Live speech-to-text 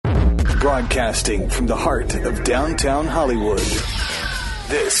Broadcasting from the heart of downtown Hollywood.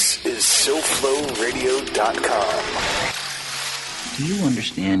 This is SoFloRadio.com. Do you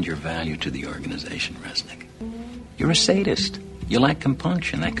understand your value to the organization, Resnick? You're a sadist. You lack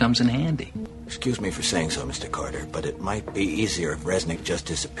compunction. That comes in handy. Excuse me for saying so, Mr. Carter, but it might be easier if Resnick just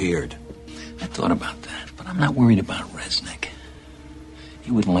disappeared. I thought about that, but I'm not worried about Resnick. He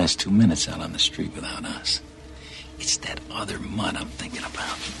wouldn't last 2 minutes out on the street without us. It's that other mutt I'm thinking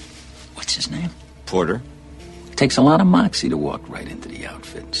about. What's his name? Porter? Takes a lot of moxie to walk right into the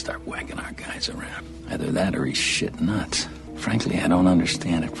outfit and start wagging our guys around. Either that or he's shit nuts. Frankly, I don't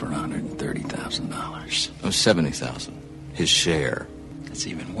understand it for $130,000. Oh, $70,000. His share. That's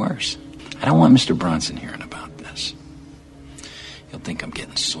even worse. I don't want Mr. Bronson hearing about this. He'll think I'm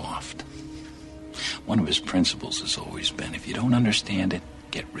getting soft. One of his principles has always been, if you don't understand it,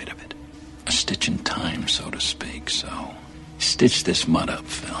 get rid of it. A stitch in time, so to speak. So, stitch this mud up,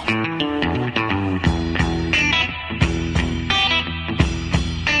 Phil.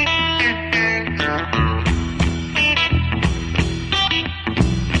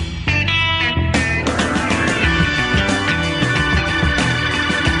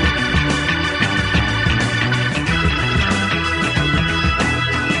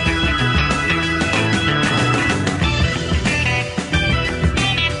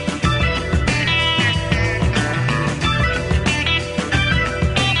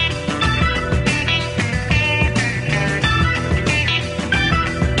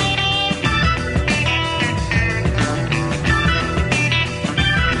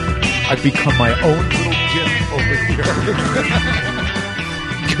 I've become my own little gym over here.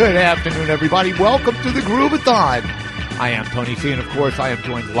 Good afternoon, everybody. Welcome to the Groovathon. I am TonyC, and of course, I am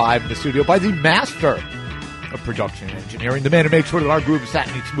joined live in the studio by the master of production and engineering, the man who makes sure that our groove is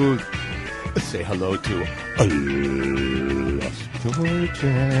satin smooth. Let's say hello to Los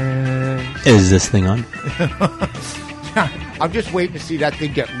Georges. Is this thing on? I'm just waiting to see that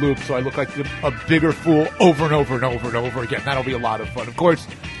thing get looped so I look like a bigger fool over and over and over and over again. That'll be a lot of fun. Of course,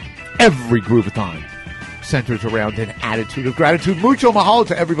 every Groovathon centers around an attitude of gratitude. Mucho mahalo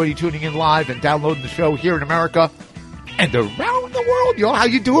to everybody tuning in live and downloading the show here in America and around the world. Yo, how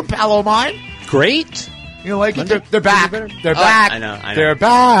you doing, pal o' mine? Great. You know, like they're back. They're back. I know. They're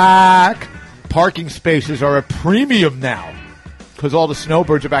back. Parking spaces are a premium now because all the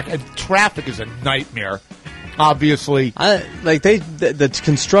snowbirds are back, and traffic is a nightmare. Obviously, the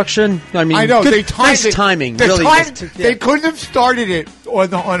construction. I mean, I know good, they timed nice it. timing. The Really, they couldn't have started it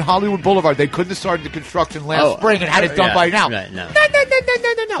on Hollywood Boulevard. They couldn't have started the construction last spring and had it done by now. Right, no.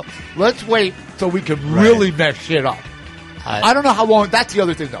 No. Let's wait so we can really mess shit up. I don't know how long. That's the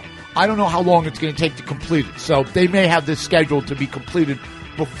other thing, though. I don't know how long it's going to take to complete it. So they may have this scheduled to be completed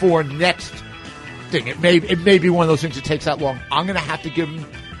before next thing. It may be one of those things that takes that long. I'm going to have to give them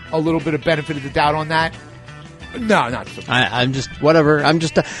a little bit of benefit of the doubt on that. No, not so. I'm just whatever. I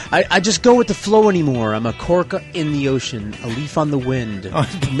just go with the flow anymore. I'm a cork in the ocean, a leaf on the wind.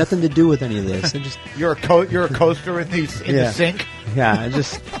 Nothing to do with any of this. You're a coaster in the sink. Yeah,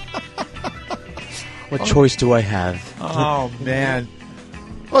 what choice do I have? Oh man.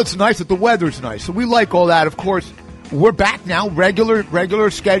 Well, it's nice that the weather's nice, so we like all that. Of course, we're back now, regular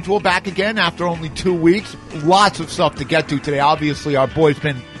schedule back again after only 2 weeks. Lots of stuff to get to today. Obviously, our boy's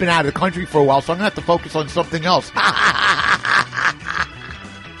been out of the country for a while, so I'm going to have to focus on something else.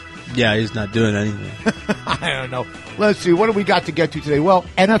 Yeah, he's not doing anything. I don't know. Let's see, what do we got to get to today? Well,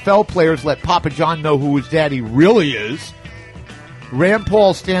 NFL players let Papa John know who his daddy really is. Rand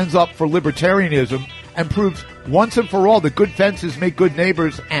Paul stands up for libertarianism and proves once and for all that good fences make good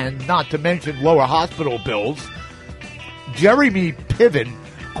neighbors, and not to mention lower hospital bills. Jeremy Piven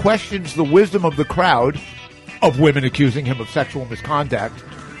questions the wisdom of the crowd of women accusing him of sexual misconduct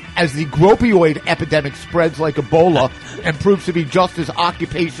as the gropioid epidemic spreads like Ebola and proves to be just as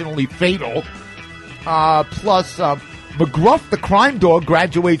occupationally fatal. Plus, McGruff the crime dog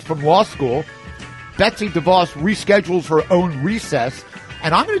graduates from law school. Betsy DeVos reschedules her own recess.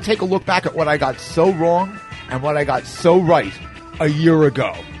 And I'm going to take a look back at what I got so wrong and what I got so right a year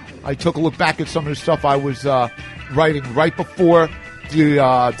ago. I took a look back at some of the stuff I was writing right before the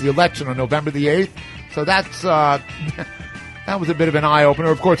election on November the 8th. So that's that was a bit of an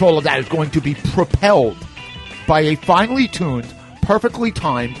eye-opener. Of course, all of that is going to be propelled by a finely tuned, perfectly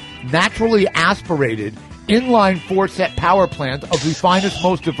timed, naturally aspirated, inline four-set power plant of the finest,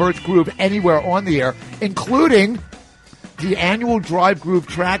 most diverse groove anywhere on the air, including the annual drive groove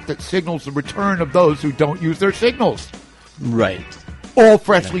track that signals the return of those who don't use their signals. Right. All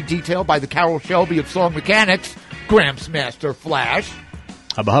freshly detailed by the Carroll Shelby of Song Mechanics, Gramps Master Flash.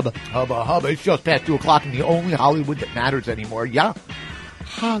 Hubba hubba. Hubba hubba. It's just past 2 o'clock in the only Hollywood that matters anymore. Yeah.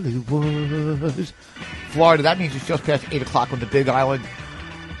 Hollywood, Florida. That means it's just past 8 o'clock on the Big Island.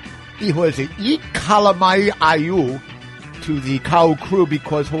 Who is it? Eat calamai ayu to the Kau crew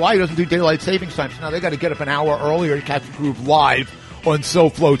because Hawaii doesn't do daylight savings time. So now they got to get up an hour earlier to catch the groove live on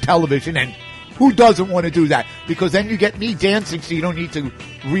SoFlo television. And who doesn't want to do that? Because then you get me dancing, so you don't need to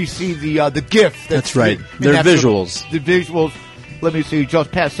receive the gift. That's right. They're visuals. The visuals. Let me see.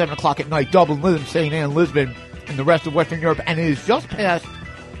 Just past 7 o'clock at night. Dublin, Lisbon, St. Anne, Lisbon, and the rest of Western Europe. And it is just past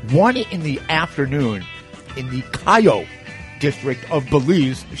 1 in the afternoon in the Cayo district of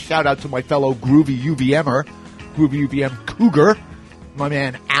Belize. Shout out to my fellow Groovy UVMer, Groovy UVM Cougar, my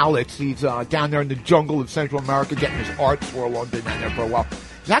man Alex. He's down there in the jungle of Central America getting his art swirl on. Been down there for a while.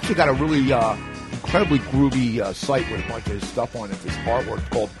 He's actually got a really incredibly groovy site with a bunch of his stuff on it. This artwork is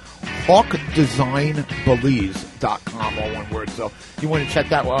called HawkDesignBelize.com, all one word. So you want to check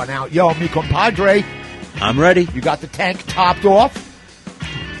that one out. Yo, mi compadre. I'm ready. You got the tank topped off?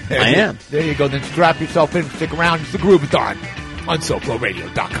 I am. There you go. Then strap yourself in. Stick around. It's the Groovathon on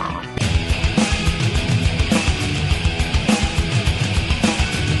SoFloRadio.com.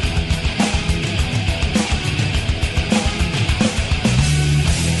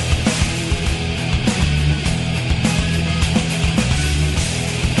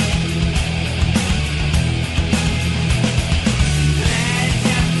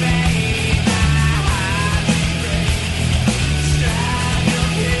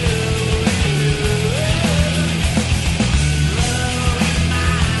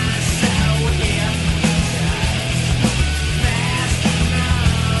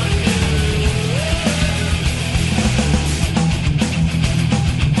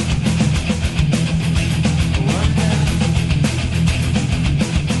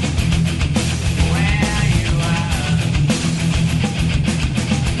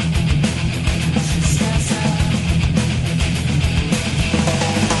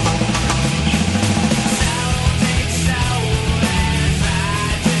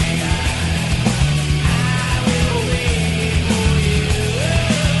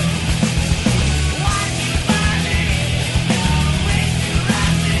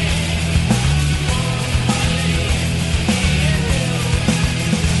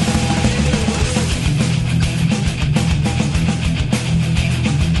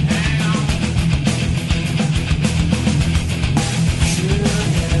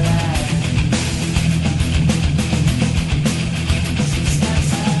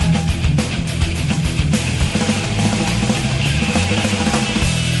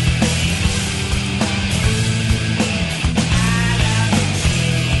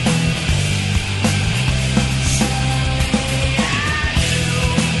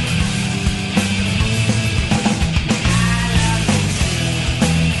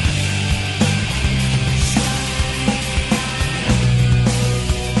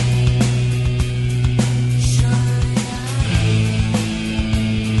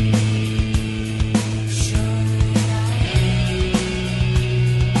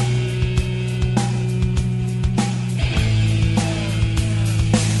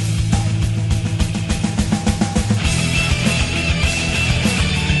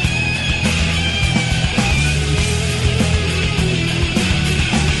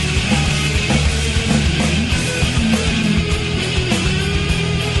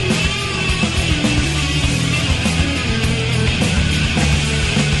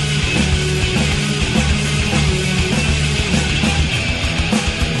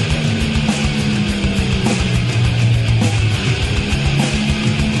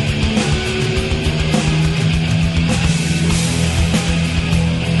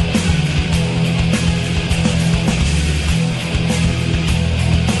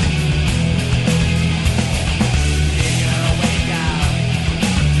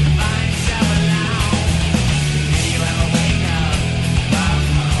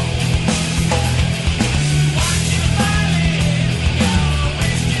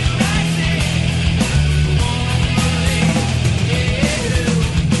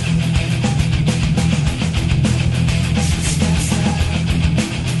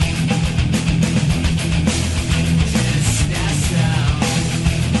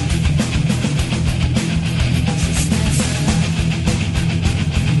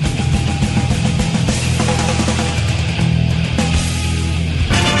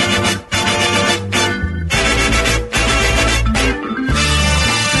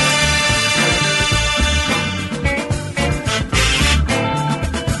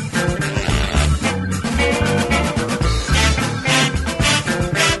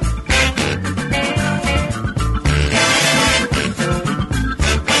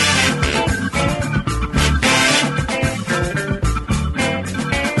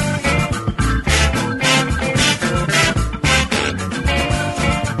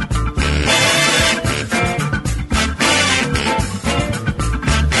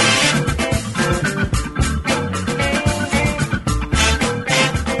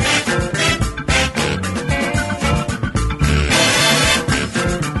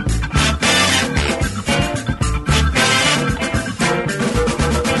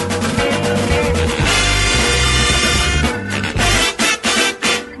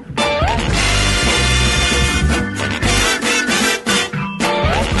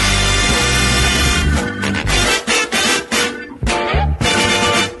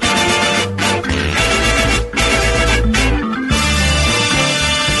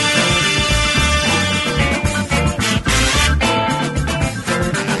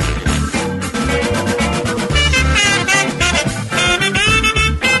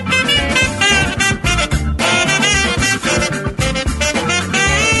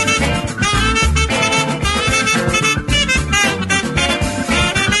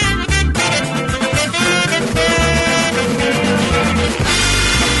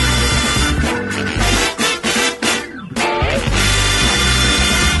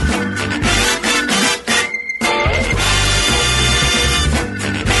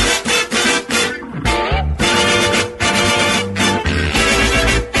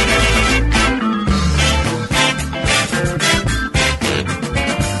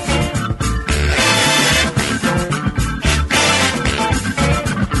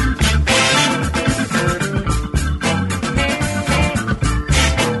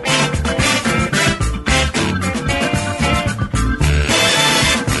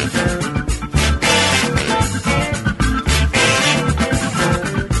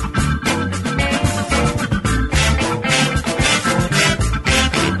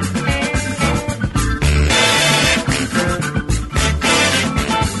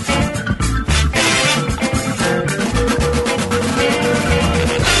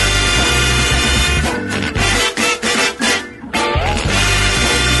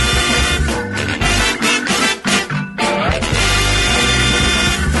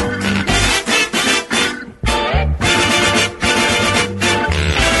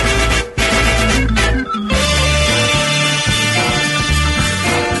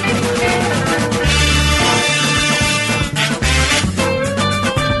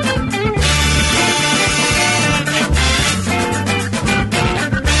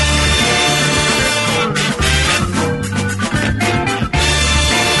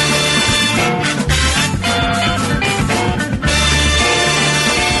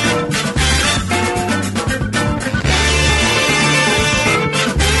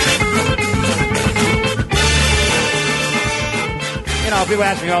 people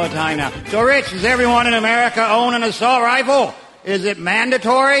ask me all the time now, so Rich, does everyone in America own an assault rifle? Is it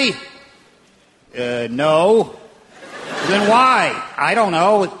mandatory? No. Then why? I don't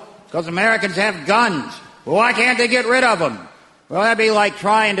know. Because Americans have guns. Well, why can't they get rid of them? Well, that'd be like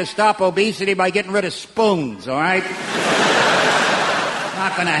trying to stop obesity by getting rid of spoons, all right? Not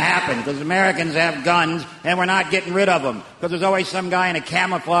going to happen, because Americans have guns, and we're not getting rid of them. Because there's always some guy in a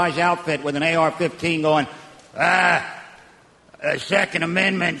camouflage outfit with an AR-15 going, the Second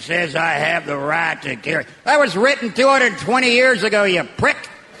Amendment says I have the right to carry. That was written 220 years ago, you prick.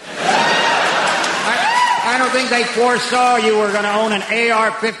 I don't think they foresaw you were going to own an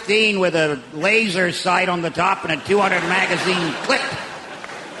AR-15 with a laser sight on the top and a 200 magazine clip.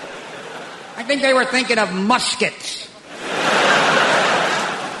 I think they were thinking of muskets.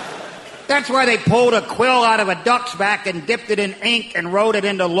 That's why they pulled a quill out of a duck's back and dipped it in ink and wrote it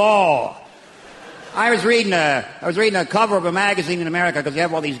into law. I was reading a cover of a magazine in America, because you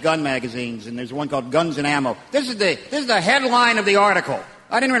have all these gun magazines, and there's one called Guns and Ammo. This is the headline of the article.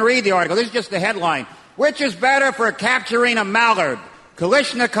 I didn't even read the article. This is just the headline. Which is better for capturing a mallard,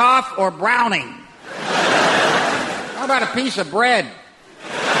 Kalashnikov or Browning? How about a piece of bread?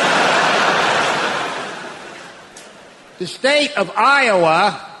 The state of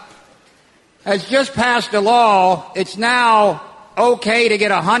Iowa has just passed a law. It's now okay to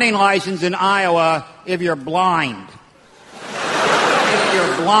get a hunting license in Iowa if you're blind. If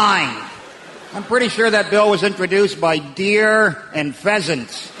you're blind. I'm pretty sure that bill was introduced by deer and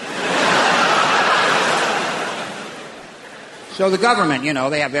pheasants. So the government,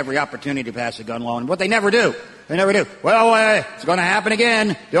 they have every opportunity to pass a gun law, and what they never do. They never do. Well, it's going to happen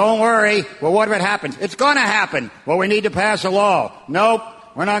again. Don't worry. Well, what if it happens? It's going to happen. Well, we need to pass a law. Nope,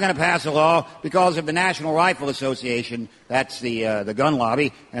 we're not going to pass a law because of the National Rifle Association. That's the gun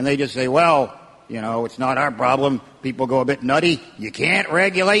lobby, and they just say, well, it's not our problem. People go a bit nutty. You can't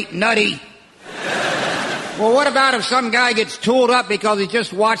regulate nutty. Well, what about if some guy gets tooled up because he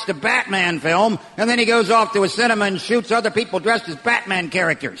just watched a Batman film, and then he goes off to a cinema and shoots other people dressed as Batman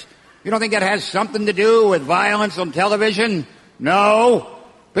characters? You don't think that has something to do with violence on television? No.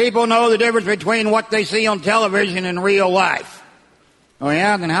 People know the difference between what they see on television and real life. Oh,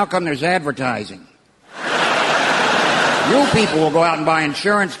 yeah? Then how come there's advertising? You people will go out and buy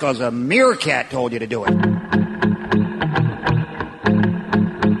insurance because a meerkat told you to do it.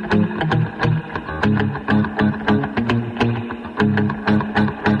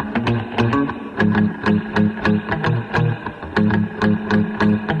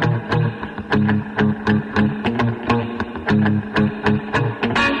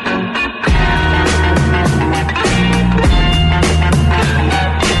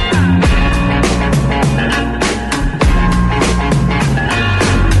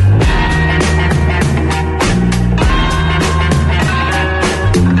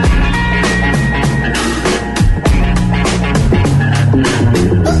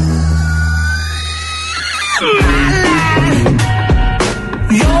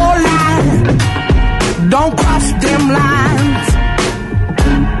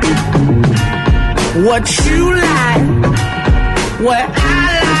 What you like, what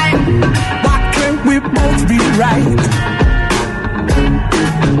I like, why can't we both be right?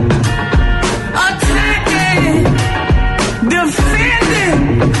 Attacking,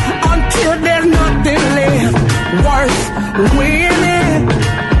 defending, until there's nothing left worth winning.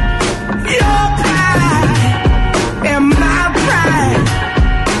 Your pride and my pride,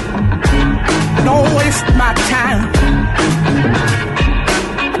 don't waste my time.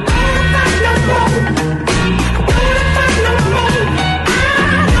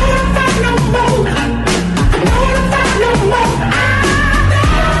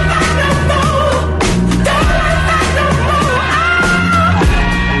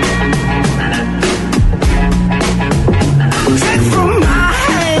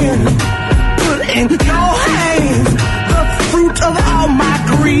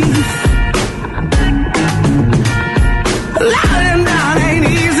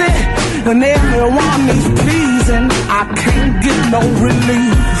 And everyone is pleasing, I can't get no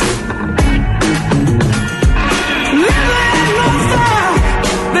relief. Living no fire,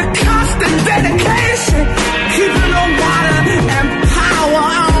 the constant dedication, keeping the water and power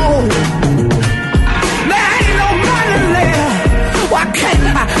on. There ain't no money left, why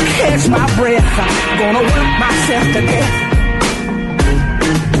can't I catch my breath? I'm gonna work myself to death.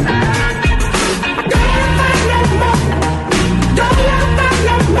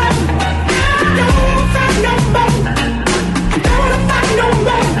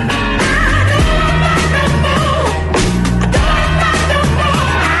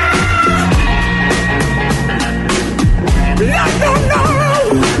 No.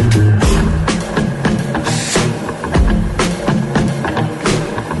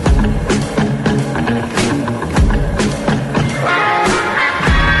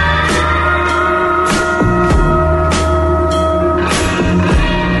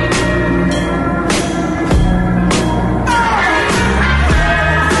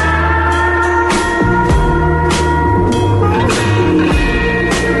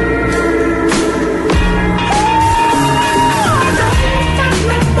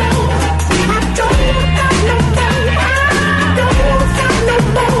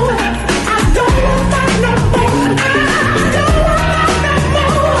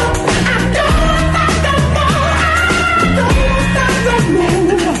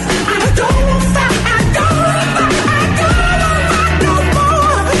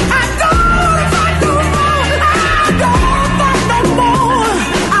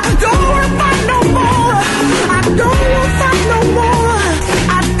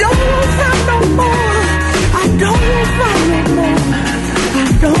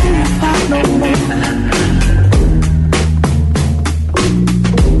 no more.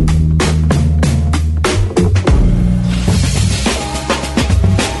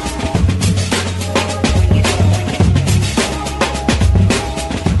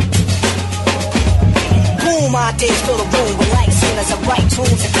 Days fill the room with lights soon as I write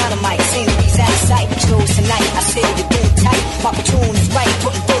tunes and dynamite. Sceneries out of sight, patrols tonight. I seal your room tight. My platoon is right,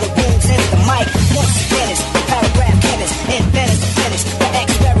 putting through the rooms into the mic. Once again, it's the paragraph chemist, inventors the finish, the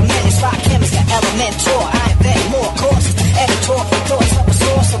experimenters, rock chemist, the elementor. I invent more courses, editor, thoughts of a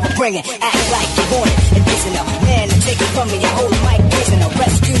source, so we're bringing. Act like you want it, and isn't a man to take it from me. I hold the mic prisoner,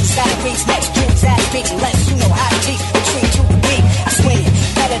 rescues out of reach, next Jews out of speech, unless you know how to teach. Retreat to the beat, I swing it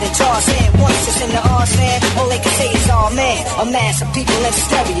better than Tarzan. Once it's in the arsenal, all they can say is all man, a mass of people in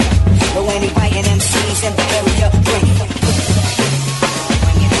stereo. But when he writing MCs in the area, bring it.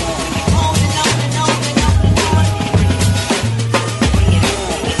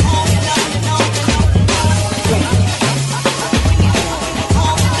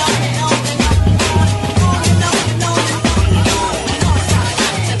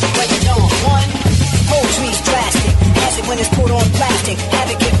 Poetry's drastic, as it when it's put on plastic. Have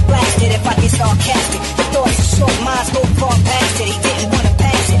it get blasted if I get sarcastic. The thoughts are short, minds go far past it. He didn't want to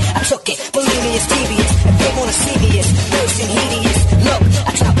pass it, I took it. Believe me, it's devious. If they want to see me, it's worse than hideous. Look,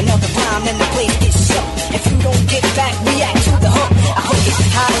 I drop another rhyme and the place gets shook. If you don't get back, react to the hook. I hook it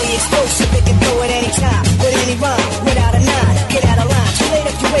highly explosive, it can throw it anytime. With any rhyme, without a nine, get out of line. Too late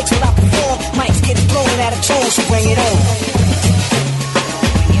if you wait till I perform. Mics get blown out of tune, so bring it on.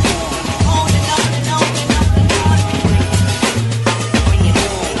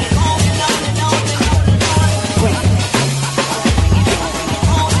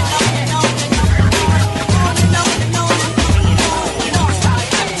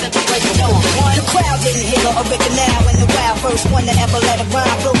 Original and the wild first one to ever let a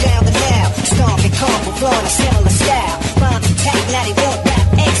rhyme flow down the now. Stomping, combo, blowing a similar style. Rhymes attack, now they won't rap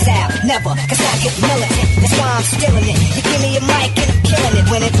exile. Never, cause I get militant, that's why I'm stealing it. You give me a mic and I'm killing it.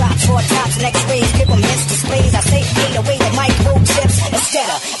 When it drops four tops and x-rays, give them mince displays. I say fade away the micro chips instead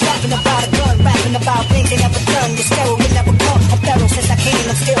of rapping about a gun, rapping about things they never done. You're sterile, you never come. I'm thorough since I came,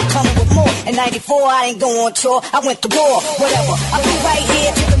 I'm still coming with more. In 94, I ain't going on tour, I went to war. Whatever, I'll be right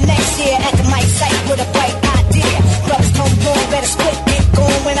here till the next year at the mic site with a bright idea. Brothers come wrong, better split, get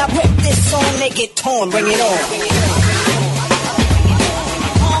going. When I rip this song, they get torn, bring it on.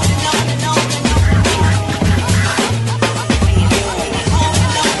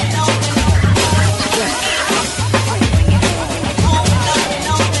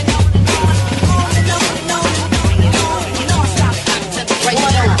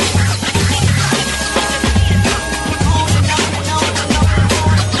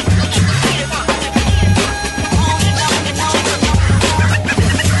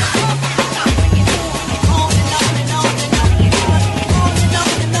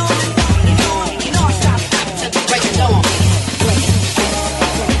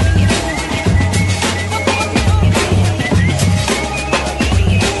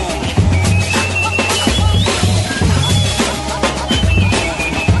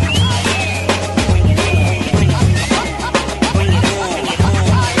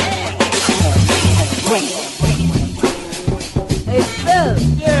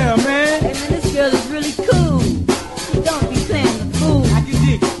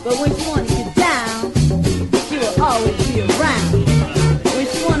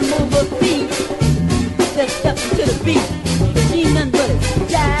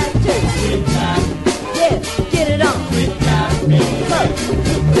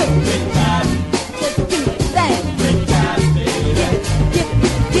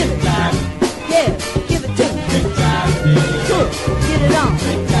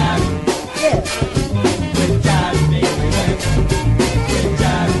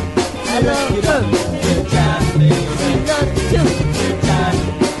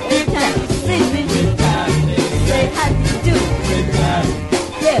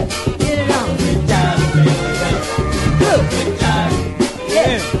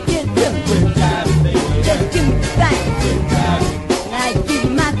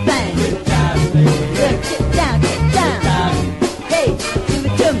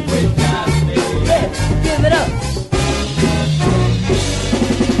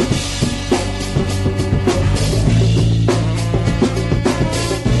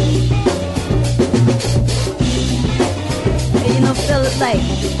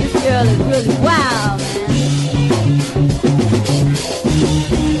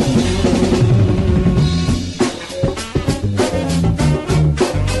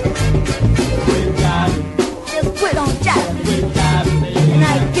 And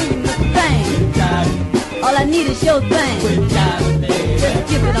I give you my beat is your thing. Just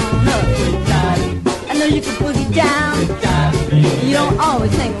give it on up. I know you can boogie down. You don't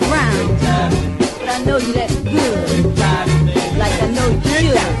always hang around, but I know you that good. Like I know you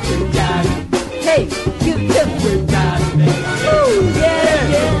should. Hey, give it to me. Ooh, yeah,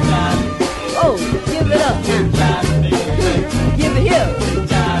 yeah. Oh, give it up now. Give it here.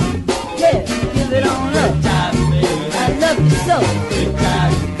 Yeah, give it on up. I love you so.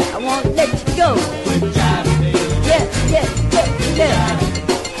 I won't let you go. Yeah, yeah, yeah, yeah.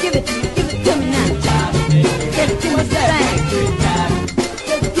 Give it to me now. Just give me the thing.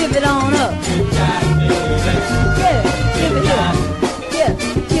 Just give it on up. Yeah, give it up. Yeah,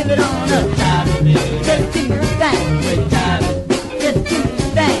 give it on up. Just give me the thing. Just give me the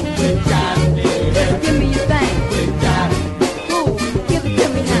thing. Just give me your thing. Ooh, give it to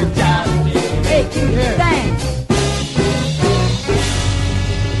me now. Hey, give me the thing.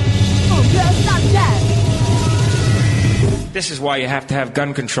 Oh, girl, stop that. This is why you have to have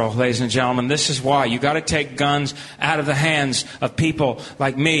gun control, ladies and gentlemen. This is why you got to take guns out of the hands of people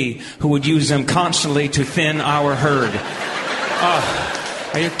like me who would use them constantly to thin our herd. Oh,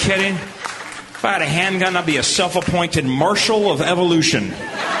 are you kidding? If I had a handgun, I'd be a self-appointed marshal of evolution.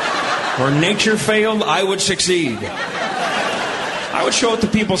 Where nature failed, I would succeed. I would show it to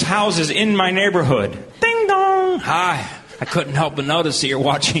people's houses in my neighborhood. Ding dong! Hi. I couldn't help but notice that you're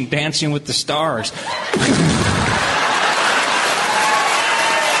watching Dancing with the Stars.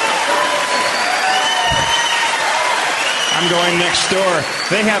 I'm going next door.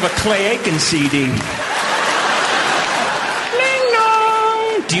 They have a Clay Aiken CD. Ding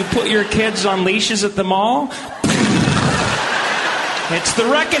dong! Do you put your kids on leashes at the mall? It's the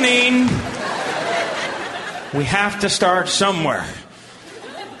reckoning. We have to start somewhere.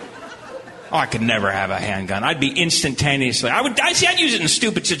 Oh, I could never have a handgun. I'd be instantaneously. I'd use it in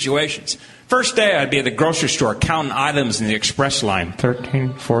stupid situations. First day, I'd be at the grocery store counting items in the express line.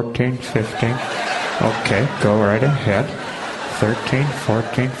 13, 14, 15. Okay, go right ahead. 13,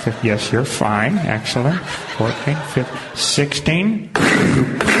 14, 15. Yes, you're fine. Excellent. 14, 15, 16.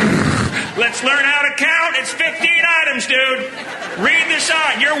 Let's learn how to count. It's 15 items, dude. Read the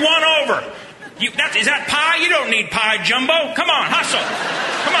sign. You're one over. Is that pie? You don't need pie, Jumbo. Come on, hustle.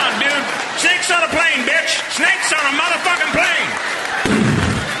 Come on, dude. Snakes on a plane, bitch. Snakes on a motherfucking plane.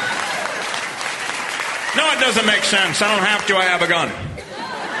 No, it doesn't make sense. I don't have to. I have a gun.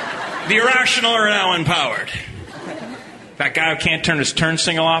 The irrational are now empowered. That guy who can't turn his turn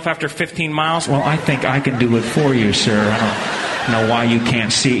signal off after 15 miles? Well, I think I can do it for you, sir. I don't know why you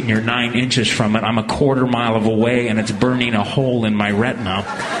can't see it and you're 9 inches from it. I'm a quarter mile away and it's burning a hole in my retina.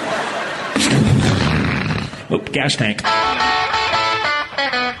 Oop, gas tank. On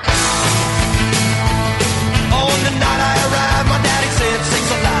the night I arrived, my daddy said, "Sakes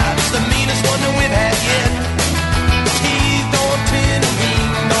alive, it's the meanest one that we've had yet." Teased on tin and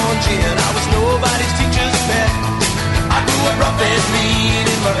beamed on gin. I was nobody's teacher's pet. I grew up rough and mean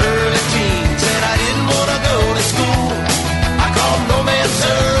in my early teens, and I didn't want to go to school. I called no man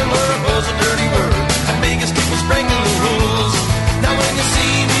sir, and word was a dirty word. The biggest kid was breaking the rules. Now when you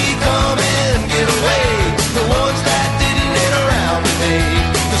see me come and get away, the ones that didn't hit around today,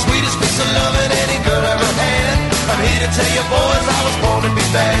 the sweetest piece of loving any girl ever had. I'm here to tell you boys, I was born to be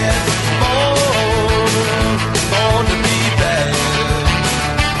bad. Born to be bad.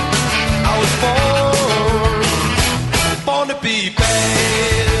 I was born to be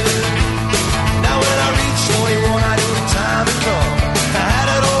bad. Now when I reach 21, I knew the time had come. I had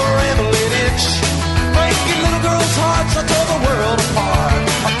an old rambling itch, breaking little girls' hearts. I tore the world apart.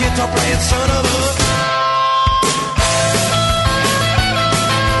 A guitar playing son of a...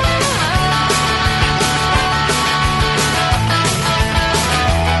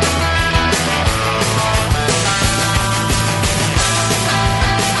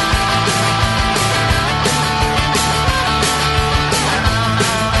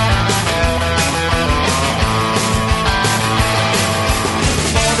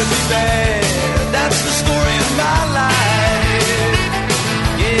 That's the story of my life.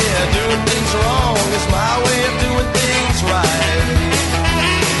 Yeah, doing things wrong is my way of doing things right.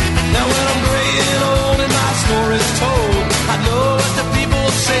 Now when I'm gray and old and my story's told, I know what the people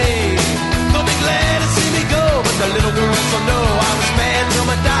will say. They'll be glad to see me go, but the little girls will know I was mad till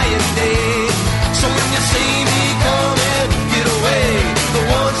my dying day. So when you see me come and get away, the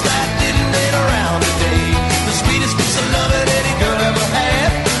ones that didn't hang around today, the sweetest piece of loving any girl ever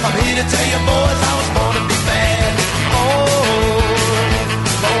had. I'm here to tell you boys, I was born to be bad.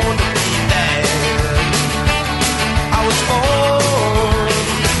 Born to be bad. I was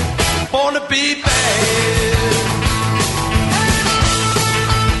born to be bad.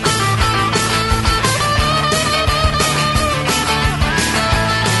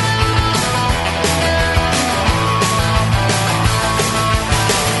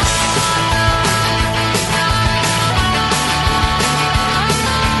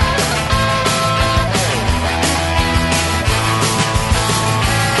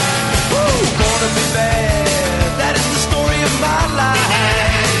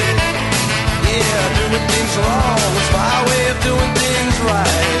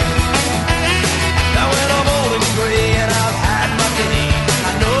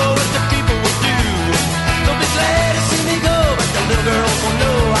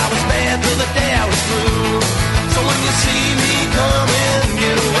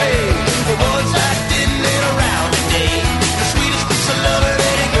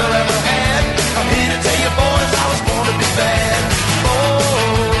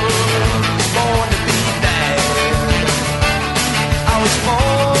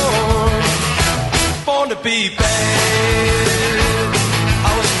 be bad.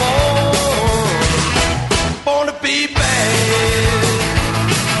 I was born to be bad.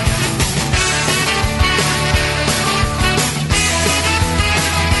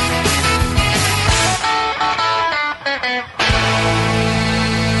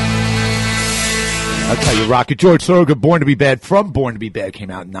 That's how you rock it. George Thorogood, Born to Be Bad, from Born to Be Bad,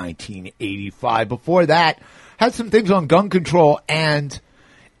 came out in 1985. Before that, had some things on gun control, and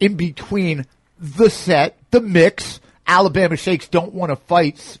in between the set, the mix, Alabama Shakes Don't Want to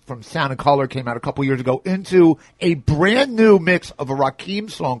Fight from Sound and Color came out a couple years ago, into a brand new mix of a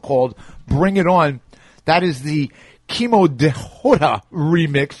Rakim song called Bring It On. That is the Kimo de Jota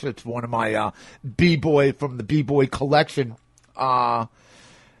remix. It's one of my B-Boy from the B-Boy collection.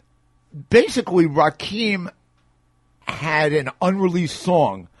 Basically, Rakim had an unreleased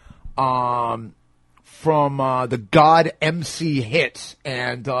song from the God MC Hits,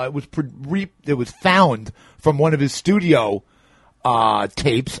 and it was found from one of his studio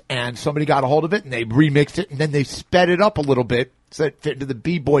tapes, and somebody got a hold of it, and they remixed it, and then they sped it up a little bit so it fit into the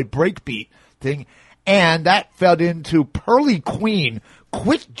B-Boy breakbeat thing, and that fed into Pearly Queen,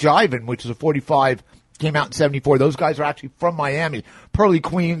 Quit Jivin', which is a 45, came out in 74. Those guys are actually from Miami. Pearly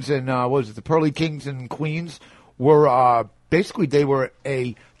Queens and, the Pearly Kings and Queens were, basically they were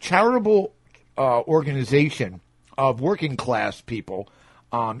a charitable organization of working class people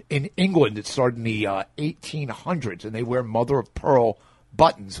in England. It started in the 1800s, and they wear mother of pearl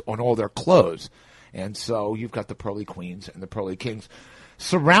buttons on all their clothes. And so you've got the Pearly Queens and the Pearly Kings.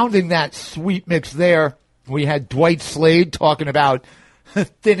 Surrounding that sweet mix there, we had Dwight Slade talking about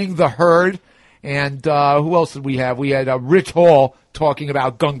thinning the herd. And who else did we have? We had Rich Hall talking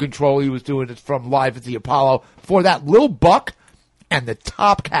about gun control. He was doing it from Live at the Apollo. Before that, Lil Buck and the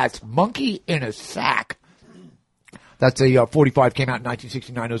Top Cats, Monkey in a Sack. That's a 45, came out in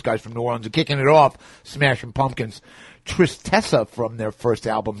 1969. Those guys from New Orleans are kicking it off. Smashing Pumpkins. Tristessa from their first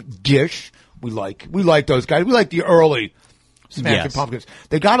album, Gish. We like those guys. We like the early Smashing Pumpkins.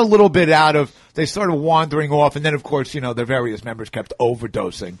 They got a little bit they started wandering off, and then, of course, their various members kept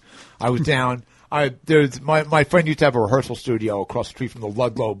overdosing. I was down. My friend used to have a rehearsal studio across the street from the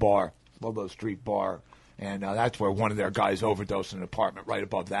Ludlow Street Bar, and that's where one of their guys overdosed in an apartment right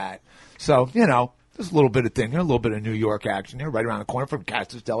above that. So, there's a little bit of thing there, a little bit of New York action here, right around the corner from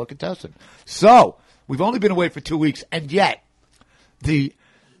Katz's Delicatessen. So, we've only been away for 2 weeks, and yet the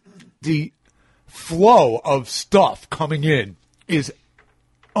flow of stuff coming in is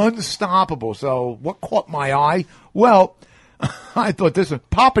unstoppable. So, what caught my eye? Well, I thought this one.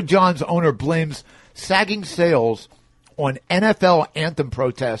 Papa John's owner blames sagging sales on NFL anthem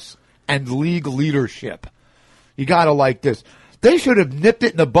protests and league leadership. You got to like this. They should have nipped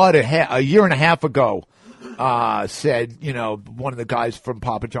it in the bud a year and a half ago, said, one of the guys from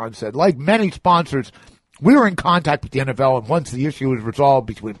Papa John's said. Like many sponsors, we were in contact with the NFL, and once the issue was resolved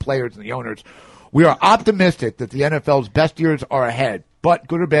between players and the owners, we are optimistic that the NFL's best years are ahead. But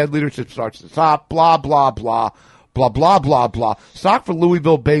good or bad leadership starts to stop, blah, blah, blah. Blah, blah, blah, blah. Stock for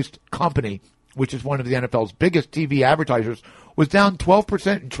Louisville-based company, which is one of the NFL's biggest TV advertisers, was down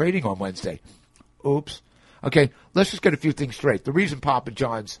 12% in trading on Wednesday. Oops. Okay, let's just get a few things straight. The reason Papa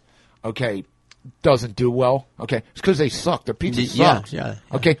John's, doesn't do well, it's because they suck. Their pizza sucks. Yeah,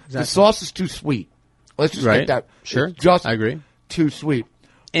 okay, exactly. The sauce is too sweet. Let's just get that. Sure, I agree. Too sweet.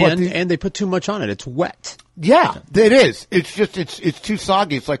 And they put too much on it. It's wet. Yeah, it is. It's just it's too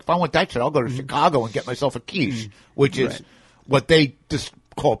soggy. It's like, if I want that shit, I'll go to Chicago and get myself a quiche, which is what they just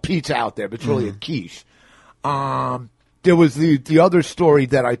call pizza out there, but it's really a quiche. There was the other story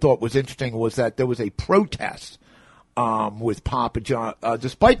that I thought was interesting was that there was a protest with Papa John.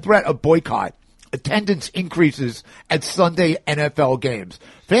 Despite threat of boycott, attendance increases at Sunday NFL games.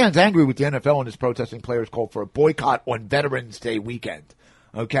 Fans angry with the NFL and its protesting players called for a boycott on Veterans Day weekend.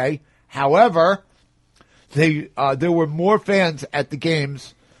 Okay. However, there were more fans at the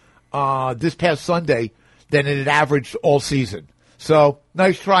games this past Sunday than it had averaged all season. So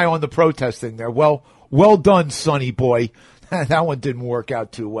nice try on the protest thing there. Well done, Sonny boy. That one didn't work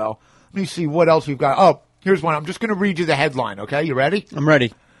out too well. Let me see what else we've got. Oh, here's one. I'm just going to read you the headline. Okay, you ready? I'm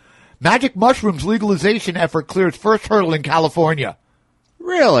ready. Magic mushrooms legalization effort clears first hurdle in California.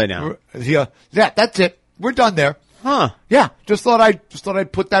 Really now? Yeah, that's it. We're done there. Huh. Yeah, just thought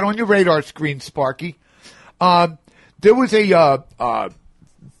I'd put that on your radar screen, Sparky. There was a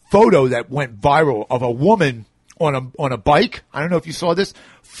photo that went viral of a woman on a bike. I don't know if you saw this,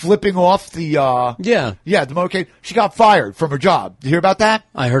 flipping off the the motorcade. She got fired from her job. Did you hear about that?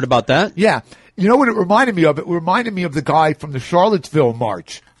 I heard about that. Yeah. You know what it reminded me of? It reminded me of the guy from the Charlottesville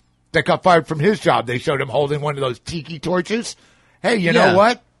march that got fired from his job. They showed him holding one of those tiki torches. Hey, you know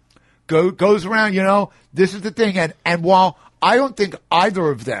what? goes around, this is the thing. And while I don't think either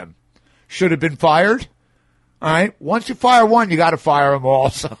of them should have been fired, all right, once you fire one, you got to fire them all.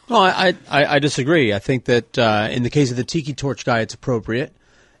 So. No, I disagree. I think that in the case of the Tiki Torch guy, it's appropriate.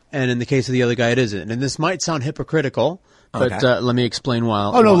 And in the case of the other guy, it isn't. And this might sound hypocritical, but let me explain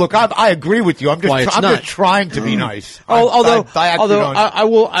why. Oh, no, look, I agree with you. I'm just trying to be nice. Although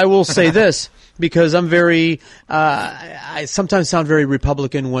I will say this, because I'm I sometimes sound very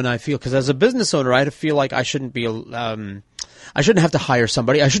Republican when I feel, because as a business owner, I feel like I shouldn't be, I shouldn't have to hire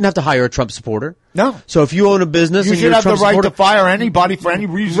somebody. I shouldn't have to hire a Trump supporter. No. So if you own a business, you and should you're have a Trump the right supporter, to fire anybody for any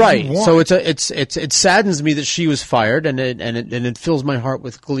reason right. you want. So it saddens me that she was fired, and it fills my heart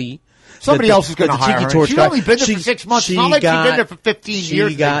with glee. Somebody else is going to hire her. She's only been there for 6 months. It's not like she's been there for 15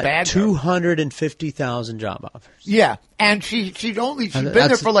 years. She got 250,000 job offers. Yeah, and she'd been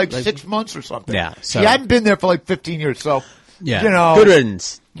there for like 6 months or something. Yeah, she hadn't been there for like 15 years. So yeah, good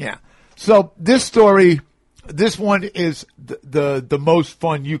riddance. Yeah. So this story, this one is the most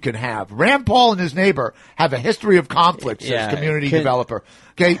fun you can have. Rand Paul and his neighbor have a history of conflict, says community developer.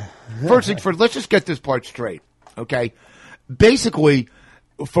 Okay, first thing first, let's just get this part straight. Okay, basically,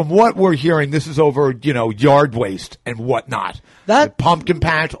 from what we're hearing, this is over, yard waste and whatnot. That pumpkin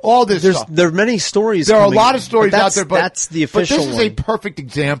patch, all this stuff. There are many stories. There are a lot of stories out there, but that's the official one. But this is a perfect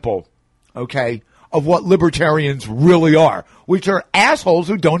example, okay, of what libertarians really are, which are assholes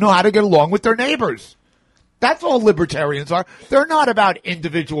who don't know how to get along with their neighbors. That's all libertarians are. They're not about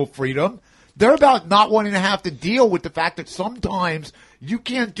individual freedom. They're about not wanting to have to deal with the fact that sometimes you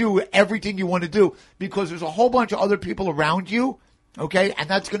can't do everything you want to do because there's a whole bunch of other people around you. Okay, and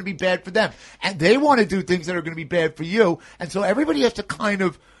that's going to be bad for them. And they want to do things that are going to be bad for you. And so everybody has to kind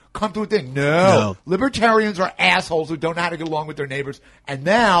of come to a thing. No. Libertarians are assholes who don't know how to get along with their neighbors. And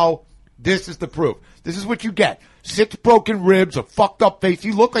now, this is the proof. This is what you get. 6 broken ribs, a fucked up face.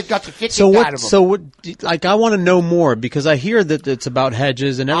 You look like you got the shit kicked out of them. I want to know more, because I hear that it's about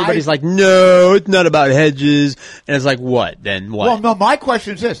hedges, and everybody's like, no, it's not about hedges. And it's like, what? Then what? Well, no, my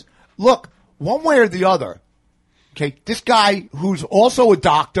question is this. Look, one way or the other, okay, this guy who's also a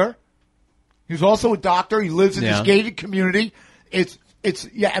doctor, he lives in this gated community.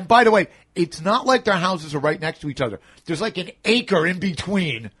 And by the way, it's not like their houses are right next to each other. There's like an acre in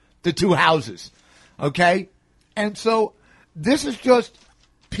between the two houses, okay? And so this is just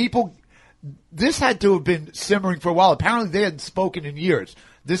people, this had to have been simmering for a while. Apparently they hadn't spoken in years.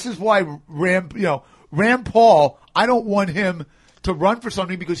 This is why Rand Paul, I don't want him to run for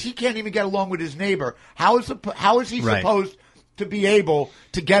something because he can't even get along with his neighbor. How is he supposed to be able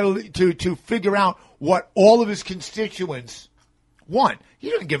to get to figure out what all of his constituents want?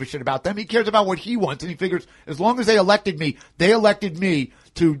 He doesn't give a shit about them. He cares about what he wants, and he figures as long as they elected me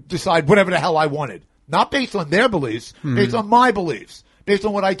to decide whatever the hell I wanted. Not based on their beliefs, based on my beliefs, based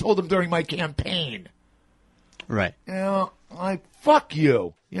on what I told them during my campaign. Right. Fuck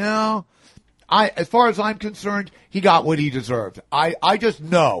you. As far as I'm concerned, he got what he deserved. I just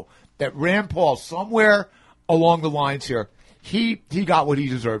know that Rand Paul, somewhere along the lines here, he got what he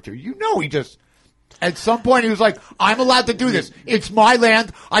deserved here. He just, at some point, he was like, I'm allowed to do this. It's my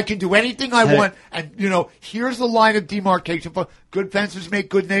land. I can do anything I want. And, here's the line of demarcation. For good fences make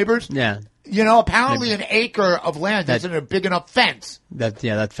good neighbors. Yeah. Apparently an acre of land isn't a big enough fence.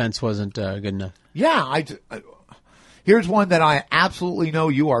 That fence wasn't good enough. Yeah, here's one that I absolutely know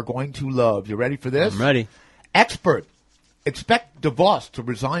you are going to love. You ready for this? I'm ready. Expert. Expect DeVos to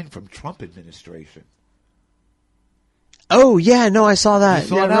resign from Trump administration. Oh, yeah, no, I saw that. You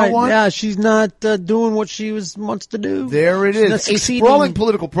saw that one? Yeah, she's not doing what she wants to do. There it is. A succeeding. sprawling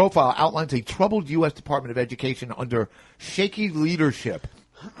political profile outlines a troubled U.S. Department of Education under shaky leadership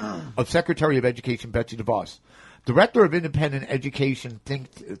of Secretary of Education Betsy DeVos, Director of Independent Education think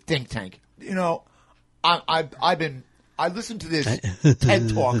tank. I listened to this TED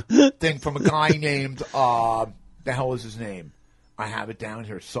Talk thing from a guy named, the hell is his name? I have it down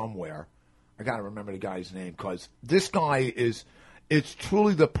here somewhere. I got to remember the guy's name because this guy it's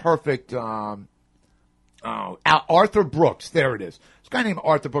truly the perfect, Arthur Brooks. There it is. This guy named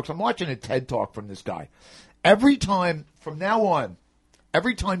Arthur Brooks. I'm watching a TED Talk from this guy. Every time, from now on,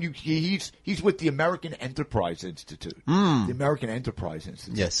 he's with the American Enterprise Institute. The American Enterprise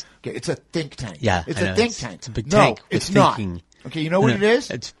Institute. Yes. Okay, it's a think tank. Yeah, it's a think tank. It's a big tank. No, it's not. Okay, you know what it is?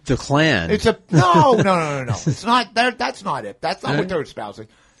 It's the Klan. It's no. It's not. That's not it. That's not what they're espousing.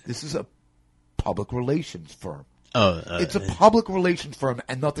 This is a public relations firm. It's a public relations firm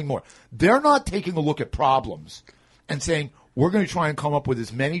and nothing more. They're not taking a look at problems and saying, we're going to try and come up with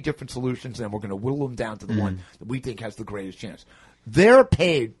as many different solutions and we're going to whittle them down to the one that we think has the greatest chance. they're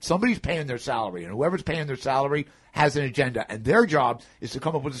paid. Somebody's paying their salary, and whoever's paying their salary has an agenda, and their job is to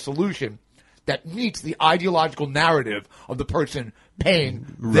come up with a solution that meets the ideological narrative of the person paying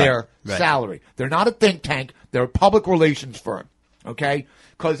their salary. They're not a think tank. They're a public relations firm, okay?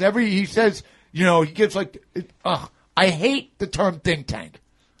 Because he says, he gives I hate the term think tank,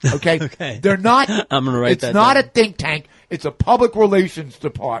 okay? Okay. They're not. I'm going to write that It's not down. a think tank. It's a public relations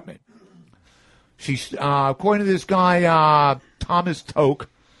department. She's, according to this guy, Thomas Toke,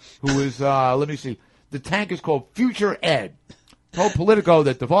 who is, let me see, the tank is called Future Ed, told Politico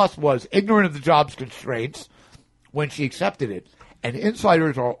that DeVos was ignorant of the job's constraints when she accepted it, and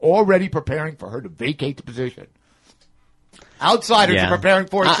insiders are already preparing for her to vacate the position. Outsiders are preparing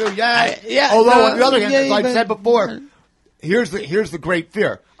for it too. Although on the other hand, as I've said before, here's the great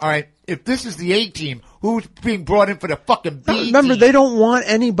fear. All right, if this is the A team, who's being brought in for the fucking B Remember, team? they don't want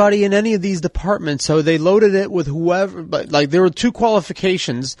anybody in any of these departments, so they loaded it with whoever. But there were two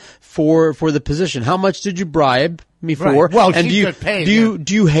qualifications for the position. How much did you bribe me for? Right. Well, and she's just paid.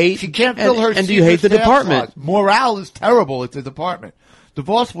 do you hate? She can't fill her. And do you hate the department? Slots. Morale is terrible at the department.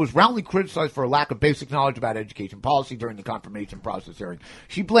 DeVos was roundly criticized for a lack of basic knowledge about education policy during the confirmation process hearing.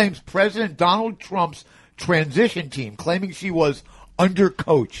 She blames President Donald Trump's transition team, claiming she was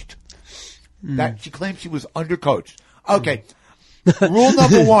undercoached. That she claims she was undercoached. Okay. Rule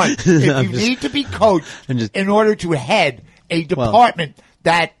number one: if you need to be coached in order to head a department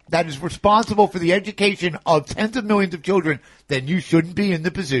that is responsible for the education of tens of millions of children, then you shouldn't be in the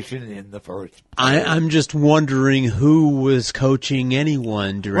position in the first place. I'm just wondering who was coaching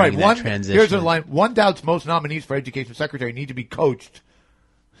anyone during that transition. Here's a line. One doubts most nominees for education secretary need to be coached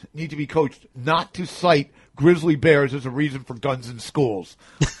not to cite grizzly bears as a reason for guns in schools.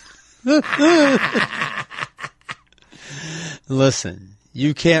 Listen,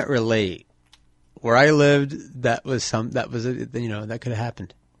 you can't relate. Where I lived, that could have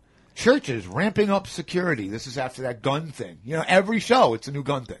happened. Churches ramping up security. This is after that gun thing. Every show it's a new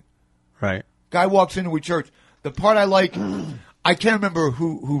gun thing. Right. Guy walks into a church. The part I like, I can't remember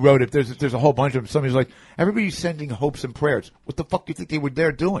who wrote it. There's a whole bunch of them. Somebody's like, everybody's sending hopes and prayers. What the fuck do you think they were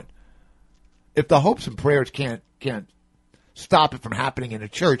there doing? If the hopes and prayers can't stop it from happening in a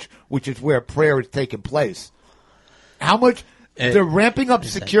church, which is where prayer is taking place. How much they're ramping up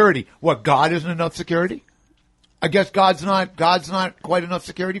security? What, God isn't enough security? I guess God's not quite enough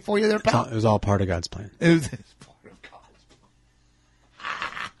security for you there, pal. It was all part of God's plan. It was part of God's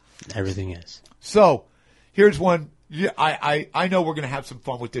plan. Everything is. So, here's one. Yeah, I know we're going to have some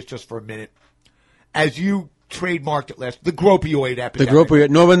fun with this just for a minute. As you trademarked it last, the gropioid epidemic.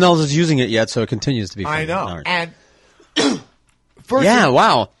 No one else is using it yet, so it continues to be. I know. Right. And first,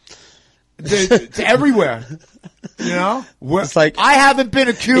 wow. It's everywhere. It's like I haven't been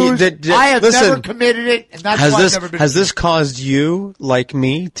accused. I have never committed it, and that's why I've never been. Has this caused you, like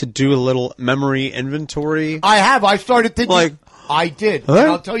me, to do a little memory inventory? I have. I started thinking. I did. Huh?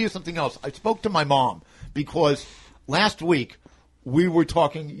 And I'll tell you something else. I spoke to my mom because last week we were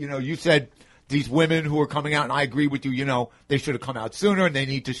talking. You said these women who are coming out, and I agree with you. They should have come out sooner, and they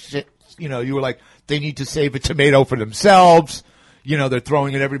need to. You were like they need to save a tomato for themselves. They're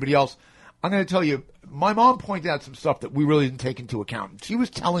throwing at everybody else. I'm going to tell you, my mom pointed out some stuff that we really didn't take into account. She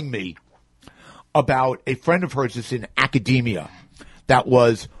was telling me about a friend of hers that's in academia that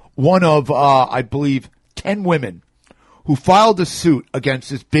was one of, I believe, 10 women who filed a suit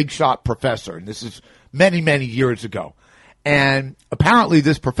against this big shot professor. And this is many, many years ago. And apparently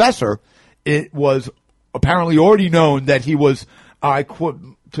this professor, it was apparently already known that he was,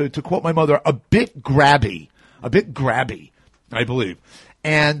 to quote my mother, a bit grabby, I believe.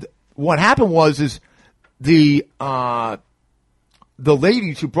 And what happened is the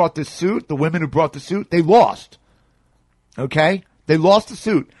ladies who brought this suit, the women who brought the suit, they lost. Okay? They lost the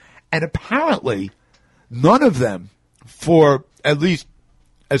suit. And apparently, none of them, for at least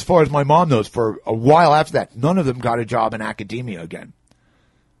as far as my mom knows, for a while after that, none of them got a job in academia again.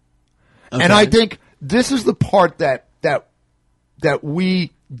 Okay. And I think this is the part that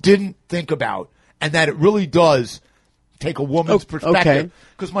we didn't think about, and that it really does take a woman's perspective.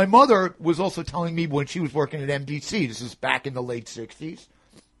 Because my mother was also telling me when she was working at NBC, this is back in the late 60s,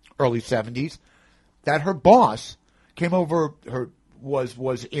 early 70s, that her boss came over,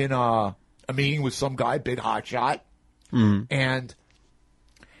 was in a meeting with some guy, big hotshot, and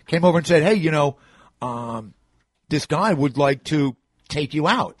came over and said, hey, this guy would like to take you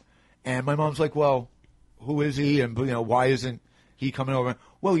out. And my mom's like, well, who is he? And, why isn't he coming over?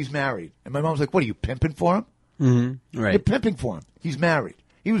 Well, he's married. And my mom's like, what, are you pimping for him? Mm-hmm. Right. You're pimping for him. He's married.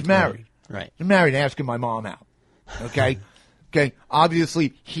 He was married. Right. He's married, asking my mom out. Okay? Okay,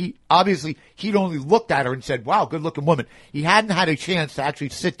 obviously he'd only looked at her and said, "Wow, good-looking woman." He hadn't had a chance to actually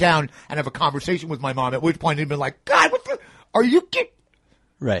sit down and have a conversation with my mom. At which point he'd been like, "God, are you kidding?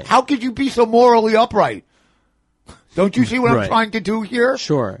 Right? How could you be so morally upright? Don't you see what I'm trying to do here?"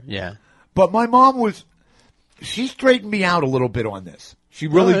 Sure. Yeah. But my mom she straightened me out a little bit on this. She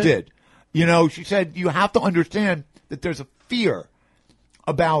really did. You know, she said, "You have to understand that there's a fear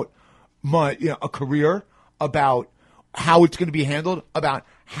about a career, about how it's going to be handled, about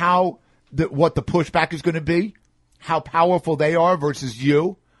what the pushback is going to be, how powerful they are versus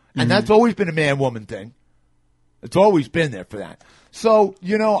you." And that's always been a man-woman thing. It's always been there for that. So,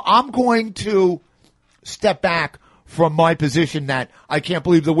 I'm going to step back from my position that I can't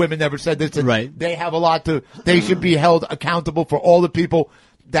believe the women never said this. Right. They have a lot they should be held accountable for all the people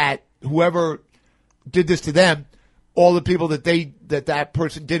that whoever did this to them, all the people that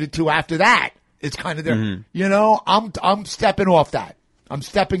person did it to after that. It's kind of there. I'm stepping off that. I'm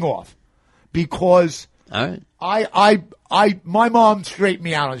stepping off because all right. my mom straightened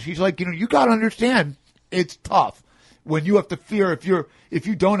me out on it. She's like, you got to understand, it's tough when you have to fear if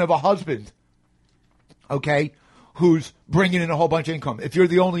you don't have a husband, okay, who's bringing in a whole bunch of income. If you're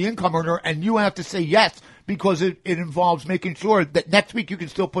the only income earner and you have to say yes because it involves making sure that next week you can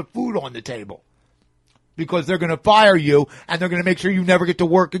still put food on the table because they're going to fire you and they're going to make sure you never get to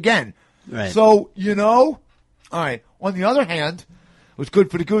work again. Right. So, all right. On the other hand, it was good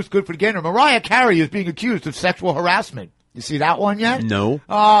for the goose, good for the gander. Mariah Carey is being accused of sexual harassment. You see that one yet? No.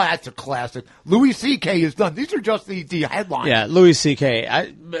 Oh, that's a classic. Louis C.K. is done. These are just the headlines. Yeah, Louis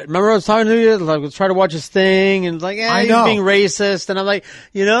C.K. Remember I was talking to you, like, let's try to watch his thing, and like, I he's know. being racist, and I'm like,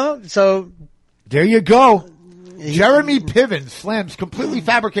 so. There you go. Jeremy Piven slams completely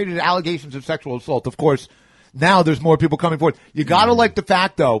fabricated allegations of sexual assault. Of course, now there's more people coming forward. You gotta like the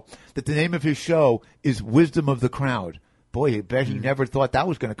fact, though, that the name of his show is Wisdom of the Crowd. Boy, I bet he never thought that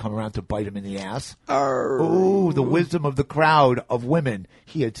was going to come around to bite him in the ass. Oh, the wisdom of the crowd of women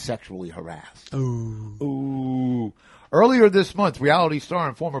he had sexually harassed. Ooh. Earlier this month, reality star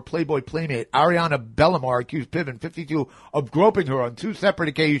and former Playboy playmate Ariana Bellamar accused Piven, 52, of groping her on 2 separate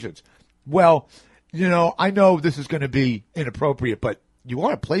occasions. Well, I know this is going to be inappropriate, but you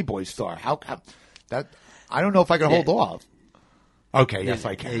are a Playboy star. How that? I don't know if I can hold off. Okay, yes,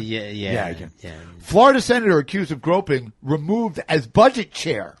 I can. Yeah, I can. Yeah. Florida senator accused of groping removed as budget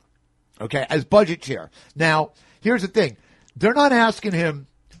chair. Okay, as budget chair. Now, here's the thing. They're not asking him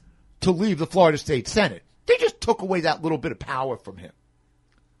to leave the Florida State Senate. They just took away that little bit of power from him.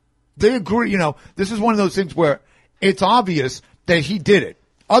 They agree, this is one of those things where it's obvious that he did it.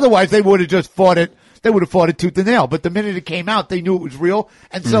 Otherwise, they would have just fought it. They would have fought it tooth and nail. But the minute it came out, they knew it was real.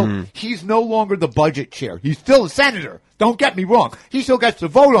 And so he's no longer the budget chair. He's still a senator. Don't get me wrong. He still gets to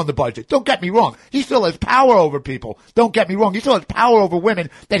vote on the budget. Don't get me wrong. He still has power over people. Don't get me wrong. He still has power over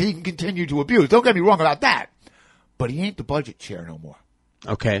women that he can continue to abuse. Don't get me wrong about that. But he ain't the budget chair no more.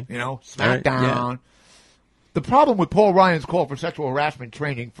 Okay. SmackDown. Yeah. The problem with Paul Ryan's call for sexual harassment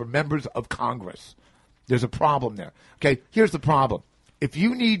training for members of Congress, there's a problem there. Okay, here's the problem. If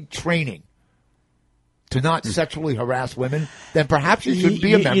you need training to not sexually harass women, then perhaps you should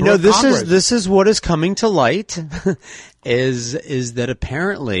be a member of Congress. This is what is coming to light, is that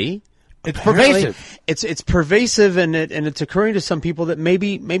apparently it's pervasive. It's pervasive, and it's occurring to some people that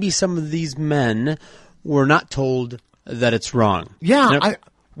maybe some of these men were not told that it's wrong. Yeah,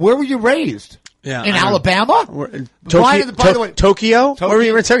 where were you raised? Yeah, in Alabama? By the way, Tokyo? Where were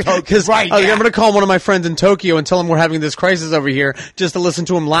you in Tokyo? Because right, I'm going to call one of my friends in Tokyo and tell him we're having this crisis over here just to listen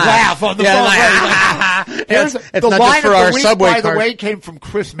to him laugh. On the phone. It's the not line just for of our the week, subway by cars. the way, came from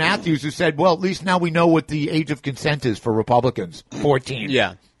Chris Matthews, who said, well, at least now we know what the age of consent is for Republicans. 14.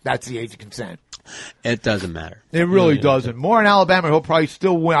 Yeah. That's the age of consent. It doesn't matter. It really doesn't. More in Alabama, he'll probably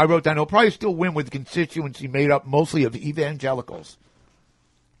still win. I wrote down, he'll probably still win with a constituency made up mostly of evangelicals.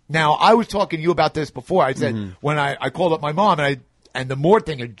 Now, I was talking to you about this before. I said when I called up my mom and the Moore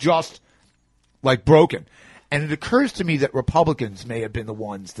thing had just broken. And it occurs to me that Republicans may have been the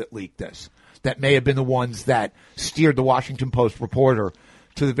ones that leaked this. That may have been the ones that steered the Washington Post reporter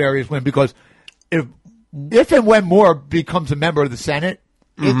to the various women. Because if and when Moore becomes a member of the Senate,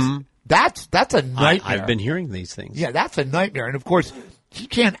 that's a nightmare. I've been hearing these things. Yeah, that's a nightmare. And of course, he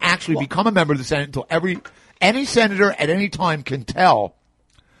can't actually become a member of the Senate until any senator at any time can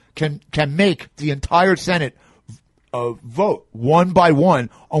make the entire Senate vote one by one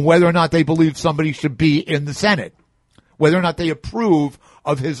on whether or not they believe somebody should be in the Senate, whether or not they approve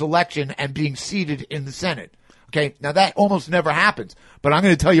of his election and being seated in the Senate. Okay, now that almost never happens. But I'm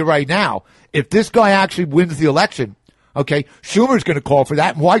going to tell you right now, if this guy actually wins the election, Okay, Schumer's going to call for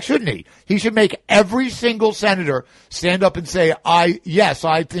that, and why shouldn't he? He should make every single senator stand up and say, yes,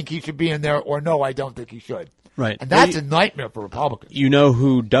 I think he should be in there, or no, I don't think he should. Right. And that's a nightmare for Republicans. You know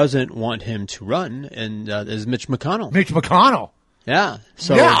who doesn't want him to run, and is Mitch McConnell. Mitch McConnell. Yeah.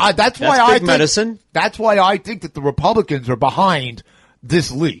 So that's why I think medicine. That's why I think that the Republicans are behind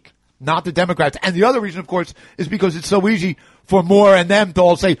this leak, not the Democrats. And the other reason, of course, is because it's so easy for Moore and them to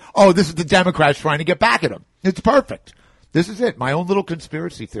all say, "Oh, this is the Democrats trying to get back at him." It's perfect. This is it. My own little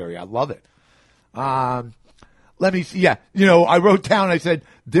conspiracy theory. I love it. Let me see. Yeah. I wrote down, I said,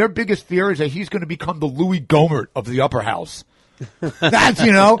 their biggest fear is that he's going to become the Louis Gohmert of the upper house. That's,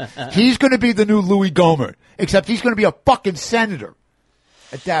 he's going to be the new Louis Gohmert, except he's going to be a fucking senator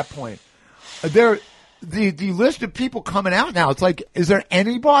at that point. The list of people coming out now, it's like, is there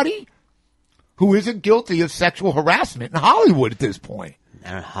anybody who isn't guilty of sexual harassment in Hollywood at this point?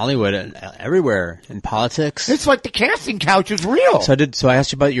 Hollywood, everywhere in politics. It's like the casting couch is real. So I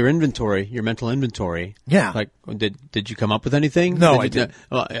asked you about your inventory, your mental inventory. Yeah. Like, did you come up with anything? No, I didn't.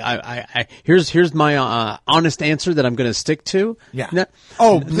 Here's my honest answer that I'm going to stick to. Yeah.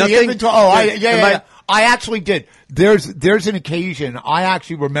 Nothing. The inventory. Oh, yeah. I actually did. There's an occasion. I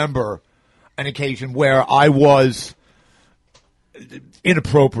actually remember an occasion where I was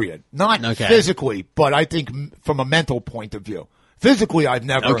inappropriate, not physically, but I think from a mental point of view. Physically, I've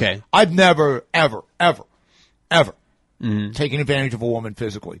never, ever taken advantage of a woman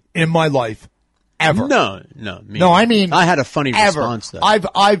physically in my life, ever. No. I mean, I had a funny response though.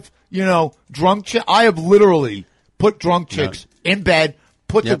 I've drunk. I have literally put drunk chicks in bed,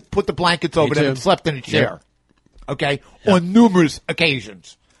 put the blankets over them, and slept in a chair. Yep. Okay, on numerous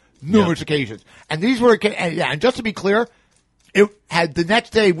occasions, occasions, and these were, and just to be clear, it had the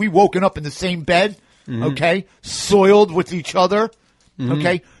next day we woken up in the same bed. Mm-hmm. Okay, soiled with each other. Mm-hmm.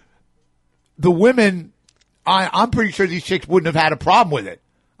 Okay, the women, I'm pretty sure these chicks wouldn't have had a problem with it.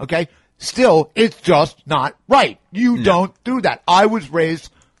 Okay, still, it's just not right. You don't do that. I was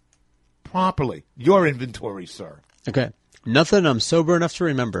raised properly. Your inventory, sir. Okay, nothing. I'm sober enough to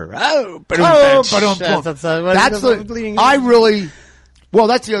remember. That's the. I really. Well,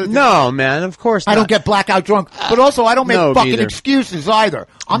 that's the other thing. No, man, of course not. I don't get blackout drunk, but also I don't make fucking excuses either.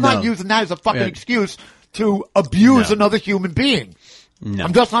 I'm not using that as a fucking excuse to abuse another human being. No.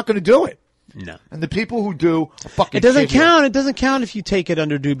 I'm just not going to do it. No. And the people who do fucking It doesn't count. It doesn't count if you take it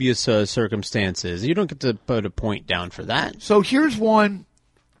under dubious circumstances. You don't get to put a point down for that. So here's one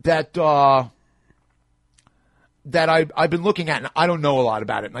that I've been looking at, and I don't know a lot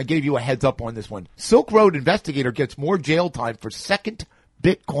about it, and I gave you a heads up on this one. Silk Road investigator gets more jail time for second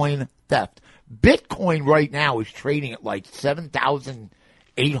Bitcoin theft. Bitcoin right now is trading at like $7,800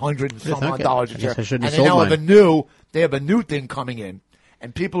 and some odd dollars a share. And they now have a new thing coming in,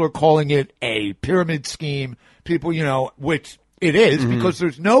 and people are calling it a pyramid scheme. People, which it is because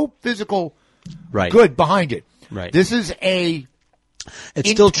there's no physical good behind it. Right. This is it's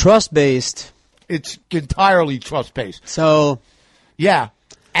still trust based. It's entirely trust based. So, yeah,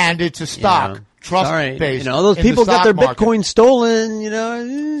 and it's a stock. Trust based. Those people got their market. Bitcoin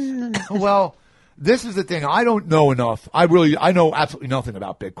stolen, Well, this is the thing. I don't know enough. I know absolutely nothing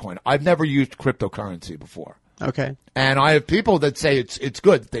about Bitcoin. I've never used cryptocurrency before. Okay. And I have people that say it's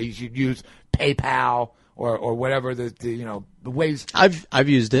good. They should use PayPal or whatever the ways. I've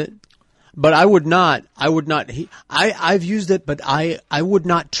used it. But I would not. I've used it, but I would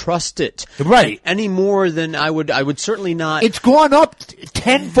not trust it. Right. Any more than I would certainly not. It's gone up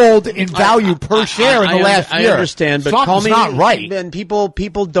tenfold in value per share in the last year. I understand, but something's not right. And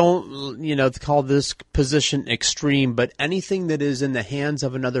people don't, call this position extreme, but anything that is in the hands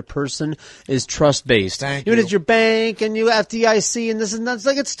of another person is trust based. Even it's your bank and you FDIC and this and that. It's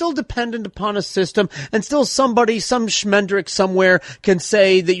like it's still dependent upon a system, and still some schmendrick somewhere can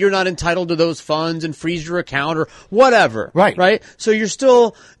say that you're not entitled to those funds and freeze your account or whatever. Right. So you're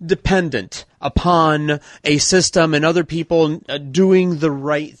still dependent upon a system and other people doing the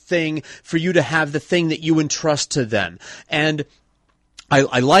right thing for you to have the thing that you entrust to them. And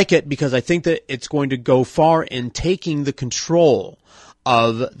I like it because I think that it's going to go far in taking the control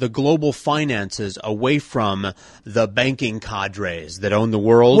of the global finances away from the banking cadres that own the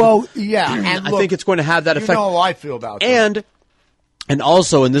world. Well, yeah. And I think it's going to have that effect. You know how I feel about that. And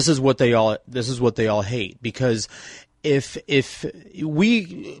also, and this is what they all hate, because if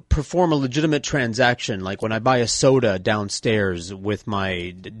we perform a legitimate transaction, like when I buy a soda downstairs with my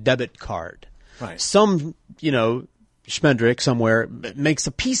debit card, some schmendrick somewhere makes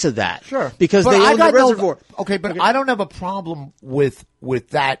a piece of that, because they own the reservoir. I don't have a problem with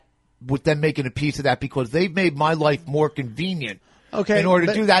that, with them making a piece of that, because they've made my life more convenient in order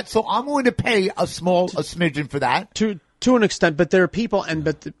to do that. So I'm going to pay a smidgen for that. To an extent, but there are people,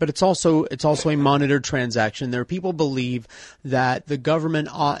 but it's also a monitored transaction. There are people believe that the government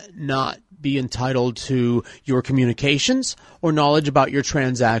ought not be entitled to your communications or knowledge about your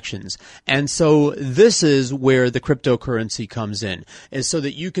transactions. And so this is where the cryptocurrency comes in, is so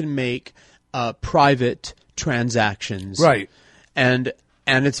that you can make private transactions. Right.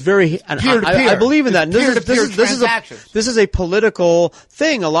 And it's very, and peer-to-peer. I believe in that. And this is a political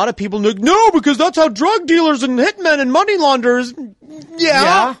thing. A lot of people know, no, because that's how drug dealers and hitmen and money launderers.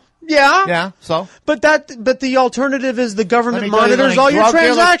 Yeah. So, but the alternative is the government monitors all your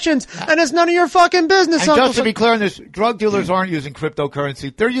transactions, and it's none of your fucking business. And just to be clear on this, drug dealers aren't using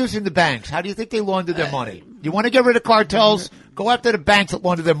cryptocurrency; they're using the banks. How do you think they launder their money? You want to get rid of cartels? Go after the banks that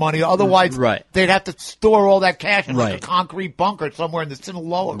launder their money. Otherwise, they'd have to store all that cash in like a concrete bunker somewhere in the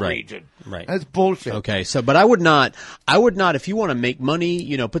Sinaloa region. Right. That's bullshit. Okay. So, but I would not, if you want to make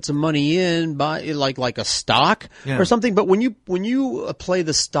money, put some money in, buy like a stock or something. But when you play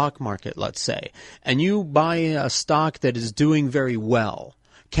the stock market, let's say, and you buy a stock that is doing very well,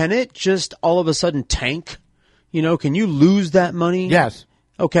 can it just all of a sudden tank? Can you lose that money? Yes.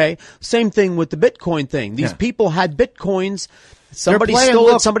 Okay. Same thing with the Bitcoin thing. These people had Bitcoins. Somebody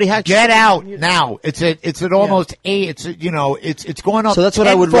stole it. Somebody hacked. Get out now. It's at almost it's going up. So that's what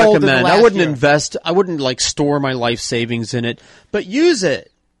I would recommend. I wouldn't invest. I wouldn't store my life savings in it, but use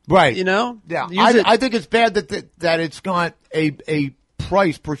it. Right. Yeah. I think it's bad that it's got a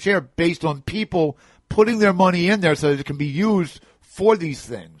price per share based on people putting their money in there so that it can be used for these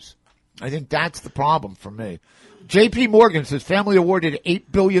things. I think that's the problem for me. J.P. Morgan says family awarded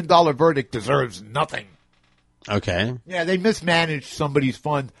 $8 billion verdict deserves nothing. Okay. Yeah, they mismanaged somebody's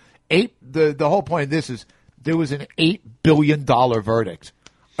fund. The whole point of this is there was an $8 billion verdict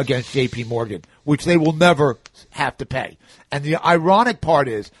against J.P. Morgan, which they will never have to pay. And the ironic part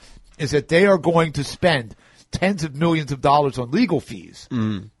is that they are going to spend tens of millions of dollars on legal fees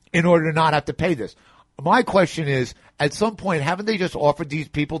in order to not have to pay this. My question is, at some point, haven't they just offered these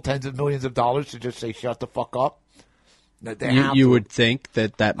people tens of millions of dollars to just say, shut the fuck up? You would think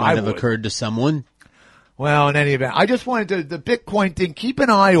that might have occurred to someone. Well, in any event, I just wanted the Bitcoin thing, keep an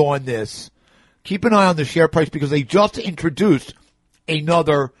eye on this. Keep an eye on the share price because they just introduced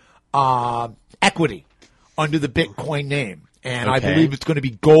another equity under the Bitcoin name. And I believe it's going to be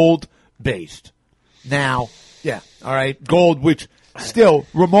gold-based. Now, all right, gold, which still,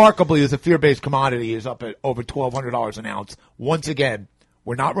 remarkably, as a fear-based commodity, is up at over $1,200 an ounce. Once again,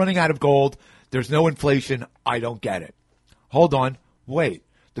 we're not running out of gold. There's no inflation. I don't get it. Hold on. Wait.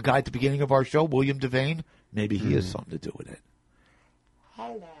 The guy at the beginning of our show, William Devane, maybe he has something to do with it.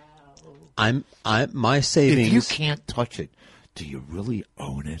 Hello. My savings. If you can't touch it, do you really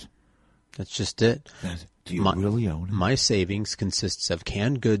own it? That's just it. Do you really own it? My savings consists of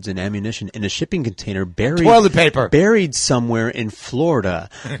canned goods and ammunition in a shipping container toilet paper buried somewhere in Florida,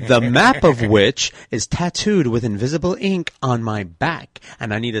 the map of which is tattooed with invisible ink on my back,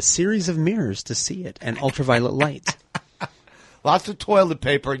 and I need a series of mirrors to see it and ultraviolet light. Lots of toilet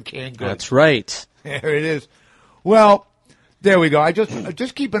paper and canned goods. That's right. There it is. Well, there we go. I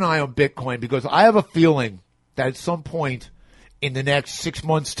just keep an eye on Bitcoin because I have a feeling that at some point in the next 6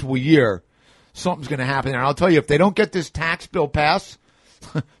 months to a year, something's going to happen. And I'll tell you, if they don't get this tax bill passed,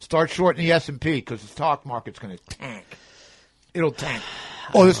 start shorting the S&P because the stock market's going to tank. It'll tank.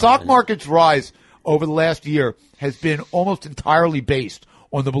 The stock market's rise over the last year has been almost entirely based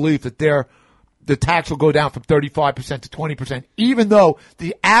on the belief that the tax will go down from 35% to 20%, even though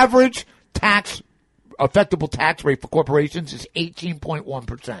the average effectable tax rate for corporations is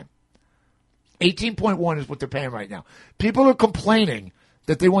 18.1%. 18.1 is what they're paying right now. People are complaining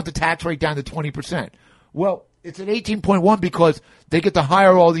that they want the tax rate down to 20%. Well, it's at 18.1 because they get to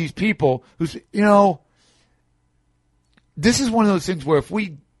hire all these people who's, this is one of those things where if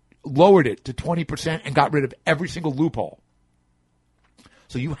we lowered it to 20% and got rid of every single loophole,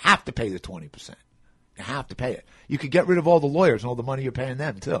 so you have to pay the 20%. You have to pay it. You could get rid of all the lawyers and all the money you're paying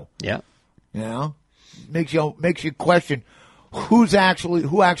them too. Yeah. Makes you question who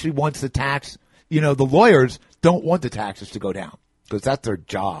actually wants the tax. The lawyers don't want the taxes to go down because that's their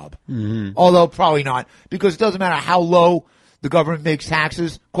job. Mm-hmm. Although probably not, because it doesn't matter how low the government makes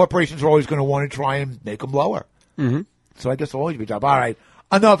taxes, corporations are always going to want to try and make them lower. Mm-hmm. So I guess it'll always be a job. All right.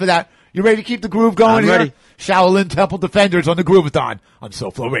 Enough of that. You ready to keep the groove going I'm here? Ready. Shaolin Temple Defenders on the Groovathon on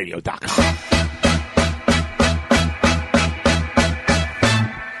SoFloRadio.com.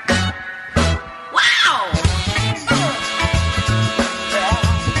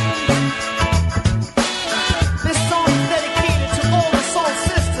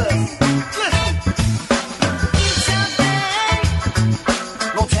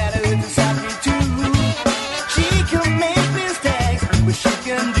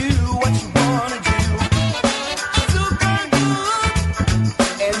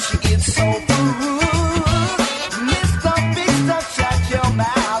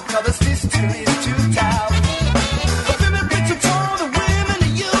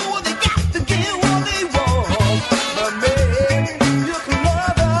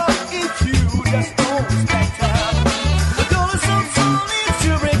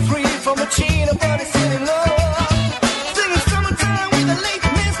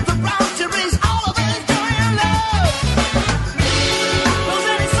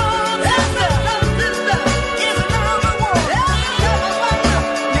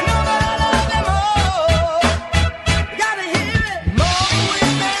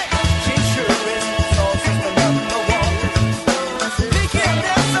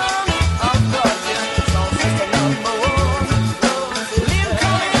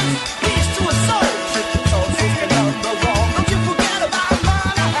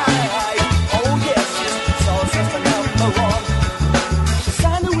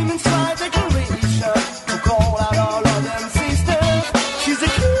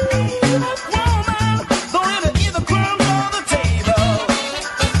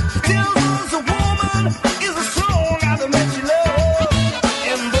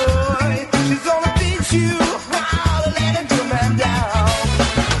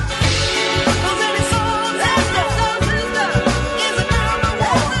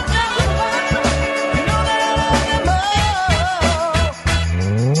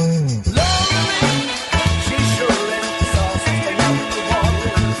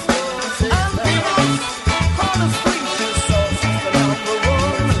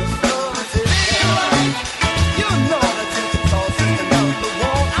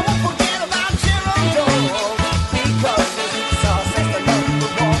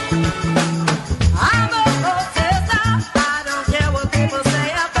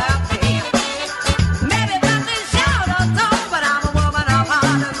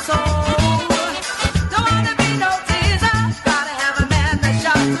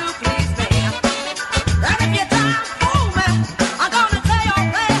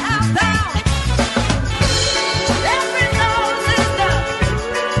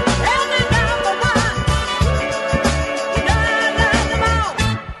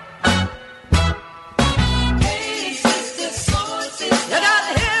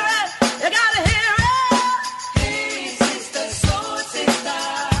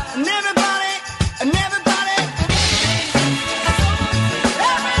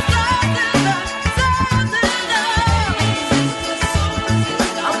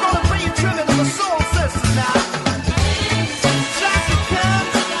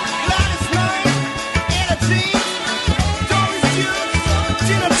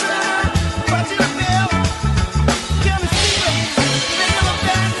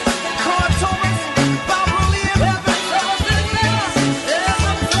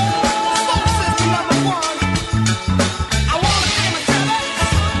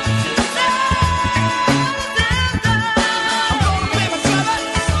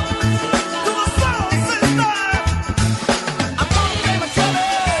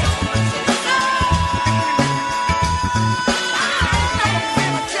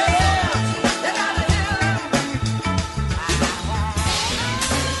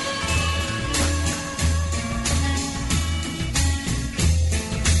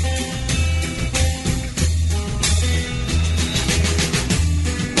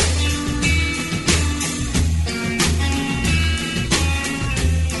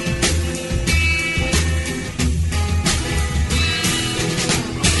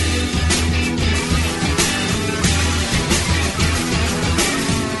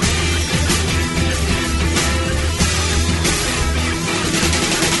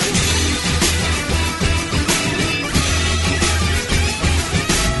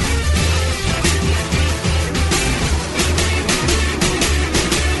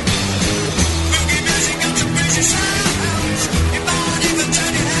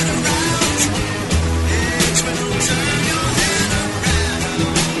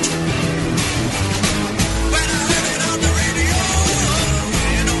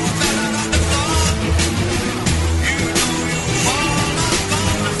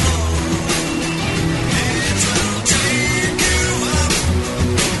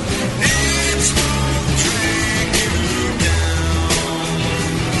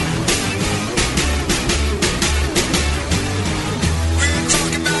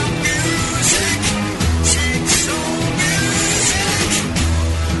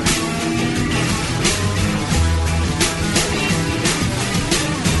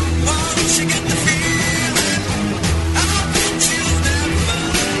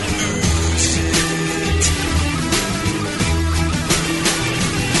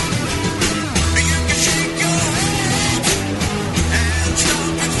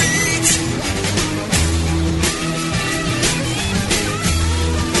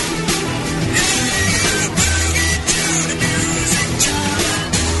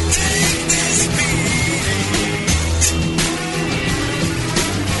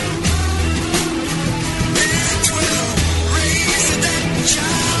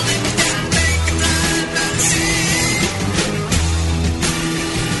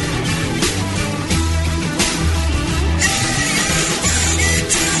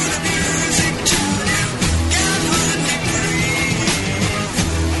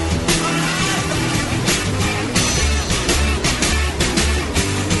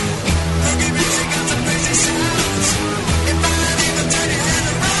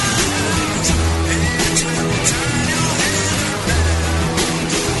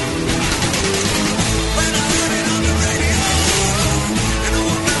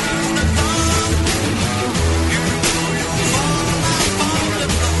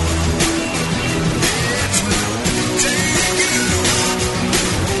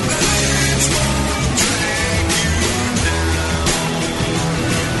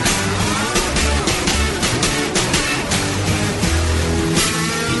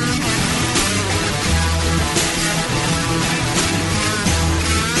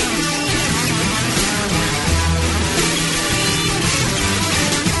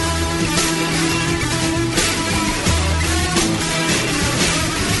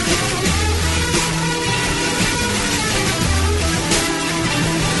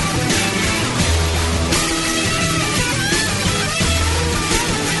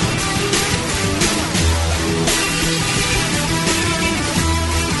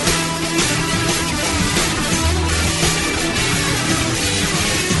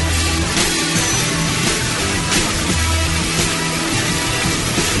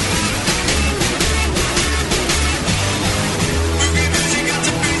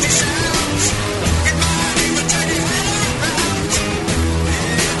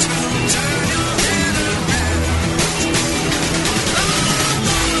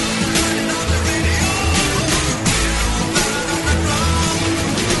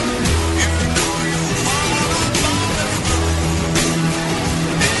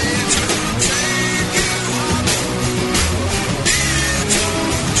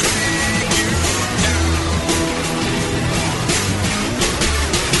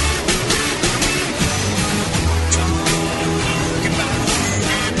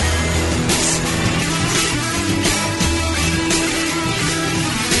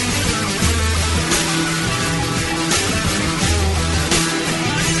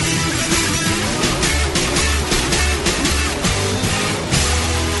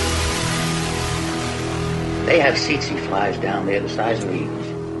 They have tsetse flies down there the size of eagles.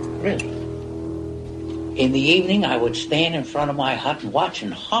 Really. In the evening, I would stand in front of my hut and watch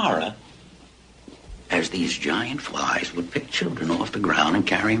in horror as these giant flies would pick children off the ground and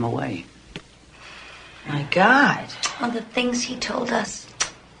carry them away. My God. All the things he told us.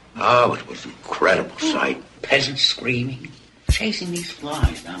 Oh, it was an incredible sight. Peasants screaming, chasing these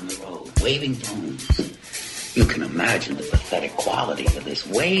flies down the road, waving brooms. You can imagine the pathetic quality of this,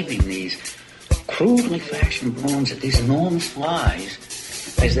 waving these crudely fashioned brooms at these enormous flies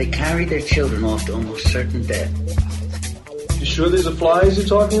as they carried their children off to almost certain death. You sure these are flies you're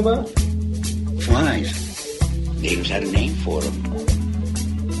talking about? Flies. Natives had a name for them.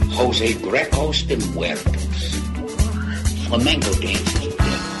 Jose Grecos de Muertos. Flamenco dancers.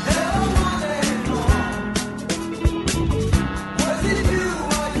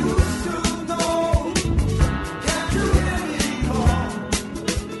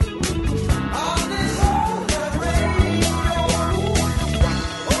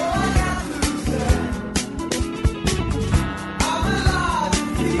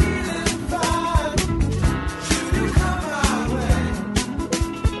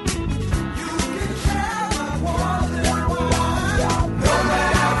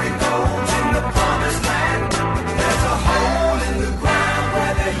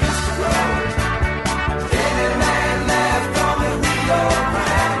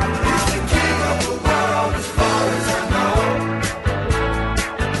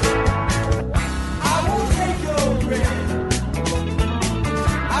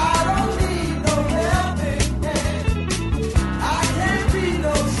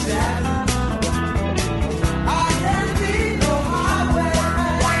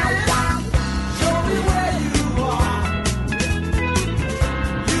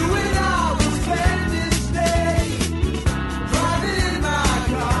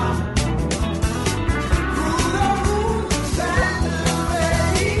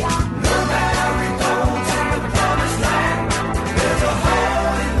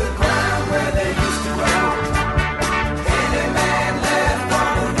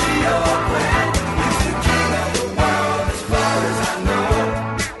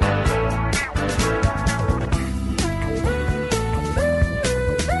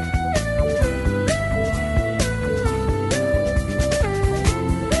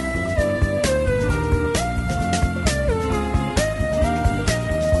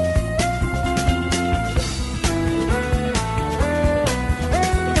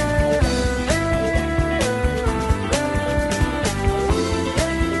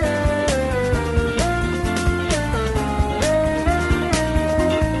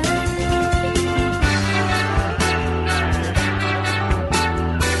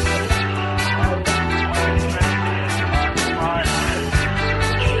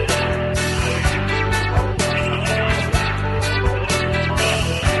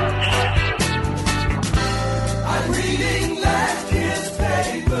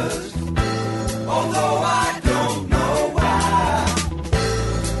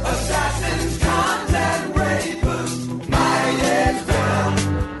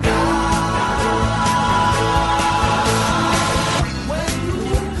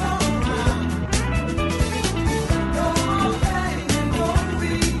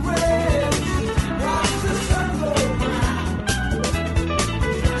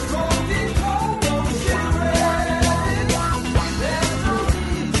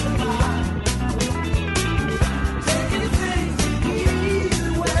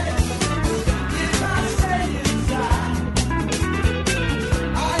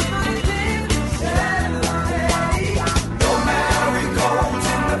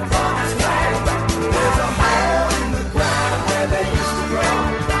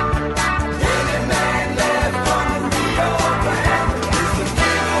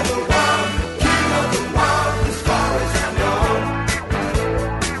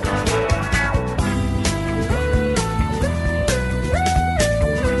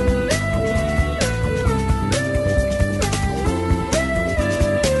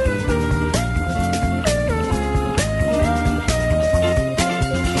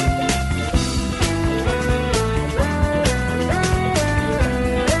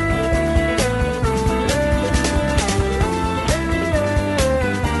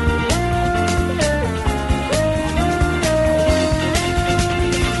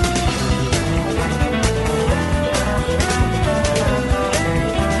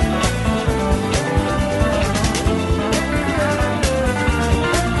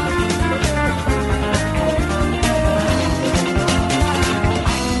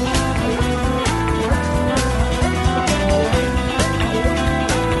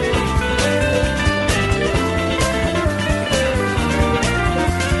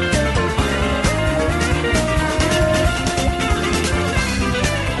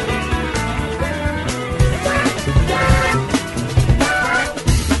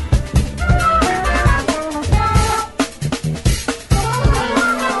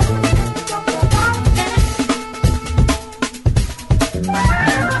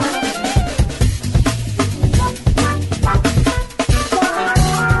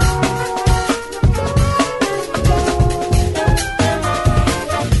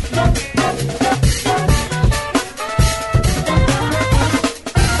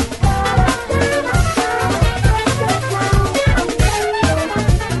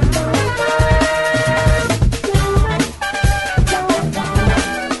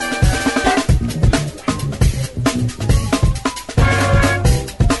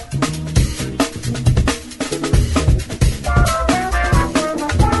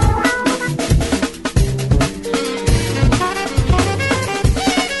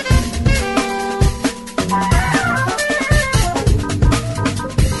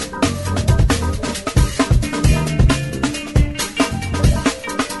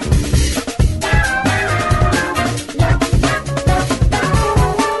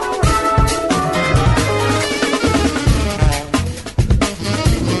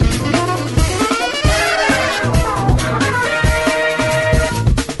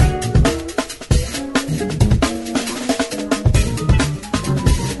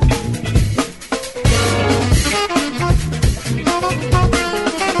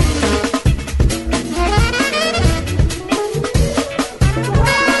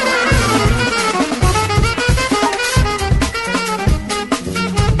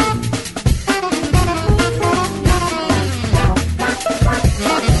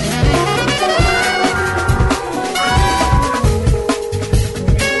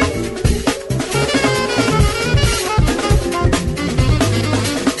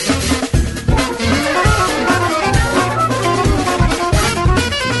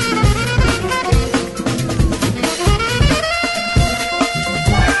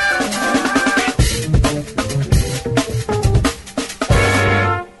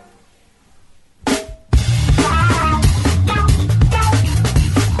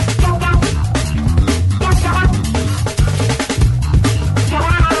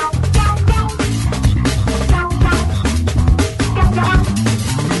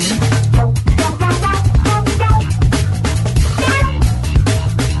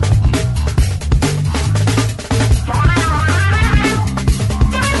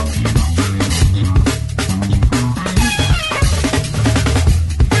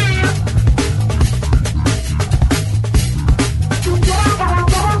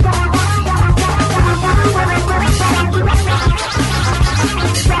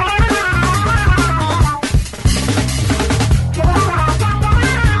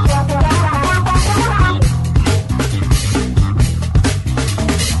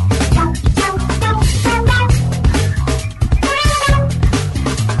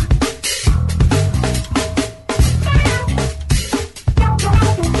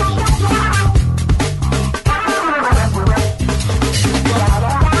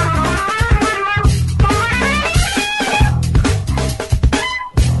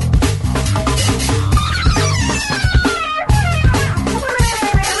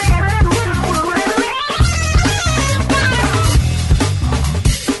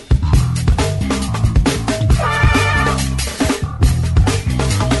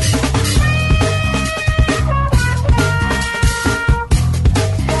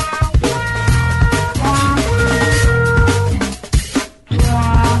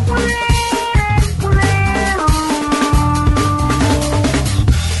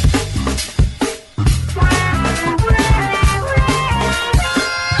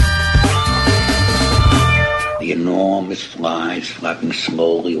 slapping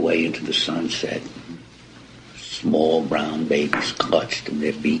slowly away into the sunset. Small brown babies clutched in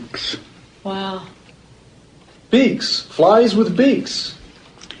their beaks. Wow. Beaks. Flies with beaks.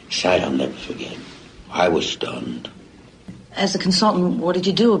 Sight I'll never forget. I was stunned. As a consultant, what did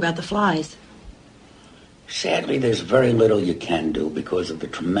you do about the flies? Sadly, there's very little you can do because of the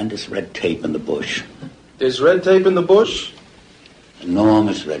tremendous red tape in the bush. There's red tape in the bush?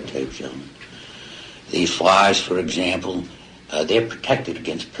 Enormous red tape, gentlemen. These flies, for example, they're protected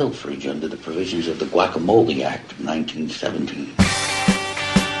against pilferage under the provisions of the Guacamole Act of 1917.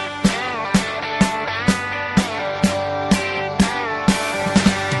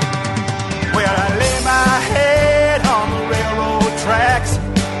 Well, I lay my head on the railroad tracks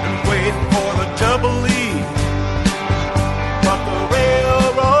and wait for the double E. But the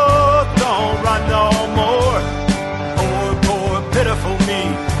railroad don't run no more. Poor, poor, pitiful me.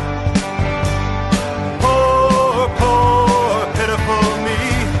 Poor, poor, pitiful me.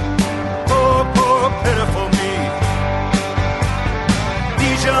 Poor, poor, pitiful me.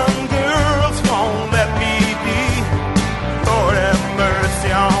 These young girls won't let me be. Lord have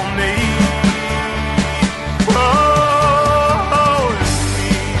mercy on me. Oh,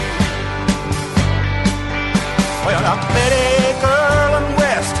 me. Well, I met a girl in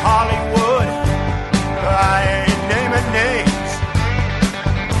West Hollywood. I ain't naming names.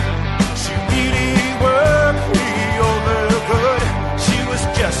 She really worked me over good. She was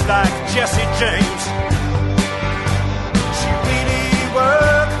just like Jesse James. She really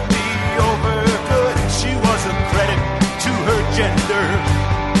worked me over good. She was a credit to her gender.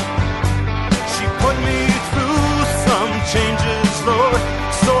 She put me through some changes, Lord,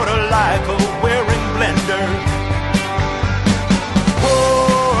 sort of like a wearing blender.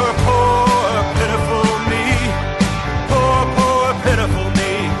 Poor, poor, pitiful me. Poor, poor, pitiful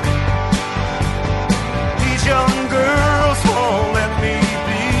me. These young girls won't let me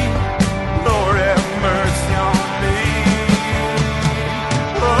be. Lord have mercy on me.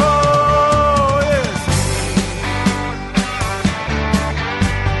 Oh, yes.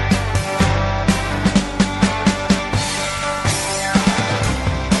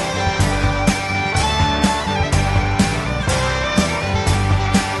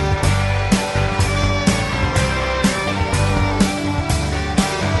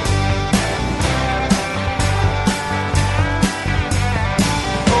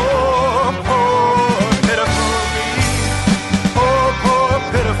 Poor, poor, pitiful me. Poor, poor,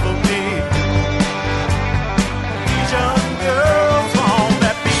 pitiful me. These young girls won't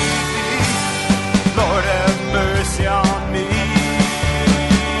let me be. Lord have mercy on me.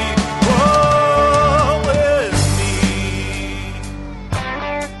 Woe is me.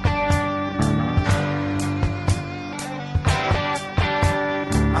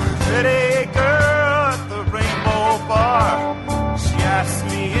 I met a girl at the Rainbow Bar. She asked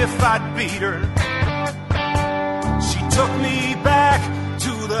me if I'd beat her. She took me back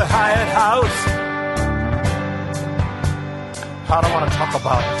to the Hyatt House. I don't want to talk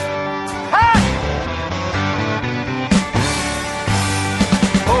about it. Hey!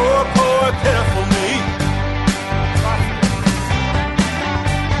 Poor, poor, pitiful me.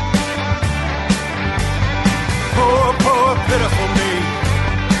 Poor, poor, pitiful me.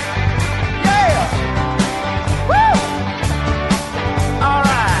 Yeah! Woo! All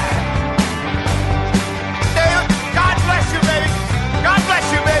right. Dave, God bless you, baby. God bless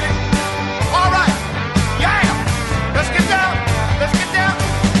you, baby. All right. Yeah. Let's get down. Let's get down.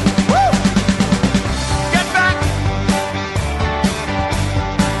 Woo! Get back.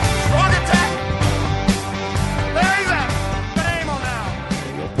 Strong attack. There he's at. Good aim on now.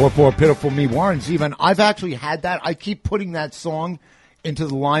 Poor, poor, pitiful me. Warren Zevon, I've actually had that. I keep putting that song into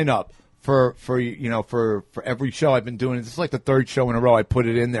the lineup for every show I've been doing. It's like the third show in a row I put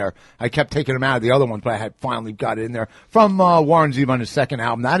it in there. I kept taking them out of the other ones, but I had finally got it in there. From Warren Zevon, his second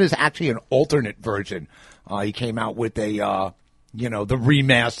album. That is actually an alternate version. He came out with a, the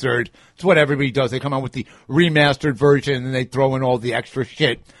remastered. It's what everybody does. They come out with the remastered version, and then they throw in all the extra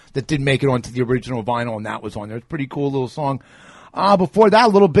shit that didn't make it onto the original vinyl, and that was on there. It's a pretty cool little song. Before that, a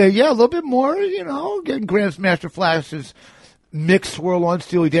little bit more, getting Grandmaster Flash's mix swirl on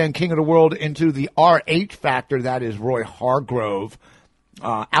Steely Dan, King of the World, into the RH Factor. That is Roy Hargrove.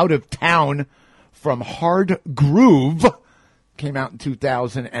 Out of Town from Hard Groove came out in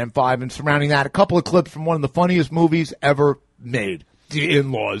 2005. And surrounding that, a couple of clips from one of the funniest movies ever made, The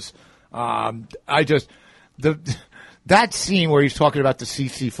In-Laws. That scene where he's talking about the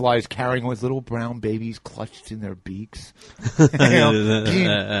CC flies carrying with little brown babies clutched in their beaks,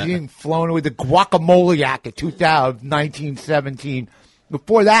 being flown away. The Guacamole Act of 1917.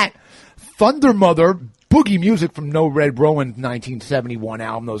 Before that, Thunder Mother boogie music from No Red Rowan 1971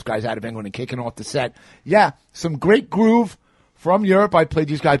 album. Those guys out of England and kicking off the set. Yeah, some great groove from Europe. I played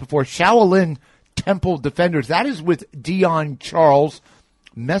these guys before. Shaolin Temple Defenders. That is with Dion Charles.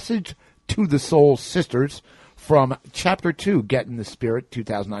 Message to the Soul Sisters from Chapter 2, Get in the Spirit,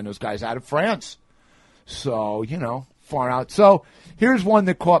 2009. Those guys out of France. So, far out. So, here's one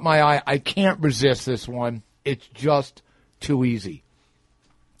that caught my eye. I can't resist this one. It's just too easy.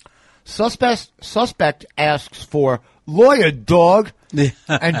 Suspect asks for lawyer dog,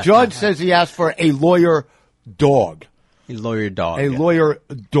 and judge says he asked for a lawyer dog. A lawyer dog. A lawyer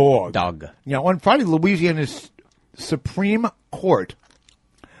dog. Dog. On Friday, Louisiana's Supreme Court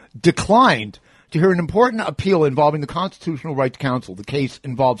declined to hear an important appeal involving the constitutional right to counsel. The case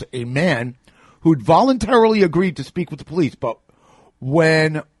involves a man who'd voluntarily agreed to speak with the police, but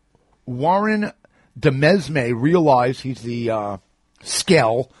when Warren DeMesme realized he's the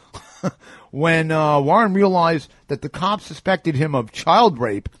skell, when Warren realized that the cops suspected him of child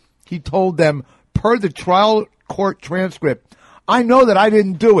rape, he told them, per the trial court transcript, I know that I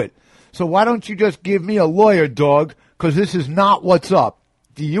didn't do it, so why don't you just give me a lawyer, dog, because this is not what's up.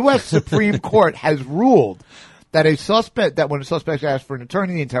 The U.S. Supreme Court has ruled that when a suspect asks for an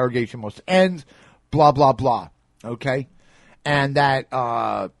attorney, the interrogation must end, blah, blah, blah, okay? And that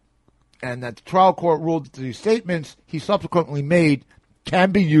the trial court ruled that the statements he subsequently made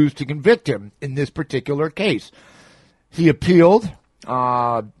can be used to convict him in this particular case. He appealed.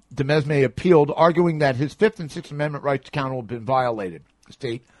 DeMesme appealed, arguing that his Fifth and Sixth Amendment rights to counsel had been violated. The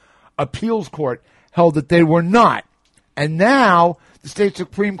state appeals court held that they were not. And now the state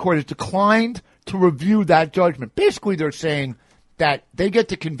Supreme Court has declined to review that judgment. Basically, they're saying that they get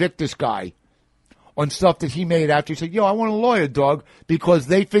to convict this guy on stuff that he made after he said, I want a lawyer, dog, because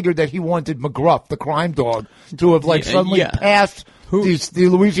they figured that he wanted McGruff, the crime dog, to have suddenly passed the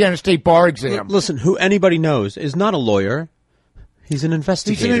Louisiana State Bar exam. Listen, who anybody knows is not a lawyer. He's an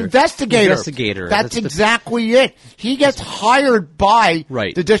investigator. He's an investigator. That's exactly it. He gets hired by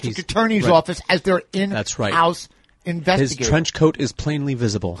the district attorney's office as their in-house investigator. His trench coat is plainly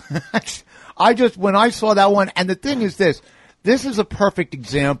visible. When I saw that one, and the thing is this is a perfect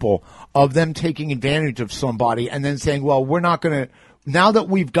example of them taking advantage of somebody and then saying, well, we're not going to, now that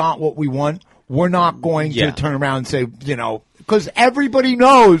we've got what we want, we're not going to turn around and say, because everybody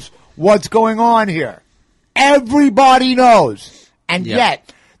knows what's going on here. Everybody knows. And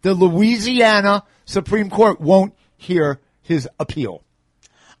yet, the Louisiana Supreme Court won't hear his appeal.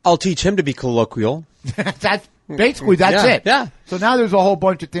 I'll teach him to be colloquial. That's it. Yeah. So now there's a whole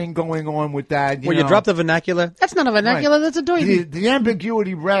bunch of things going on with that. You drop the vernacular? That's not a vernacular, that's a doily. The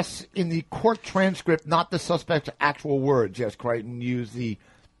ambiguity rests in the court transcript, not the suspect's actual words. Yes, Crichton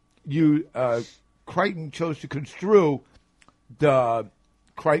Crichton chose to construe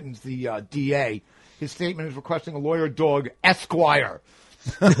Crichton's the DA. His statement is requesting a lawyer dog, Esquire.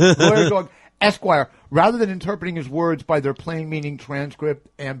 Lawyer dog, Esquire, rather than interpreting his words by their plain meaning, transcript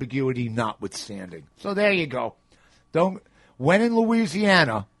ambiguity notwithstanding. So there you go. When in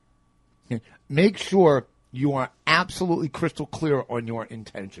Louisiana, make sure you are absolutely crystal clear on your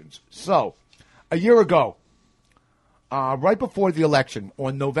intentions. So, a year ago, right before the election,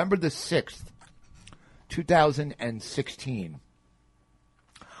 on November the 6th, 2016,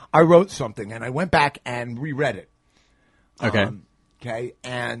 I wrote something, and I went back and reread it. Okay.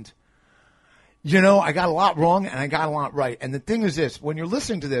 And, I got a lot wrong, and I got a lot right. And the thing is this, when you're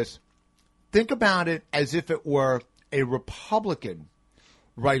listening to this, think about it as if it were a Republican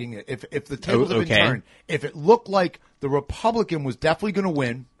writing it. If the tables had been turned, if it looked like the Republican was definitely going to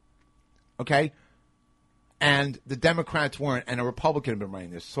win, okay, and the Democrats weren't, and a Republican had been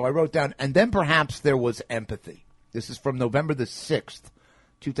writing this. So I wrote down, and then perhaps there was empathy. This is from November the 6th.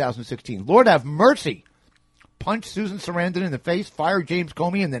 2016. Lord have mercy. Punch Susan Sarandon in the face, fire James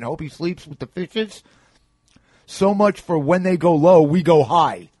Comey, and then hope he sleeps with the fishes. So much for when they go low, we go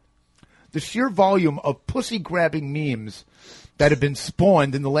high. The sheer volume of pussy-grabbing memes that have been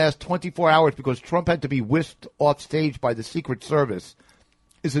spawned in the last 24 hours because Trump had to be whisked off stage by the Secret Service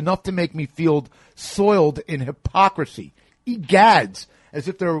is enough to make me feel soiled in hypocrisy. Egads, as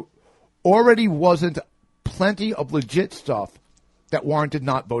if there already wasn't plenty of legit stuff that warranted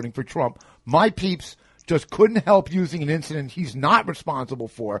not voting for Trump. My peeps just couldn't help using an incident he's not responsible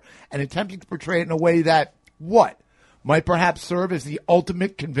for and attempting to portray it in a way that, might perhaps serve as the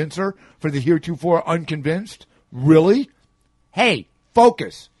ultimate convincer for the heretofore unconvinced? Really? Hey,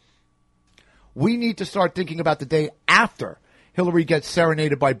 focus. We need to start thinking about the day after Hillary gets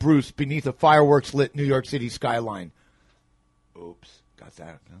serenaded by Bruce beneath a fireworks-lit New York City skyline. Oops, got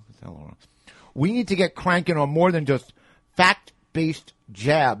that. We need to get cranking on more than just fact-based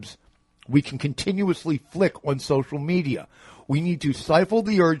jabs we can continuously flick on social media. We need to stifle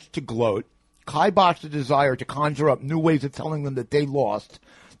the urge to gloat, kibosh the desire to conjure up new ways of telling them that they lost,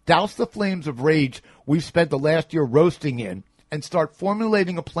 douse the flames of rage we've spent the last year roasting in, and start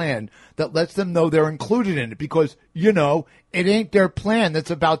formulating a plan that lets them know they're included in it because, it ain't their plan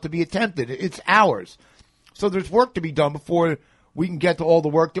that's about to be attempted. It's ours. So there's work to be done before we can get to all the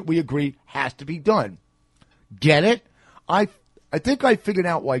work that we agree has to be done. Get it? I think I figured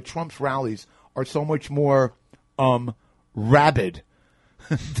out why Trump's rallies are so much more rabid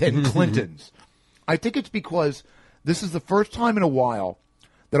than Clinton's. I think it's because this is the first time in a while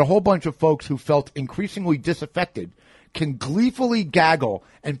that a whole bunch of folks who felt increasingly disaffected can gleefully gaggle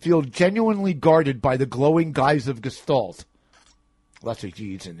and feel genuinely guarded by the glowing guise of Gestalt. Lots of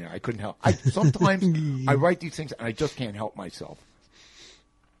G's in there. I couldn't help. Sometimes I write these things and I just can't help myself.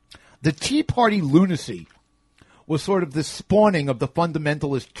 The Tea Party lunacy was sort of the spawning of the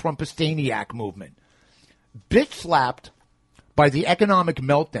fundamentalist Trumpistaniac movement. Bitch slapped by the economic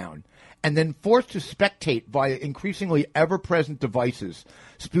meltdown and then forced to spectate via increasingly ever-present devices,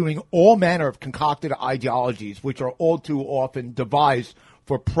 spewing all manner of concocted ideologies which are all too often devised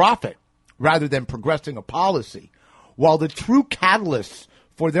for profit rather than progressing a policy, while the true catalysts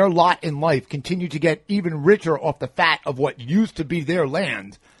for their lot in life continue to get even richer off the fat of what used to be their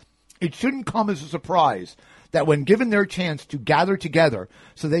land. It shouldn't come as a surprise that when given their chance to gather together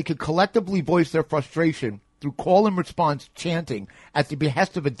so they could collectively voice their frustration through call and response chanting at the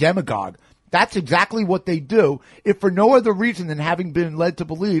behest of a demagogue, that's exactly what they do, if for no other reason than having been led to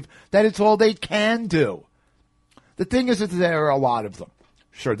believe that it's all they can do. The thing is that there are a lot of them.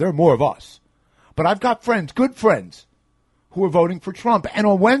 Sure, there are more of us. But I've got friends, good friends, who are voting for Trump. And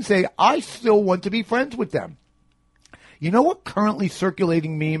on Wednesday, I still want to be friends with them. You know what currently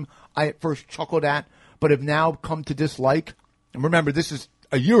circulating meme I at first chuckled at, but have now come to dislike? And remember, this is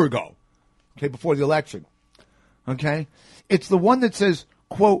a year ago, okay, before the election. Okay? It's the one that says,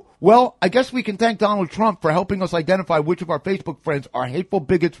 quote, well, I guess we can thank Donald Trump for helping us identify which of our Facebook friends are hateful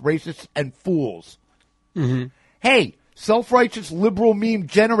bigots, racists, and fools. Mm-hmm. Hey, self-righteous liberal meme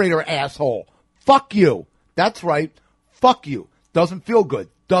generator asshole. Fuck you. That's right. Fuck you. Doesn't feel good,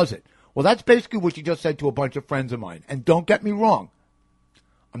 does it? Well, that's basically what you just said to a bunch of friends of mine. And don't get me wrong.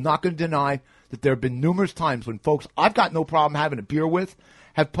 I'm not going to deny that there have been numerous times when folks I've got no problem having a beer with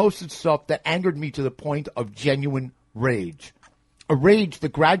have posted stuff that angered me to the point of genuine rage. A rage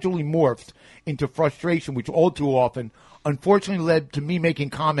that gradually morphed into frustration, which all too often, unfortunately, led to me making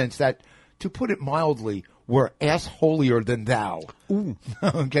comments that, to put it mildly, were assholier than thou. Ooh.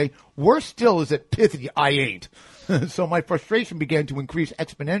 Okay? Worse still is that pithy I ain't. So my frustration began to increase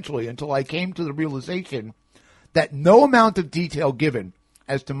exponentially until I came to the realization that no amount of detail given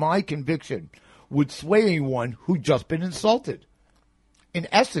as to my conviction would sway anyone who'd just been insulted. In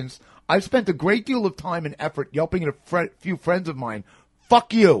essence, I've spent a great deal of time and effort yelping at a few friends of mine,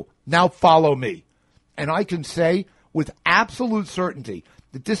 fuck you, now follow me. And I can say with absolute certainty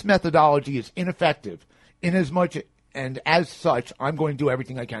that this methodology is ineffective, inasmuch and as such, I'm going to do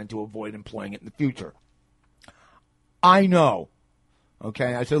everything I can to avoid employing it in the future. I know.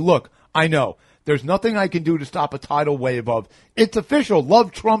 Okay, I said, look, I know. There's nothing I can do to stop a tidal wave of, it's official,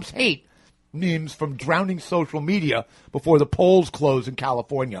 love Trump's hate memes from drowning social media before the polls close in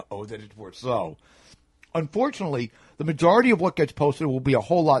California. Oh, that it were so. Unfortunately, the majority of what gets posted will be a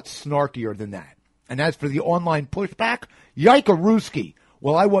whole lot snarkier than that. And as for the online pushback, yike-a-rooski.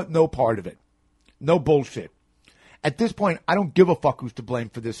 Well, I want no part of it. No bullshit. At this point, I don't give a fuck who's to blame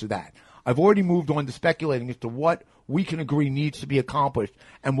for this or that. I've already moved on to speculating as to what we can agree needs to be accomplished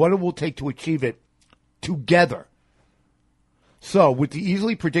and what it will take to achieve it together. So, with the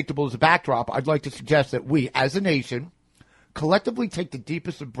easily predictable as a backdrop, I'd like to suggest that we, as a nation, collectively take the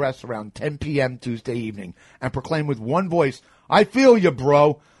deepest of breaths around 10 p.m. Tuesday evening and proclaim with one voice, I feel you,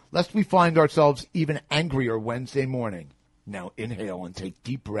 bro, lest we find ourselves even angrier Wednesday morning. Now inhale and take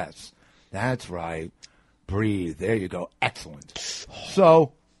deep breaths. That's right. Breathe. There you go. Excellent.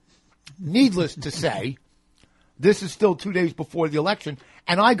 So, needless to say, this is still 2 days before the election,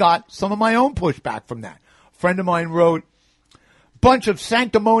 and I got some of my own pushback from that. A friend of mine wrote, bunch of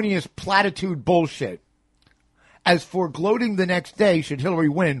sanctimonious platitude bullshit. As for gloating the next day should Hillary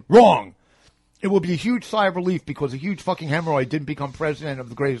win, wrong. It will be a huge sigh of relief because a huge fucking hemorrhoid didn't become president of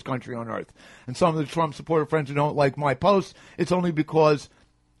the greatest country on earth. And some of the Trump supporter friends who don't like my posts, it's only because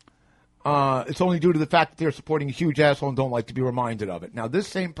it's only due to the fact that they're supporting a huge asshole and don't like to be reminded of it. Now, this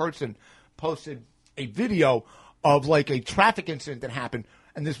same person posted a video of like a traffic incident that happened,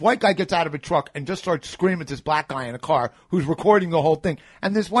 and this white guy gets out of a truck and just starts screaming at this black guy in a car who's recording the whole thing.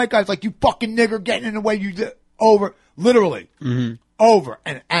 And this white guy's like, you fucking nigger, getting in the way, over, literally, over.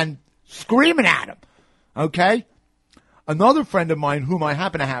 And screaming at him. Okay? Another friend of mine, whom I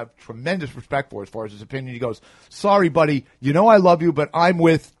happen to have tremendous respect for as far as his opinion, he goes, sorry, buddy, you know I love you, but I'm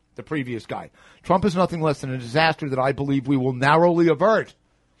with the previous guy. Trump is nothing less than a disaster that I believe we will narrowly avert.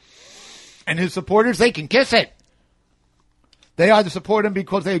 And his supporters, they can kiss it. They either support him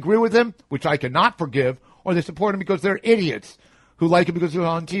because they agree with him, which I cannot forgive, or they support him because they're idiots who like him because he's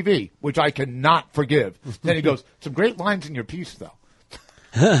on TV, which I cannot forgive. Then he goes, some great lines in your piece, though.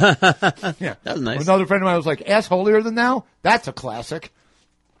 Yeah. That was nice. Another friend of mine was like, ass holier than thou? That's a classic.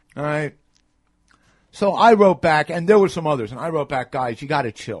 All right. So I wrote back, and there were some others, and I wrote back, guys, you got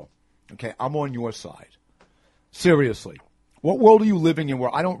to chill. Okay, I'm on your side. Seriously. What world are you living in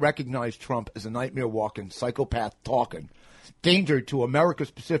where I don't recognize Trump as a nightmare walking, psychopath talking, danger to America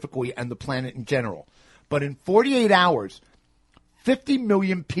specifically and the planet in general? But in 48 hours, 50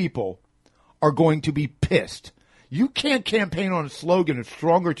 million people are going to be pissed. You can't campaign on a slogan of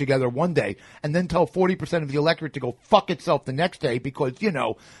stronger together one day and then tell 40% of the electorate to go fuck itself the next day because, you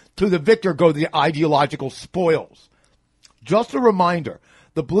know, to the victor go the ideological spoils. Just a reminder,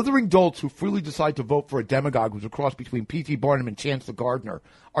 the blithering dolts who freely decide to vote for a demagogue who's a cross between P.T. Barnum and Chancellor Gardner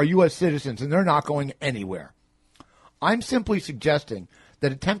are U.S. citizens, and they're not going anywhere. I'm simply suggesting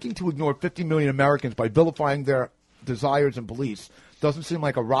that attempting to ignore 50 million Americans by vilifying their desires and beliefs doesn't seem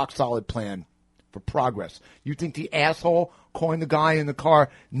like a rock-solid plan for progress. You think the asshole calling the guy in the car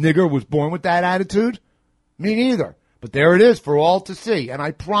nigger was born with that attitude? Me neither. But there it is for all to see, and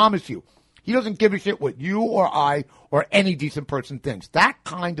I promise you, he doesn't give a shit what you or I or any decent person thinks. That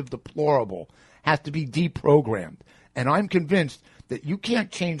kind of deplorable has to be deprogrammed. And I'm convinced that you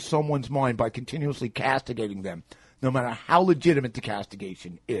can't change someone's mind by continuously castigating them, no matter how legitimate the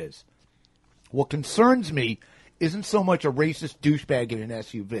castigation is. What concerns me isn't so much a racist douchebag in an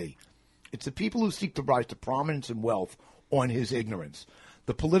SUV. It's the people who seek to rise to prominence and wealth on his ignorance.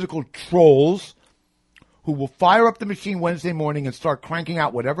 The political trolls who will fire up the machine Wednesday morning and start cranking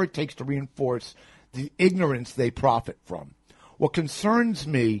out whatever it takes to reinforce the ignorance they profit from. What concerns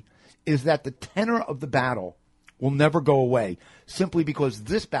me is that the tenor of the battle will never go away simply because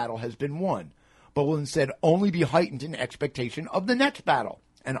this battle has been won, but will instead only be heightened in expectation of the next battle.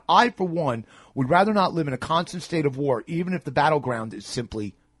 And I, for one, would rather not live in a constant state of war, even if the battleground is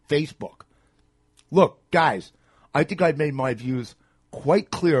simply Facebook. Look, guys, I think I've made my views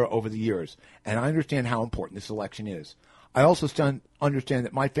quite clear over the years, and I understand how important this election is. I also understand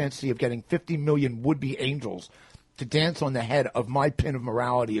that my fantasy of getting 50 million would-be angels to dance on the head of my pin of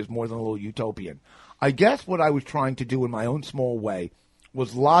morality is more than a little utopian. I guess what I was trying to do in my own small way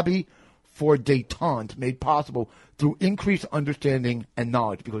was lobby for détente made possible through increased understanding and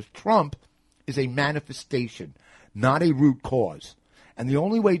knowledge, because Trump is a manifestation, not a root cause. And the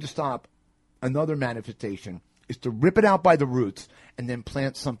only way to stop another manifestation is to rip it out by the roots and then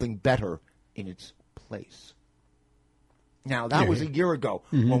plant something better in its place. Now, that was a year ago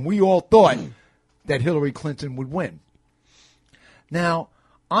when we all thought that Hillary Clinton would win. Now,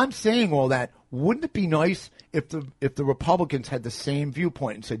 I'm saying all that. Wouldn't it be nice if the Republicans had the same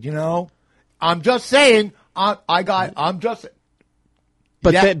viewpoint and said, you know, I'm just saying, I'm just...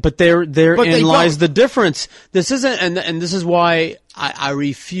 But yeah. Therein lies the difference. This isn't, and this is why I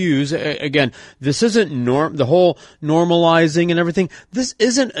refuse. Again, this isn't the whole normalizing and everything. This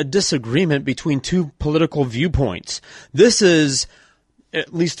isn't a disagreement between two political viewpoints. This is,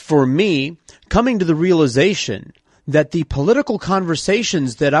 at least for me, coming to the realization that the political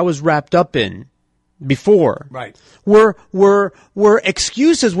conversations that I was wrapped up in before were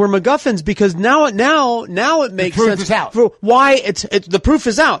excuses, were MacGuffins, because now it makes sense. Is out. For why the proof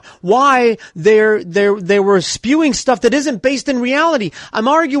is out. Why they were spewing stuff that isn't based in reality. I'm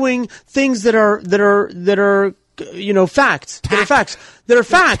arguing things that are facts. That are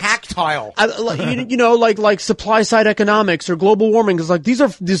facts. Tactile. Like supply side economics or global warming. It's like these are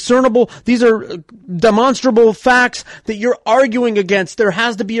discernible, these are demonstrable facts that you're arguing against. There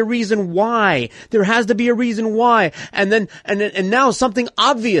has to be a reason why. And now something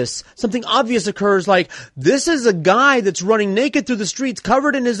obvious occurs, like this is a guy that's running naked through the streets,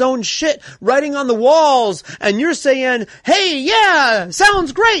 covered in his own shit, writing on the walls, and you're saying, hey, yeah,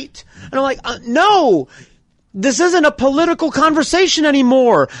 sounds great. And I'm like, no. This isn't a political conversation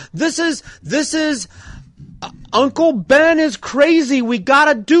anymore. This is Uncle Ben is crazy. We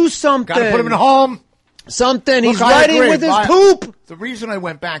gotta do something. Gotta put him in a home. Something. He's writing with his poop. The reason I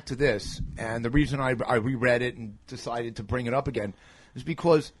went back to this, and the reason I reread it and decided to bring it up again, is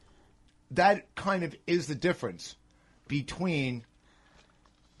because that kind of is the difference between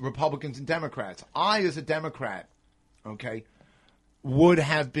Republicans and Democrats. I, as a Democrat, would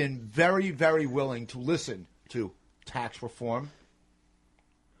have been very, very willing to listen to tax reform.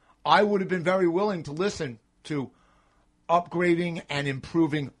 I would have been very willing to listen to upgrading and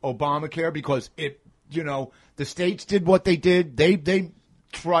improving Obamacare because the states did what they did. They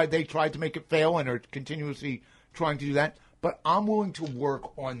tried to make it fail and are continuously trying to do that. But I'm willing to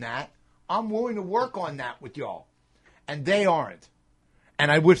work on that. I'm willing to work on that with y'all. And they aren't.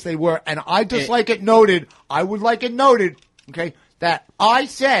 And I wish they were. And I just like it noted, I would like it noted, okay, that I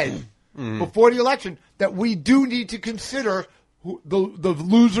said before the election that we do need to consider the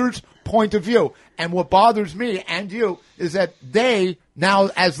loser's point of view. And what bothers me and you is that they, now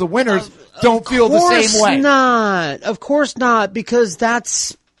as the winners, don't feel the same way. Of course not, because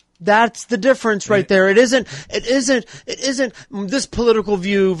that's the difference right there. It isn't this political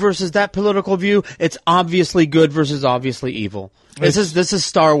view versus that political view. It's obviously good versus obviously evil. This is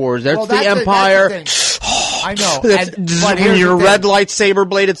Star Wars. That's the Empire. I know. But when your red lightsaber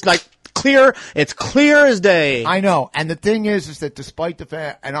blade, it's like clear. It's clear as day. I know. And the thing is that despite the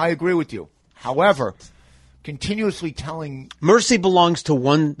fact, and I agree with you, however, continuously telling mercy belongs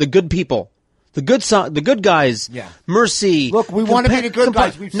to the good people. The good guys. Yeah. Mercy. Look, we want to be the good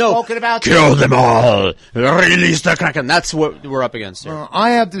guys. We've spoken about kill them all. Release the Kraken. That's what we're up against here.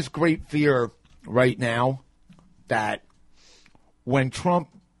 I have this great fear right now that when Trump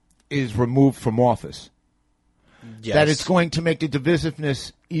is removed from office, that it's going to make the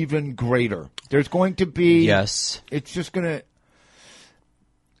divisiveness even greater. There's going to be... Yes. It's just going to...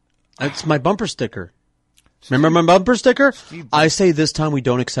 It's my bumper sticker. Remember my bumper sticker? I say this time we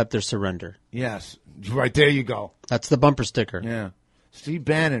don't accept their surrender. Yes. Right, there you go. That's the bumper sticker. Yeah. Steve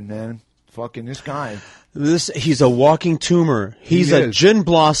Bannon, man. Fucking this guy. He's a walking tumor. He's a gin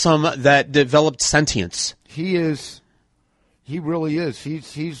blossom that developed sentience. He is. He really is.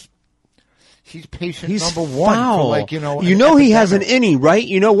 He's patient He's number one. Foul. For he has an innie, right?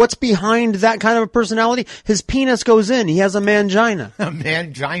 You know what's behind that kind of a personality? His penis goes in. He has a mangina. A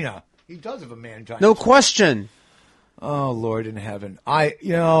mangina. He does have a mangina. No question. Oh, Lord in heaven.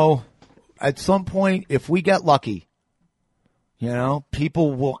 At some point, if we get lucky,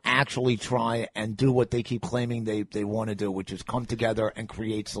 people will actually try and do what they keep claiming they want to do, which is come together and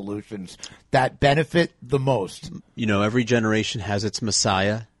create solutions that benefit the most. Every generation has its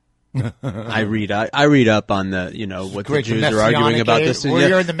messiah. I read up on what the Jews are arguing about this.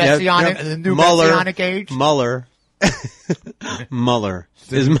 We're in the messianic, the new messianic age. Mueller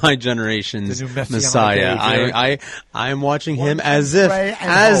is my generation's messiah. I am watching him as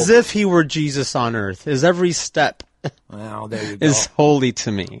if he were Jesus on earth. His every step is holy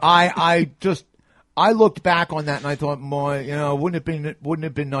to me. I looked back on that and I thought, wouldn't it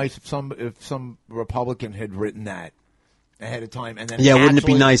have been nice if some Republican had written that ahead of time and then wouldn't it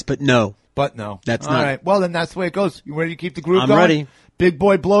be nice? But no. But no. That's all not. Right. Well, then that's the way it goes. You ready to keep the groove going? I'm ready. Big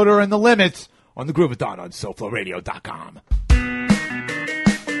Boy Bloater and the Limits on the Groove of Dawn on SoFloRadio.com.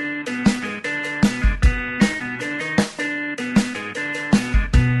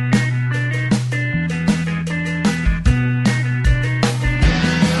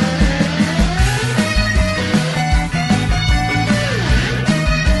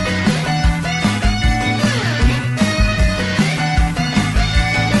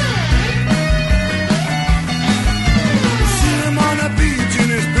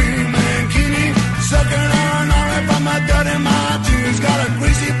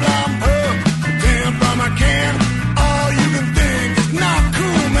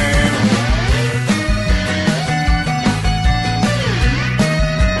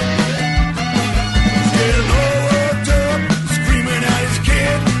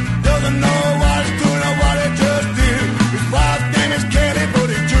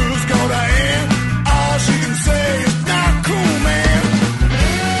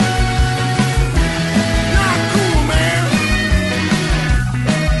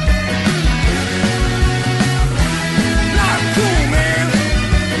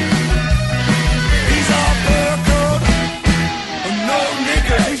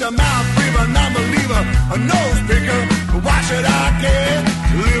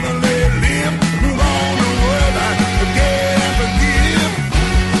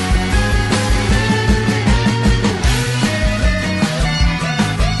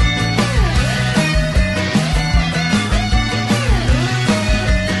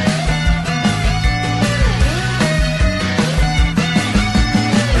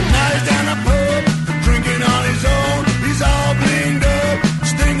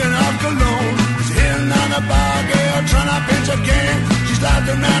 Bar girl trying to pinch a can. She's like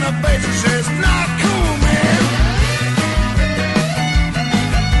a man of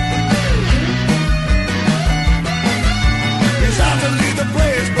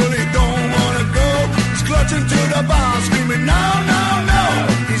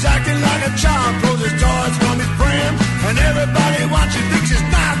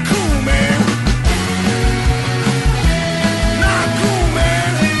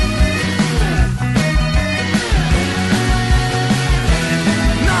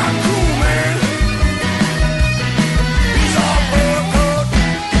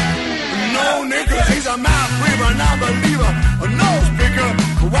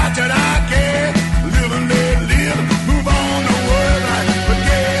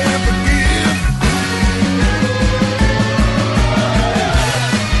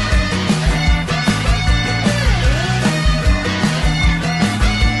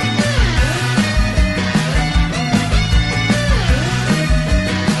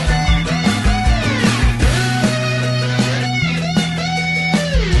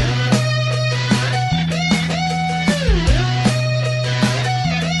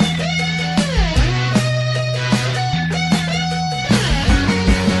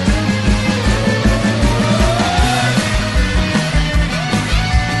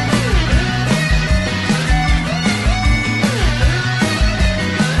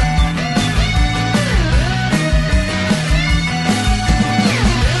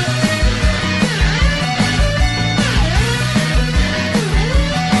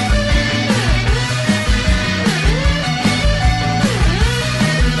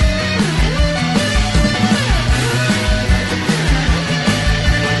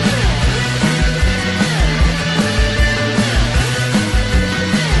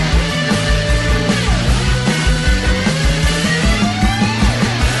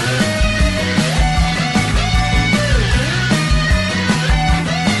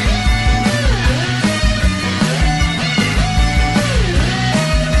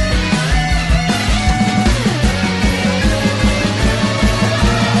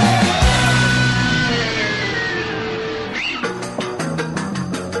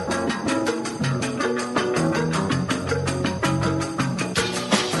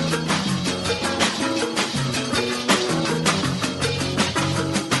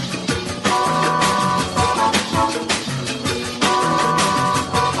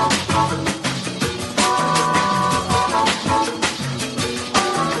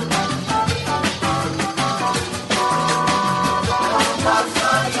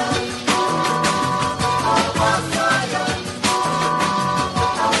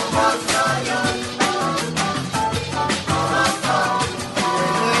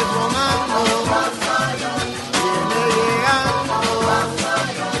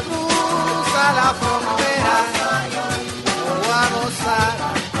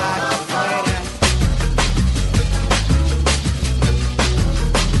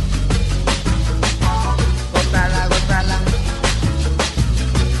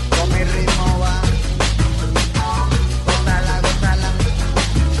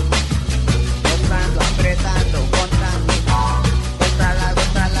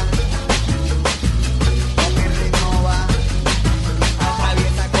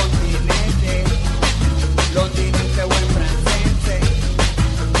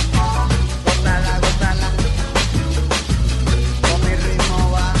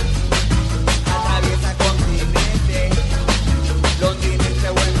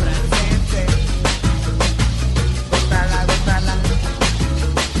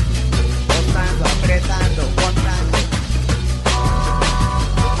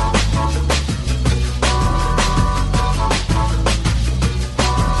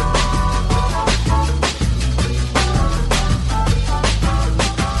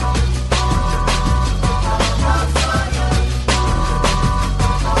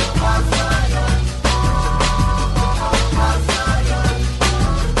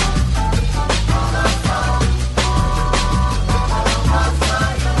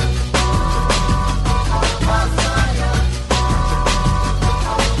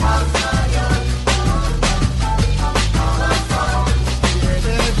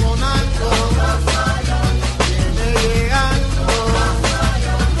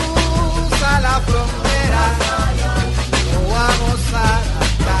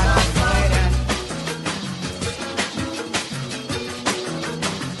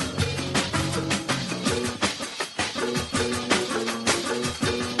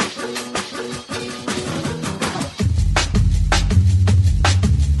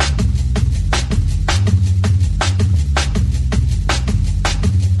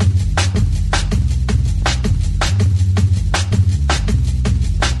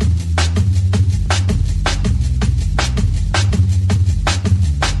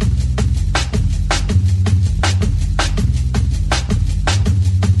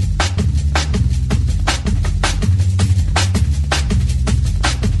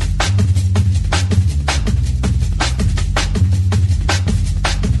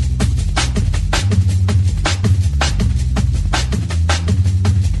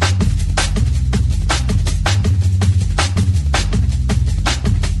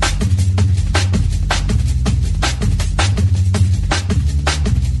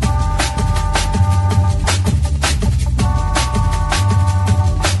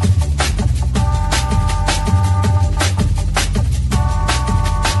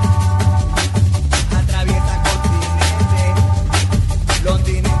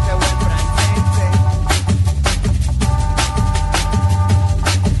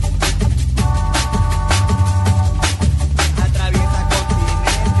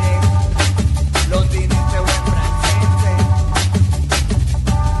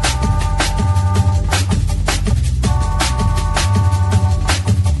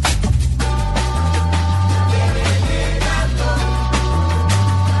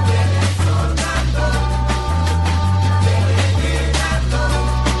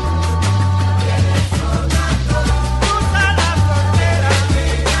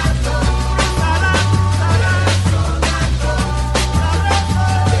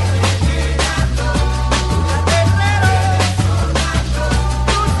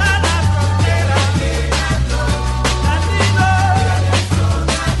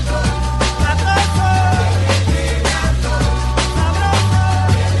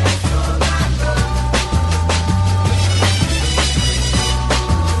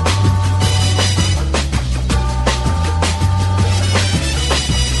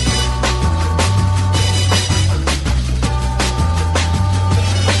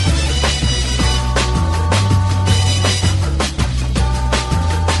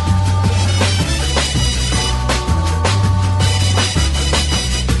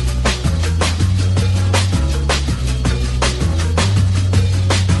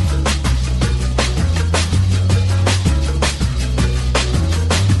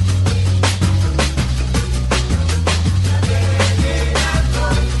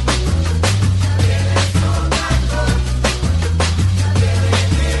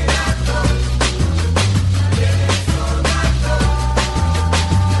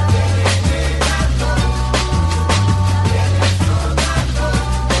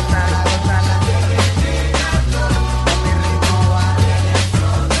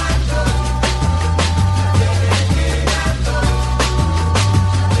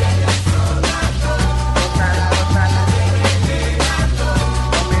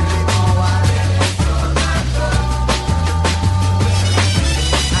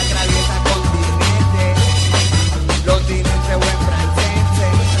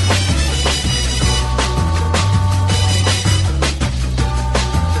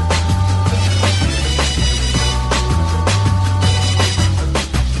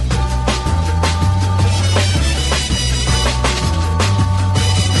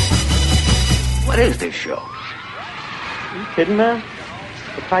this show? Are you kidding, man?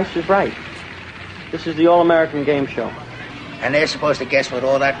 The Price is Right. This is the All-American Game Show. And they're supposed to guess what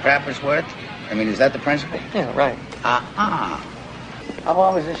all that crap is worth? I mean, is that the principle? Yeah, right. Uh-huh. How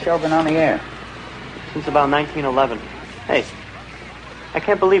long has this show been on the air? Since about 1911. Hey, I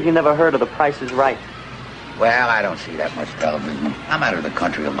can't believe you never heard of The Price is Right. Well, I don't see that much television. I'm out of the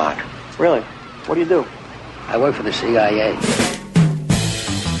country a lot. Really? What do you do? I work for the CIA.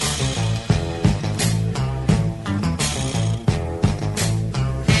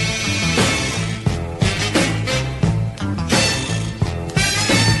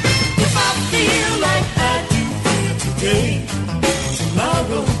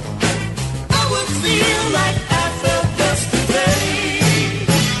 Tomorrow, I would feel like I felt yesterday.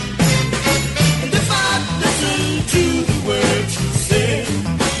 And if I listened to the words you said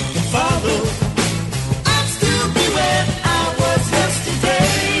and follow, I'd still be where I was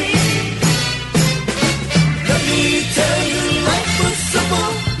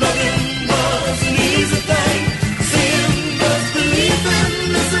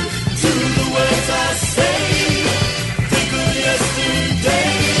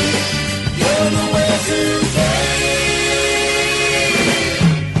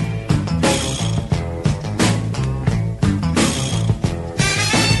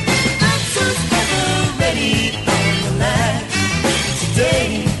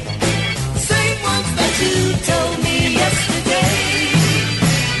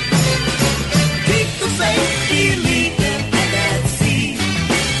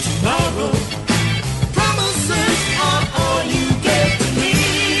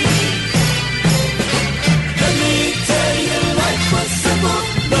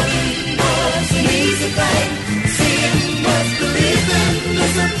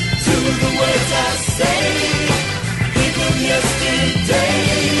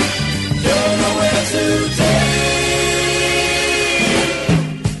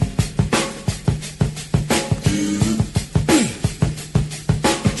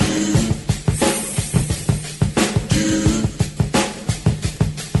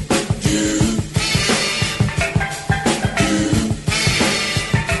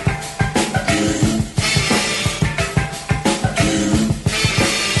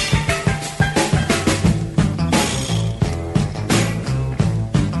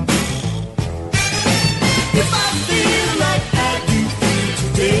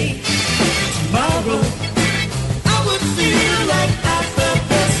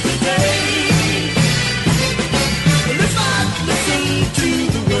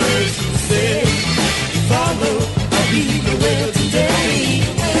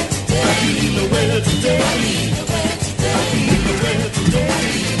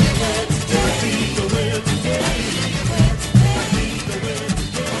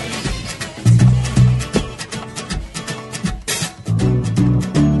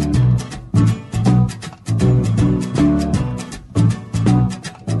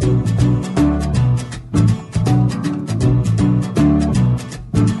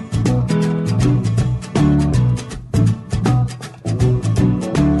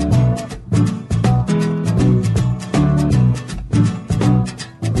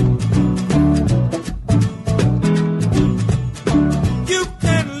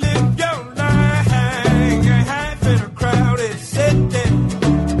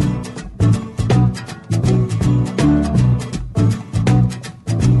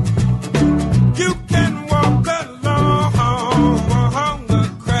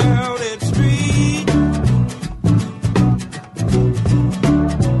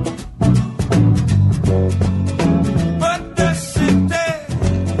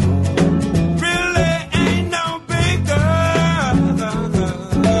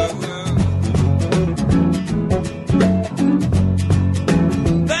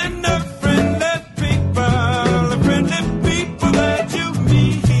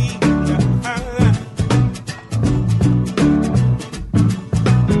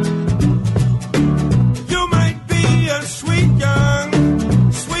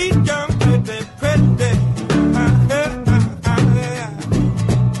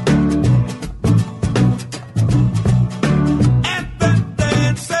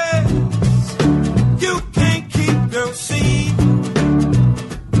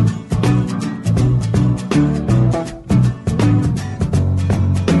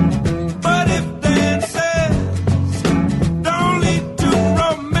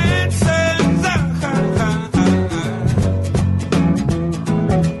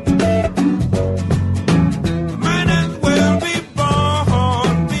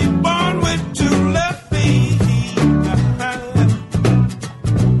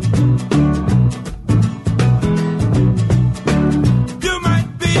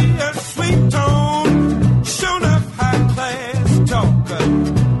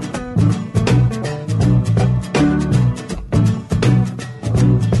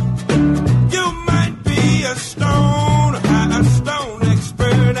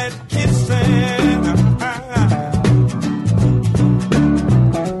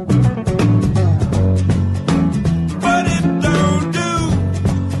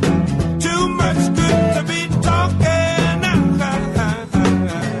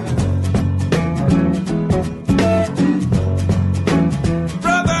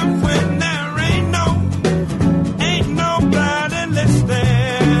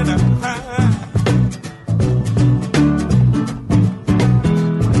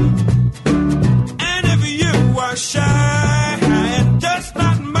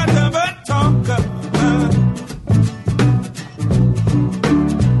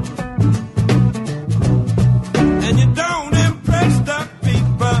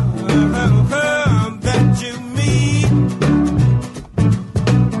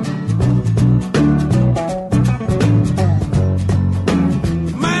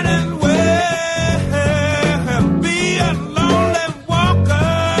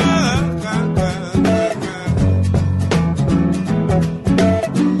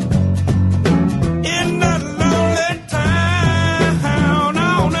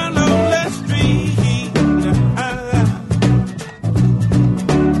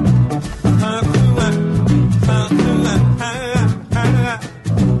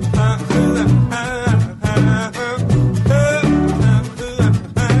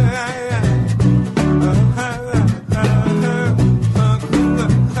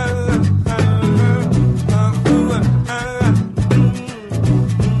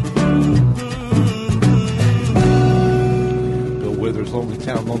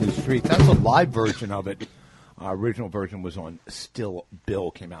treat. That's a live version of it. Our original version was on Still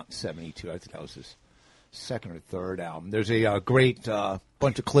Bill, came out in 72. I think that was his second or third album. There's a great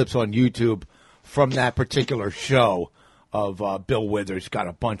bunch of clips on YouTube from that particular show of Bill Withers. Got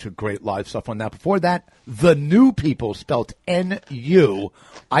a bunch of great live stuff on that. Before that, The New People, spelled N-U.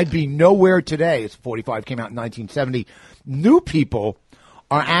 I'd Be Nowhere Today. It's 45, came out in 1970. New People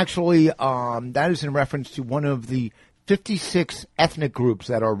are actually, that is in reference to one of the 56 ethnic groups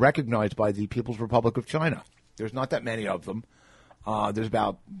that are recognized by the People's Republic of China. There's not that many of them. There's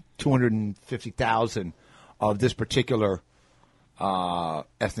about 250,000 of this particular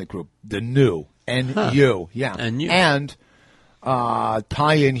ethnic group, the New, N-U, yeah. N-U. And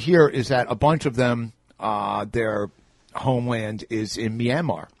tie-in here is that a bunch of them, their homeland is in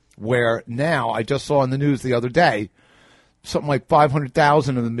Myanmar, where now, I just saw in the news the other day, something like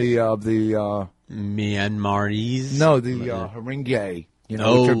 500,000 of the Myanmarese? No, the Haringey, which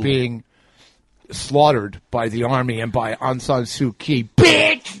are being slaughtered by the army and by Aung San Suu Kyi.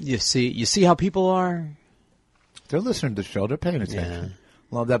 Bitch! You see how people are? They're listening to the show. They're paying attention. Yeah.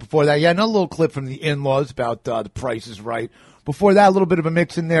 Love that. Before that, another little clip from the In-Laws about The Price is Right. Before that, a little bit of a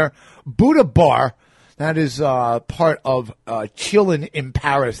mix in there. Buddha Bar, that is part of Chillin' in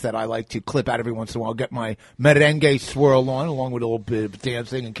Paris that I like to clip out every once in a while. Get my merengue swirl on, along with a little bit of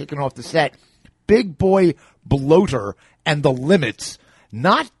dancing and kicking off the set. Big Boy Bloater and The Limits.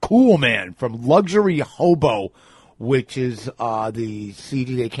 Not Cool Man from Luxury Hobo, which is the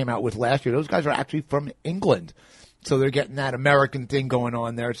CD they came out with last year. Those guys are actually from England. So they're getting that American thing going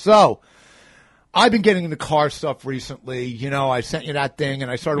on there. So I've been getting into car stuff recently. I sent you that thing,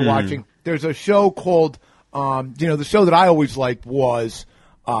 and I started watching. There's a show called, the show that I always liked was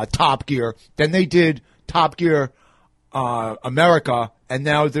Top Gear. Then they did Top Gear America, and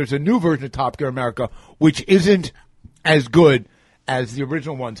now there's a new version of Top Gear America, which isn't as good as the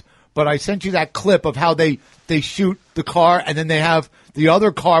original ones. But I sent you that clip of how they shoot the car, and then they have the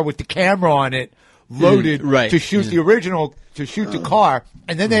other car with the camera on it loaded to shoot the original, to shoot the car,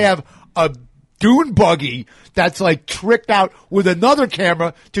 and then they have a dune buggy that's like tricked out with another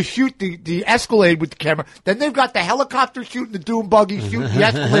camera to shoot the Escalade with the camera. Then they've got the helicopter shooting the dune buggy, shooting the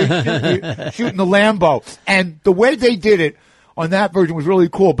Escalade, shooting the Lambo. And the way they did it on that version was really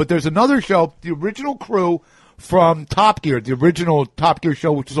cool. But there's another show, the original crew from Top Gear, the original Top Gear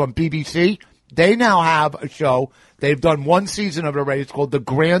show, which is on BBC. They now have a show. They've done one season of it already. It's called The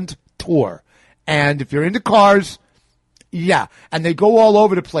Grand Tour. And if you're into cars, yeah. And they go all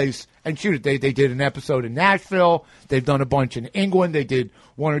over the place and shoot it. They did an episode in Nashville. They've done a bunch in England. They did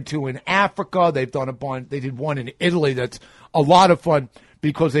one or two in Africa. They've done a bunch. They did one in Italy that's a lot of fun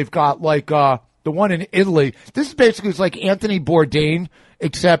because they've got like the one in Italy. This is basically, it's like Anthony Bourdain,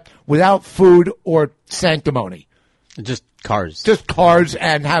 except without food or sanctimony. Just cars. Just cars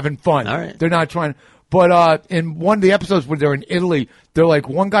and having fun. All right. They're not trying. But in one of the episodes where they're in Italy, they're like,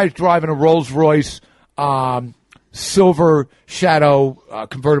 one guy's driving a Rolls-Royce Silver Shadow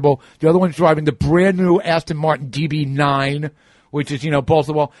convertible. The other one's driving the brand new Aston Martin DB9, which is, balls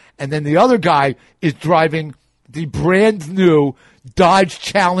to the wall. And then the other guy is driving the brand new Dodge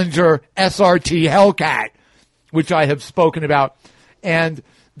Challenger SRT Hellcat, which I have spoken about. And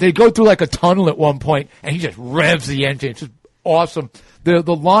they go through like a tunnel at one point, and he just revs the engine. It's just awesome. The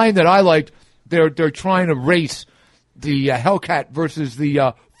line that I liked, they're trying to race the Hellcat versus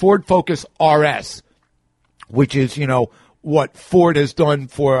the Ford Focus RS, which is, what Ford has done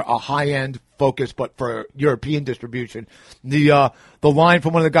for a high-end Focus, but for European distribution. The line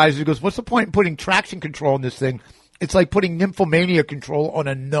from one of the guys who goes, what's the point in putting traction control in this thing? It's like putting nymphomania control on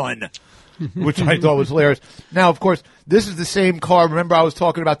a nun, which I thought was hilarious. Now, of course, this is the same car. Remember I was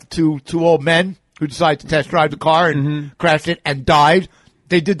talking about the two old men who decided to test drive the car and crashed it and died?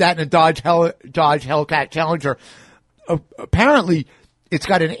 They did that in a Dodge Hellcat Challenger. Apparently, it's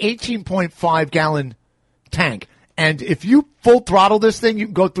got an 18.5 gallon tank. And if you full throttle this thing, you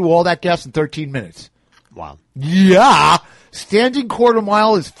can go through all that gas in 13 minutes. Wow. Yeah. Standing quarter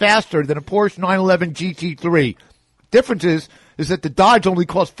mile is faster than a Porsche 911 GT3. Difference is that the Dodge only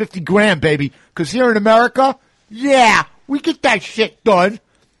costs $50,000, baby. Because here in America, yeah, we get that shit done.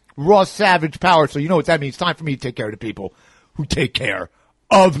 Raw Savage Power. So you know what that means. Time for me to take care of the people who take care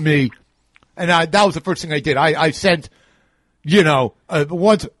of me. And that was the first thing I did. I sent,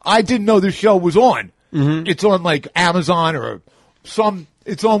 once I didn't know this show was on. Mm-hmm. It's on like Amazon or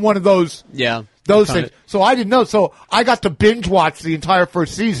it's on one of those things. So I didn't know. So I got to binge watch the entire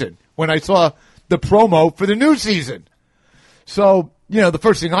first season when I saw the promo for the new season. So, the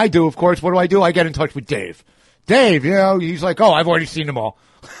first thing I do, of course, what do? I get in touch with Dave. Dave, he's like, oh, I've already seen them all.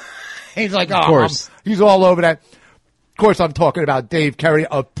 He's like, oh, he's all over that. course, I'm talking about Dave Kerry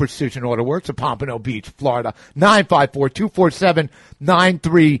of Precision Auto Works of Pompano Beach, Florida.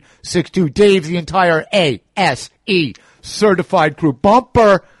 954-247-9362. Dave, the entire ASE certified crew,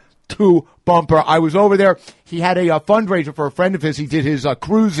 bumper to bumper. I was over there. He had a fundraiser for a friend of his. He did his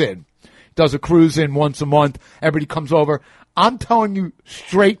cruise in. Does a cruise in once a month. Everybody comes over. I'm telling you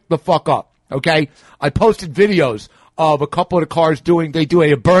straight the fuck up, okay? I posted videos of a couple of the cars they do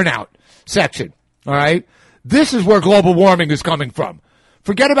a burnout section, all right? This is where global warming is coming from.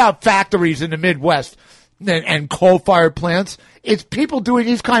 Forget about factories in the Midwest and coal-fired plants. It's people doing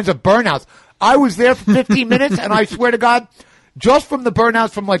these kinds of burnouts. I was there for 15 minutes, and I swear to God, just from the burnouts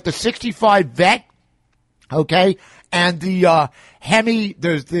from like the 65 Vet, okay, and the Hemi,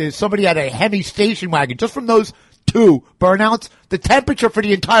 there's somebody had a Hemi station wagon. Just from those two burnouts, the temperature for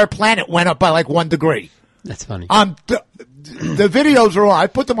the entire planet went up by like 1 degree. That's funny. The videos are on. I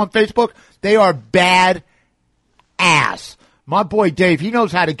put them on Facebook. They are bad ass. My boy Dave, he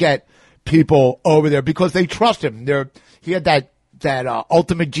knows how to get people over there because they trust him. He had that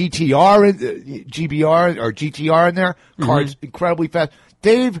Ultimate GTR, GBR or GTR in there. Cars incredibly fast.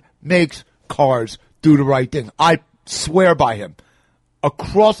 Dave makes cars do the right thing. I swear by him.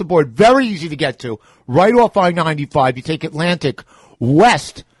 Across the board, very easy to get to. Right off I-95, you take Atlantic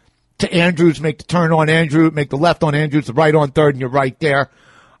west to Andrews, make the turn on Andrews, make the left on Andrews, the right on 3rd, and you're right there.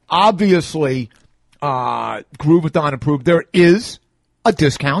 Obviously, Groovathon approved. There is a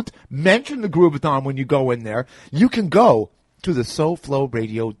discount. Mention the Groovathon when you go in there. You can go to the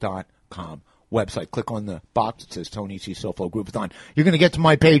SoFloRadio.com website. Click on the box that says TonyC SoFlo Groovathon. You're going to get to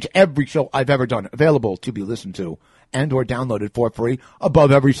my page. Every show I've ever done available to be listened to and or downloaded for free.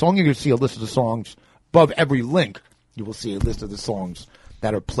 Above every song, you're going to see a list of the songs. Above every link, you will see a list of the songs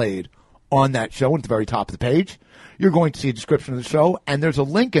that are played on that show. At the very top of the page, you're going to see a description of the show, and there's a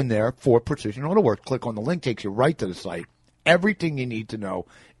link in there for Precision Auto Works. Click on the link, takes you right to the site. Everything you need to know,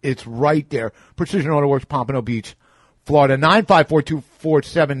 it's right there. Precision Auto Works, Pompano Beach, Florida.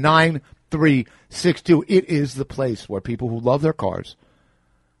 954-247-9362. It is the place where people who love their cars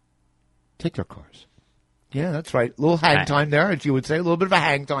take their cars. Yeah, that's right. A little hang time there, as you would say. A little bit of a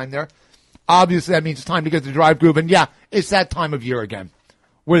hang time there. Obviously, that means it's time to get the drive groove. And, yeah, it's that time of year again.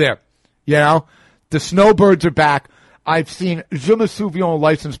 We're there. You know? The snowbirds are back. I've seen Je me souviens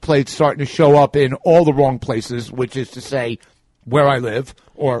license plates starting to show up in all the wrong places, which is to say where I live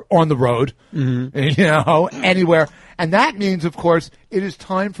or on the road, you know, anywhere. And that means, of course, it is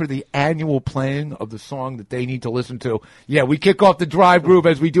time for the annual playing of the song that they need to listen to. Yeah, we kick off the drive groove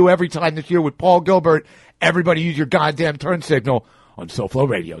as we do every time this year with Paul Gilbert. Everybody use your goddamn turn signal on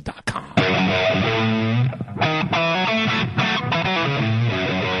SoFloRadio.com.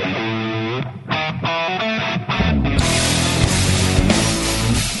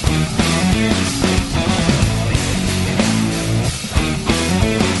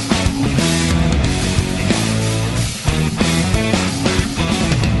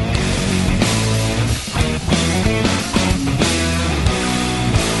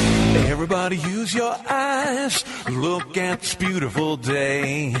 Everybody use your eyes, look at this beautiful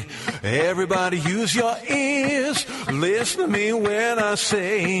day. Everybody use your ears, listen to me when I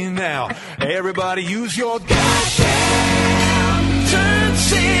say now. Everybody use your goddamn turn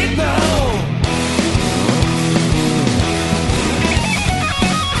signal.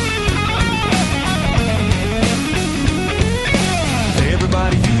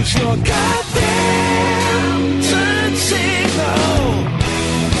 Everybody use your goddamn turn signal.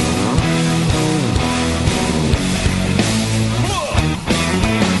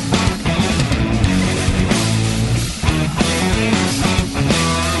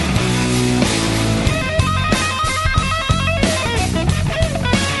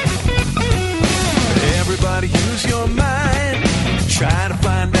 Everybody use your mind, try to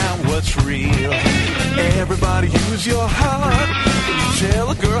find out what's real. Everybody use your heart,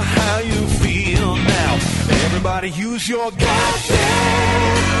 tell a girl how you feel now. Everybody use your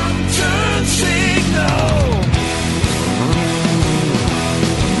goddamn turn signal.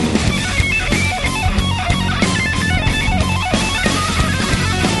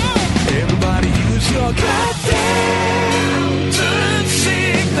 Everybody use your goddamn turn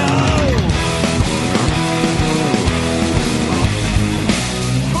signal.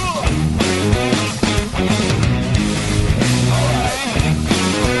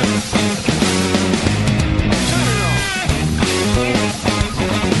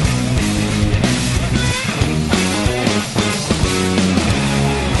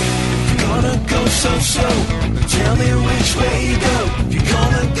 So slow, tell me which way you go. If you're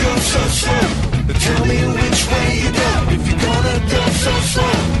gonna go so slow, tell me which way you go. If you're gonna go so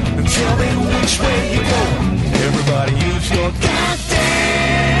slow, tell me which way you go. Everybody use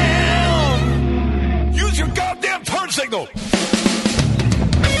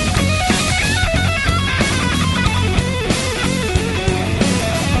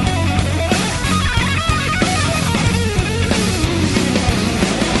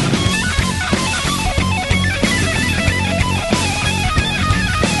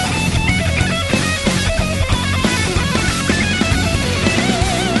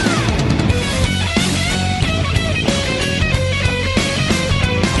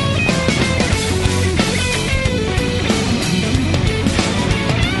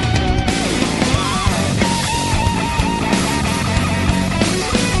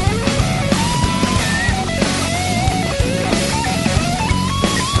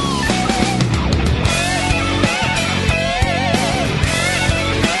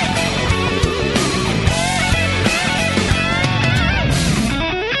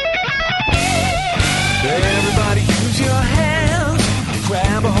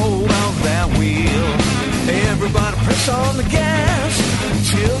on the gas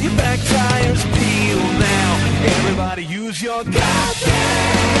till your back tires peel now. Everybody use your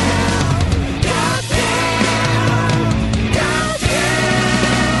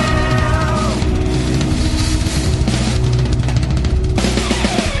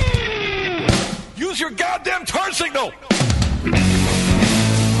use your goddamn turn signal.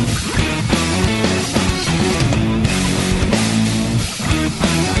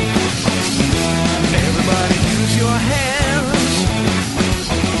 Everybody use your hands.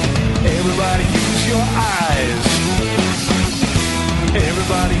 Everybody use your eyes.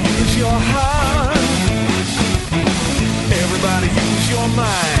 Everybody use your heart. Everybody use your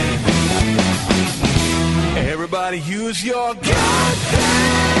mind. Everybody use your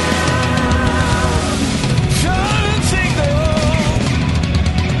goddamn turn signal.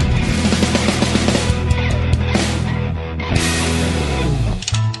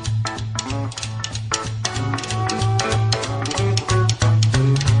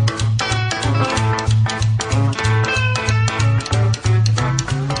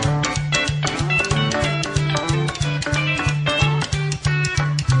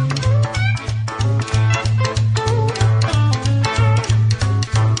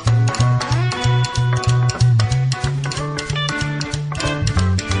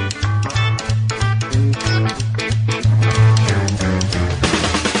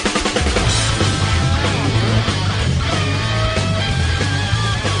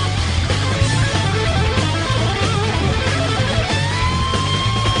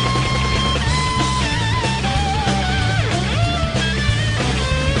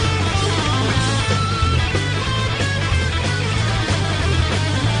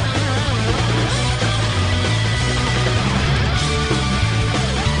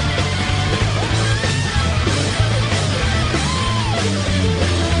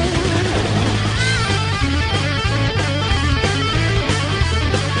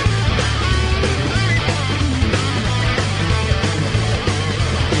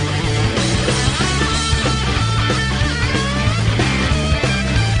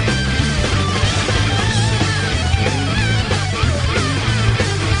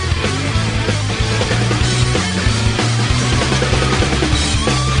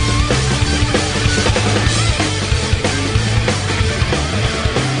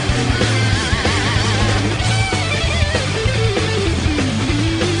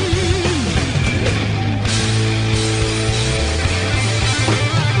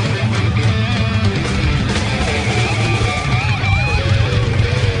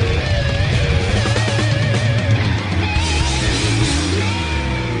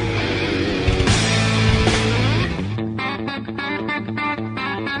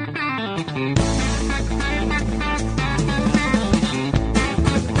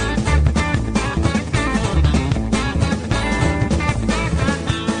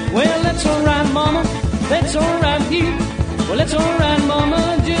 That's alright with you. Well, that's alright,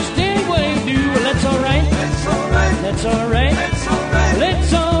 mama, just any way you do. Well, that's alright. That's alright. That's alright. That's alright. Well,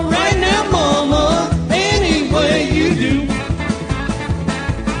 it's alright now, mama, any way you do.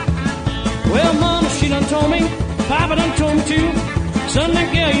 Well, mama, she done told me, papa done told me too. Son,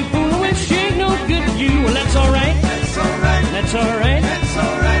 that girl you fooling with, she ain't no good to you. Well, that's alright. That's alright. That's alright. That's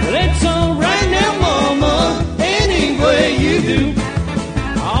alright. Well, it's alright now, mama, any way you do.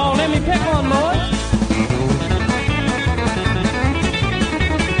 Oh, let me pick one, boys.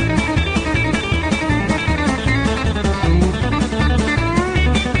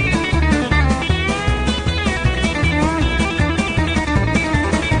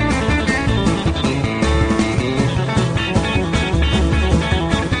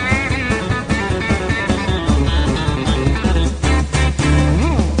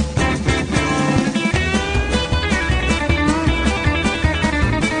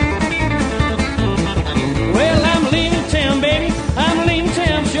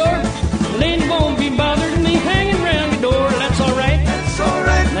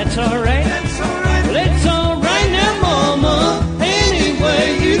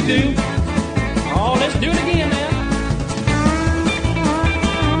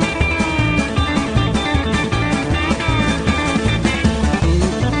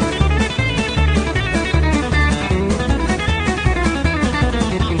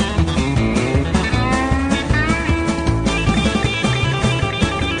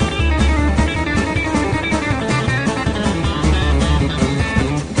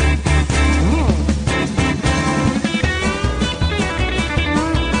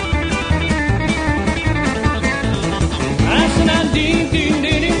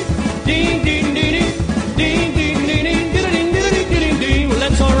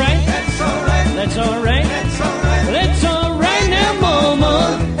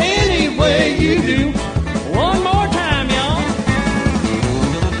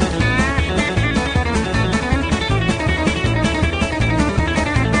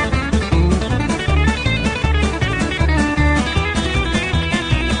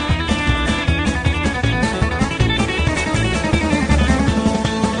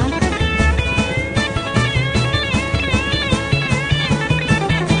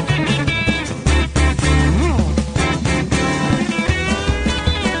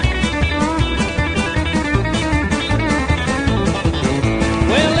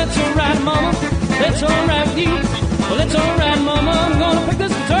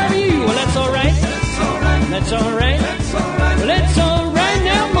 that's alright. Well, it's alright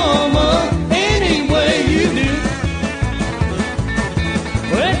now, mama, any way you do.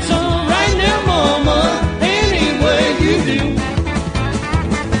 Well, it's alright now, mama, any way you do.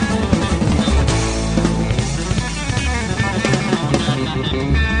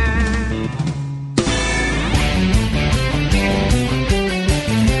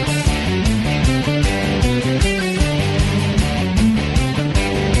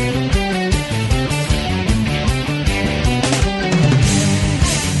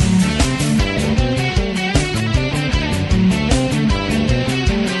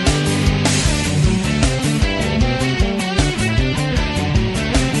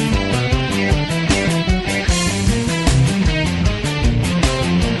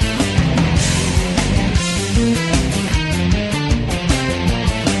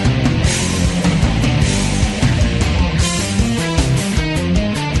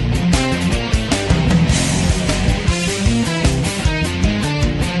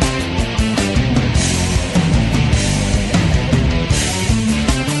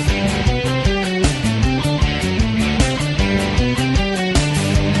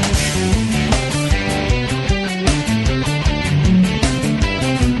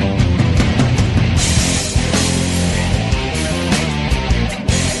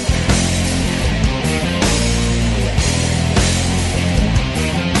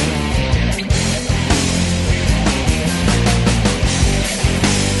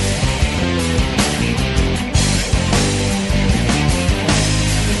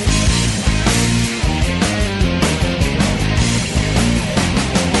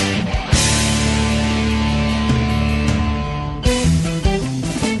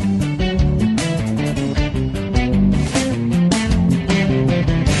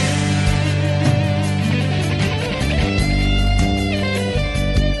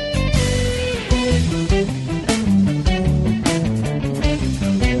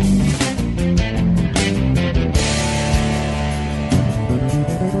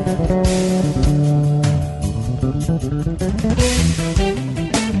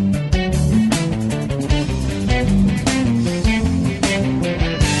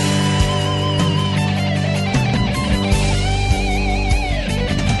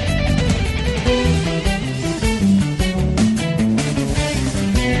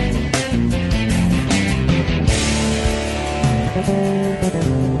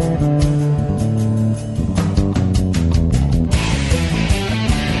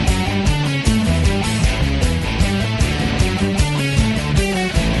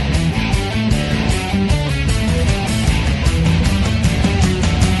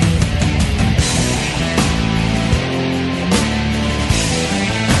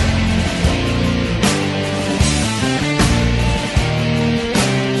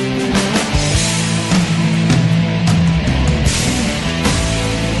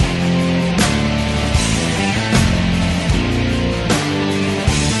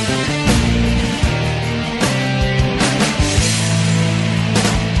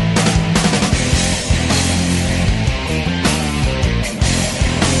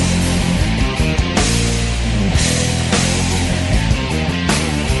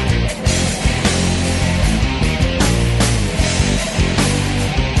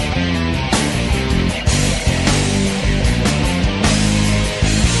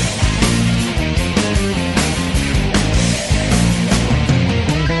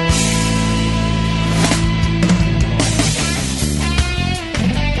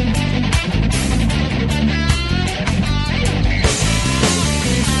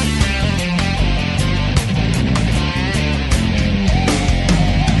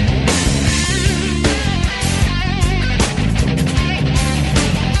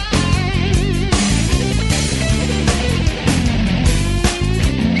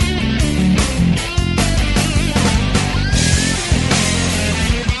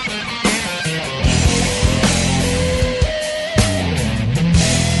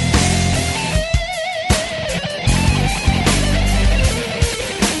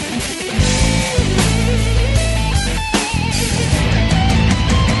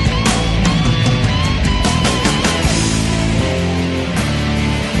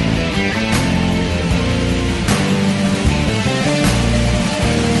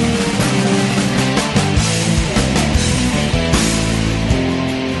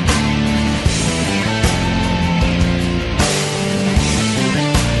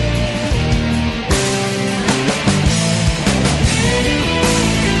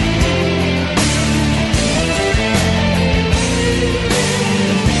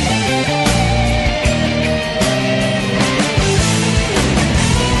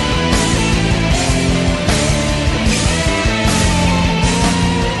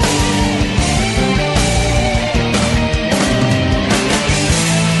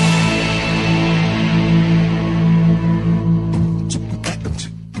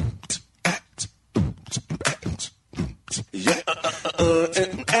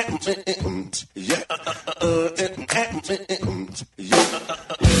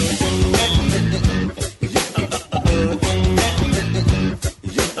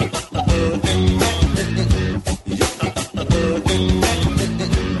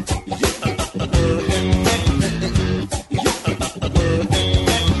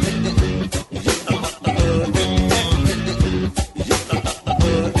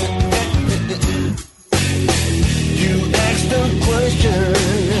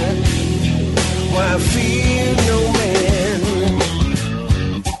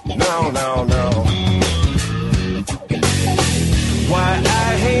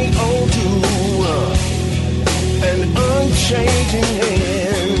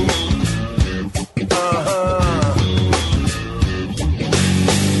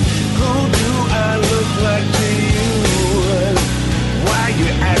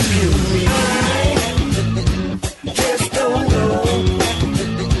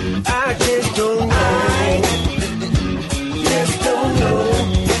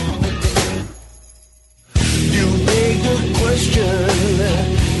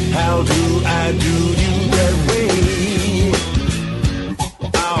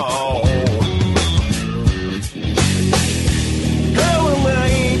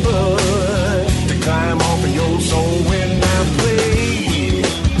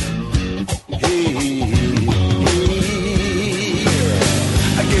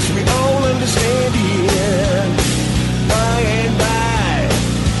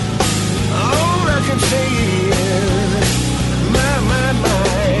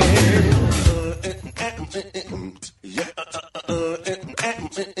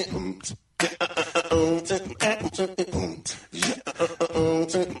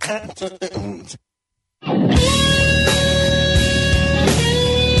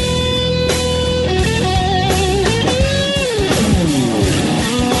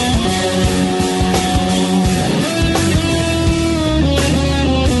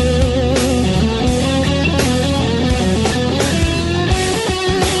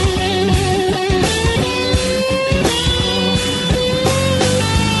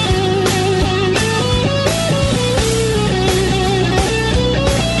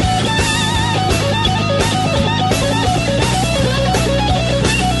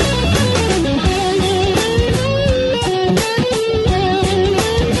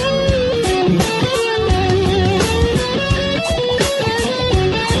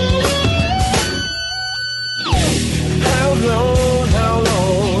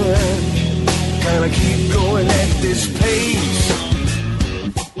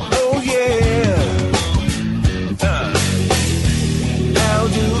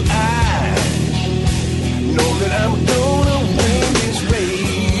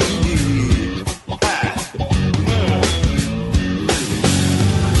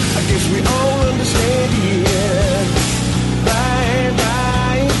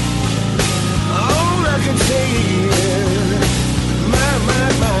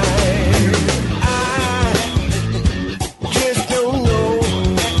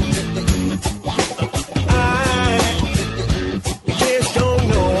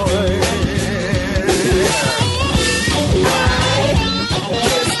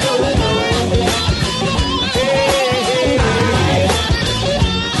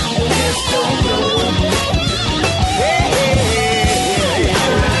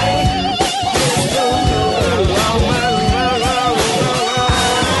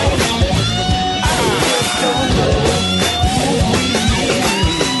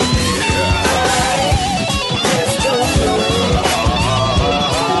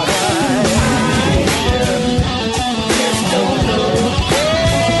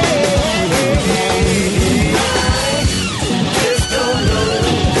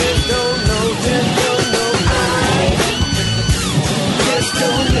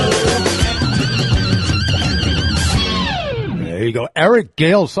 Eric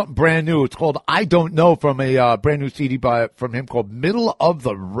Gale, something brand new. It's called I Don't Know, from a brand new CD from him called Middle of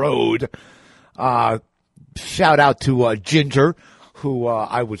the Road. Shout out to Ginger, who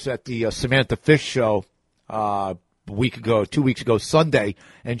I was at the Samantha Fish show 2 weeks ago Sunday,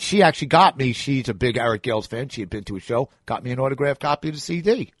 and she actually got me, she's a big Eric Gale's fan, she had been to a show, got me an autographed copy of the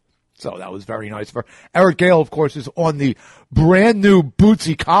CD. So that was very nice for her. Eric Gale, of course, is on the brand new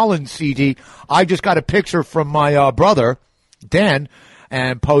Bootsy Collins CD. I just got a picture from my brother, Dan,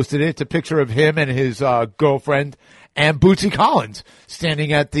 and posted it. It's a picture of him and his girlfriend and Bootsy Collins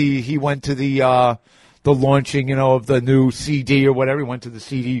standing at he went to the launching, of the new CD or whatever. He went to the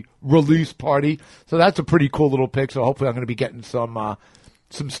CD release party. So that's a pretty cool little pic. So hopefully I'm going to be getting some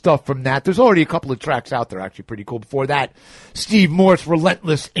some stuff from that. There's already a couple of tracks out there, actually pretty cool. Before that, Steve Morse,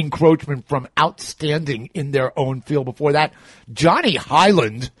 Relentless Encroachment from Outstanding in Their Own Field. Before that, Johnny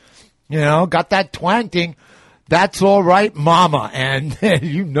Highland, got that twang thing. That's All Right, Mama. And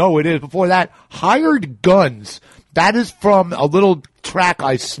you know it is. Before that, Hired Guns. That is from a little track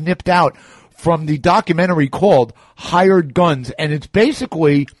I snipped out from the documentary called Hired Guns. And it's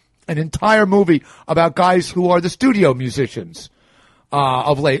basically an entire movie about guys who are the studio musicians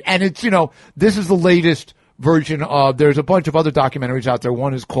of late. And it's, this is the latest version of, there's a bunch of other documentaries out there.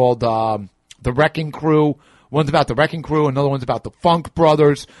 One is called The Wrecking Crew. One's about the Wrecking Crew. Another one's about the Funk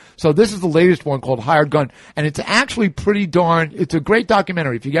Brothers. So this is the latest one called Hired Gun. And it's actually it's a great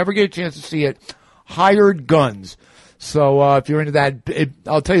documentary. If you ever get a chance to see it, Hired Guns. So if you're into that,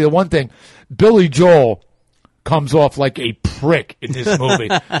 I'll tell you the one thing. Billy Joel comes off like a prick in this movie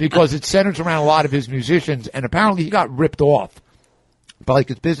because it centers around a lot of his musicians. And apparently he got ripped off by like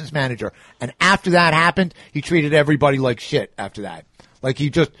his business manager. And after that happened, he treated everybody like shit after that. Like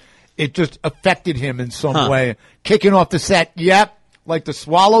it just affected him in some way. Kicking off the set, yep, like the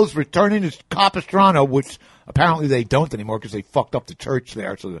Swallows returning to Capistrano, which apparently they don't anymore because they fucked up the church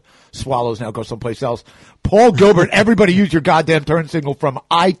there, so the Swallows now go someplace else. Paul Gilbert, everybody use your goddamn turn signal from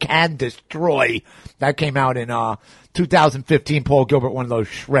I Can Destroy. That came out in 2015. Paul Gilbert, one of those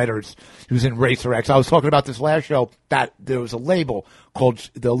shredders who's in Racer X. I was talking about this last show that there was a label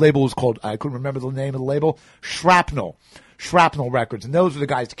was called, I couldn't remember the name of the label, Shrapnel Records. And those are the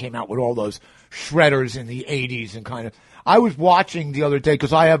guys that came out with all those shredders in the 80s and kind of. I was watching the other day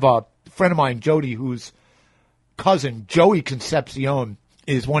because I have a friend of mine, Jody, whose cousin, Joey Concepcion,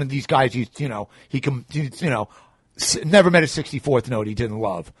 is one of these guys. He's never met a 64th note he didn't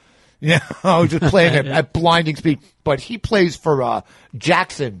love. Just playing at blinding speed. But he plays for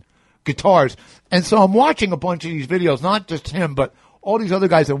Jackson Guitars. And so I'm watching a bunch of these videos, not just him, but all these other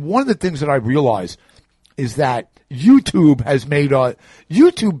guys. And one of the things that I realize is that YouTube has made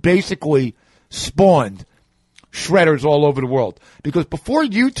YouTube basically spawned shredders all over the world. Because before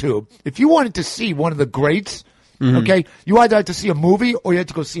YouTube, if you wanted to see one of the greats, okay, you either had to see a movie or you had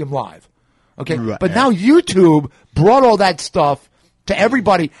to go see him live. Okay, right. But now YouTube brought all that stuff to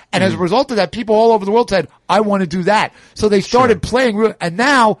everybody, and as a result of that, people all over the world said, I want to do that. So they started playing, and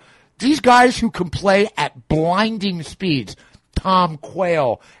now these guys who can play at blinding speeds, Tom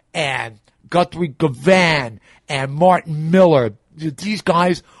Quayle and Guthrie Govan and Martin Miller, these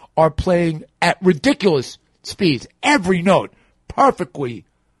guys are playing at ridiculous speeds. Every note perfectly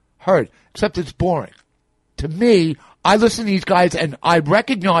heard, except it's boring. To me, I listen to these guys and I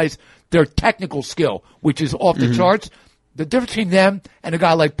recognize their technical skill, which is off the charts. The difference between them and a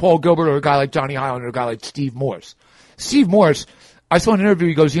guy like Paul Gilbert or a guy like Johnny Highland or a guy like Steve Morse. Steve Morse, I saw in an interview,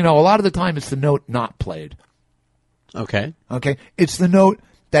 he goes, a lot of the time it's the note not played. Okay. It's the note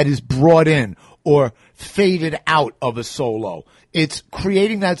that is brought in or faded out of a solo. It's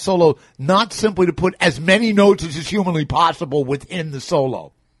creating that solo not simply to put as many notes as is humanly possible within the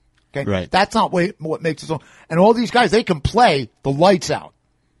solo. Okay? Right. That's not what makes a song. And all these guys, they can play the lights out.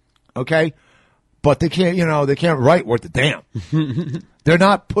 Okay? But they can't, they can't write worth a damn. They're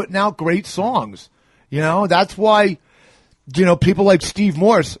not putting out great songs. That's why, people like Steve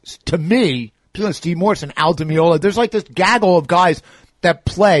Morse, to me, people like Steve Morse and Al Di Meola, there's like this gaggle of guys that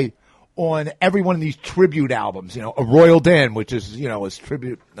play on every one of these tribute albums. A Royal Dan, which is, his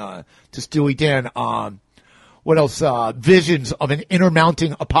tribute to Steely Dan. What else? Visions of an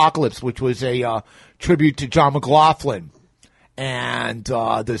Intermounting Apocalypse, which was a tribute to John McLaughlin. And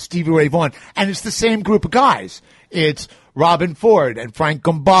the Stevie Ray Vaughan. And it's the same group of guys. It's Robin Ford and Frank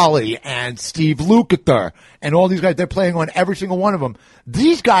Gambale and Steve Lukather and all these guys. They're playing on every single one of them.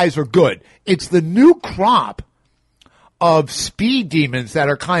 These guys are good. It's the new crop of speed demons that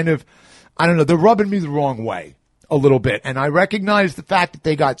are kind of, I don't know, they're rubbing me the wrong way a little bit. And I recognize the fact that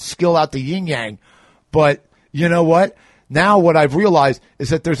they got skill out the yin-yang. But you know what? Now what I've realized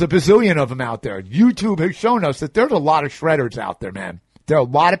is that there's a bazillion of them out there. YouTube has shown us that there's a lot of shredders out there, man. There are a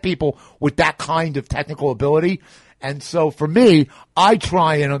lot of people with that kind of technical ability. And so for me, I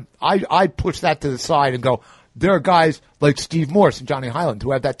try and I push that to the side and go, there are guys like Steve Morse and Johnny Highland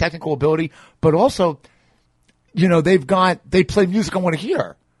who have that technical ability, but also, they play music I want to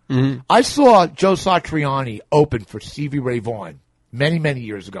hear. I saw Joe Satriani open for Stevie Ray Vaughan many, many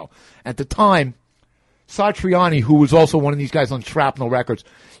years ago. At the time, Satriani, who was also one of these guys on Shrapnel Records,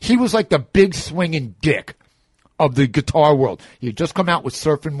 he was like the big swinging dick of the guitar world. He had just come out with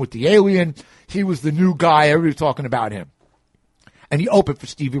Surfing with the Alien. He was the new guy. Everybody was talking about him. And he opened for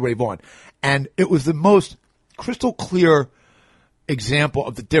Stevie Ray Vaughan. And it was the most crystal clear example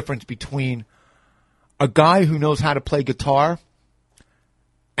of the difference between a guy who knows how to play guitar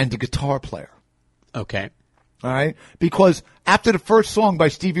and the guitar player. Okay. All right? Because after the first song by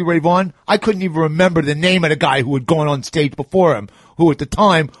Stevie Ray Vaughan, I couldn't even remember the name of the guy who had gone on stage before him, who at the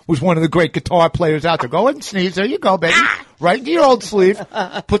time was one of the great guitar players out there. Go ahead and sneeze. There you go, baby. Right into your old sleeve.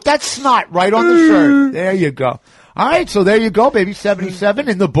 Put that snot right on the shirt. There you go. All right, so there you go, baby. 77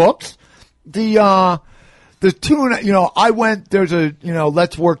 in the books. The tune, there's a,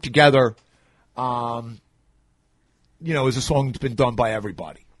 Let's Work Together, is a song that's been done by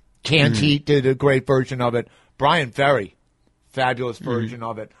everybody. Canned Heat did a great version of it. Brian Ferry, fabulous version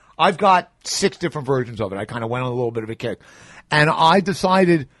of it. I've got 6 different versions of it. I kind of went on a little bit of a kick. And I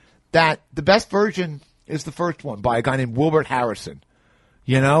decided that the best version is the first one by a guy named Wilbert Harrison.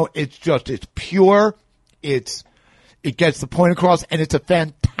 It's pure. It gets the point across, and it's a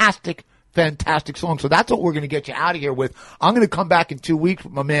fantastic song. So that's what we're going to get you out of here with. I'm going to come back in 2 weeks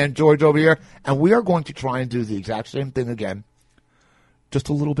with my man George over here, and we are going to try and do the exact same thing again. Just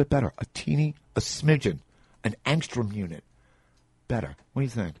a little bit better. A smidgen, an angstrom unit better. What do you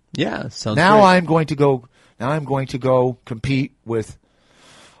think? Yeah, sounds now great. I'm going to go compete with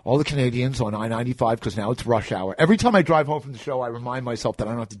all the Canadians on I-95 because now it's rush hour. Every time I drive home from the show, I remind myself that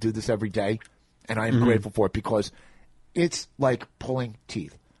I don't have to do this every day, and I am grateful for it because it's like pulling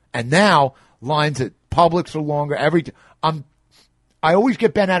teeth. And now lines at Publix are longer. I always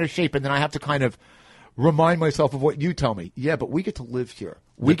get bent out of shape, and then I have to kind of remind myself of what you tell me. Yeah, but we get to live here.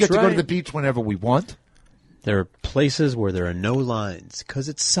 We get to go to the beach whenever we want. There are places where there are no lines because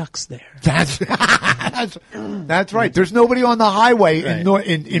it sucks there. That's right. There's nobody on the highway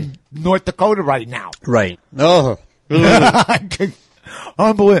in North Dakota right now. Right. Oh.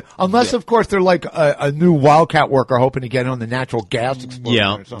 Unbelievable. Unless, of course, they're like a new wildcat worker hoping to get on the natural gas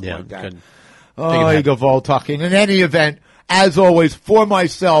explosion or something like that. You go Vol talking. In any event, as always, for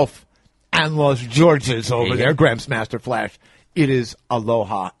myself and Los Georges over there, Gramps Master Flash, it is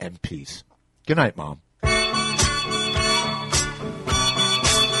aloha and peace. Good night, Mom.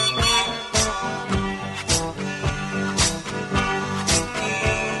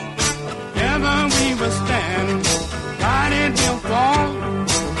 Together we will stand, guided will fall.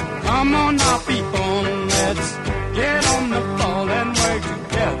 Come on now, people, let's get on the ball and work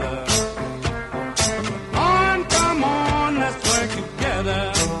together. Come on, let's work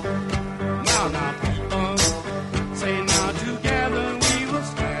together. Now, people, say now together we will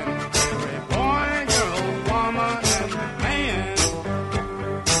stand. Every boy, girl,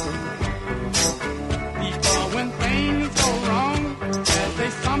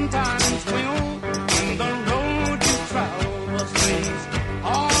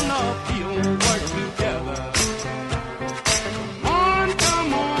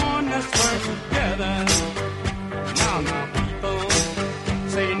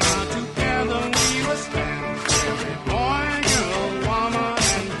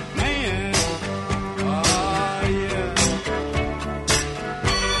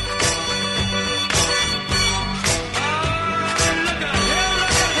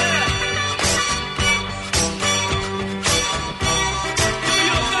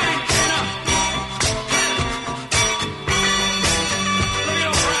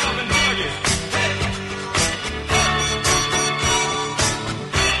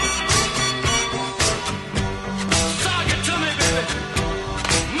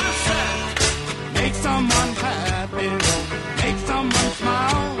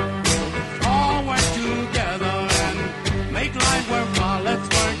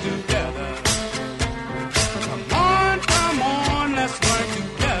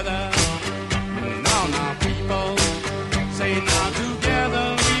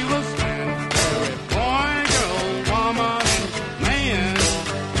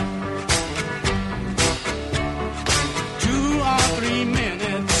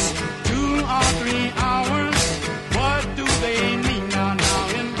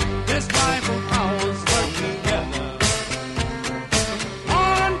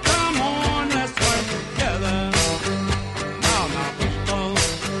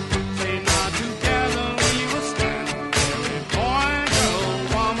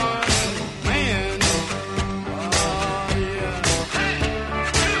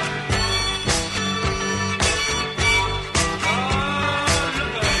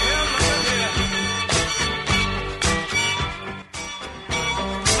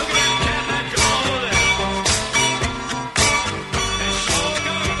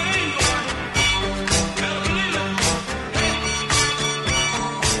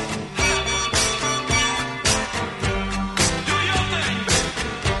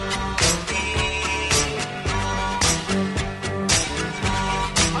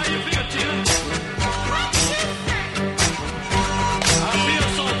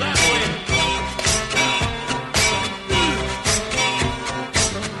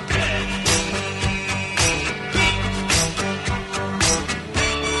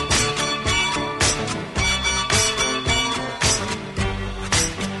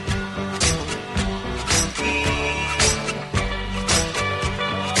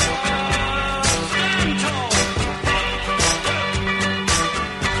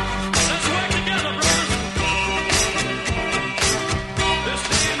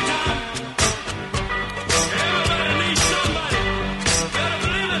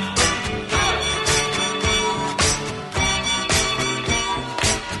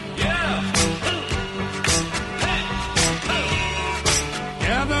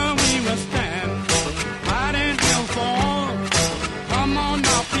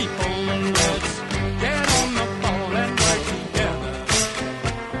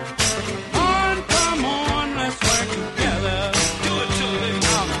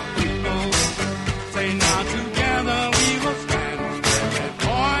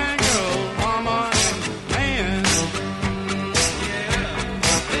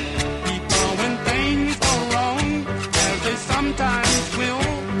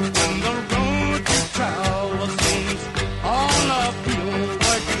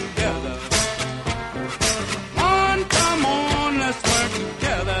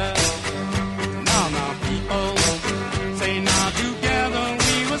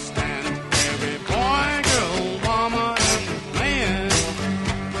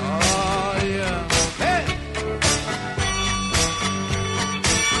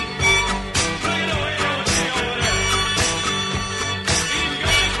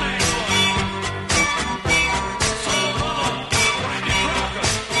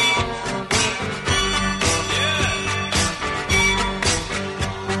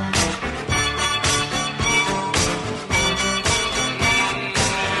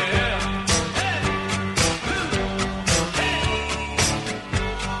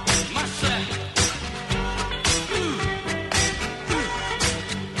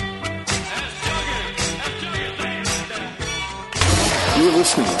 You're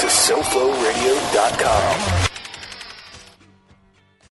listening to SoFloRadio.com.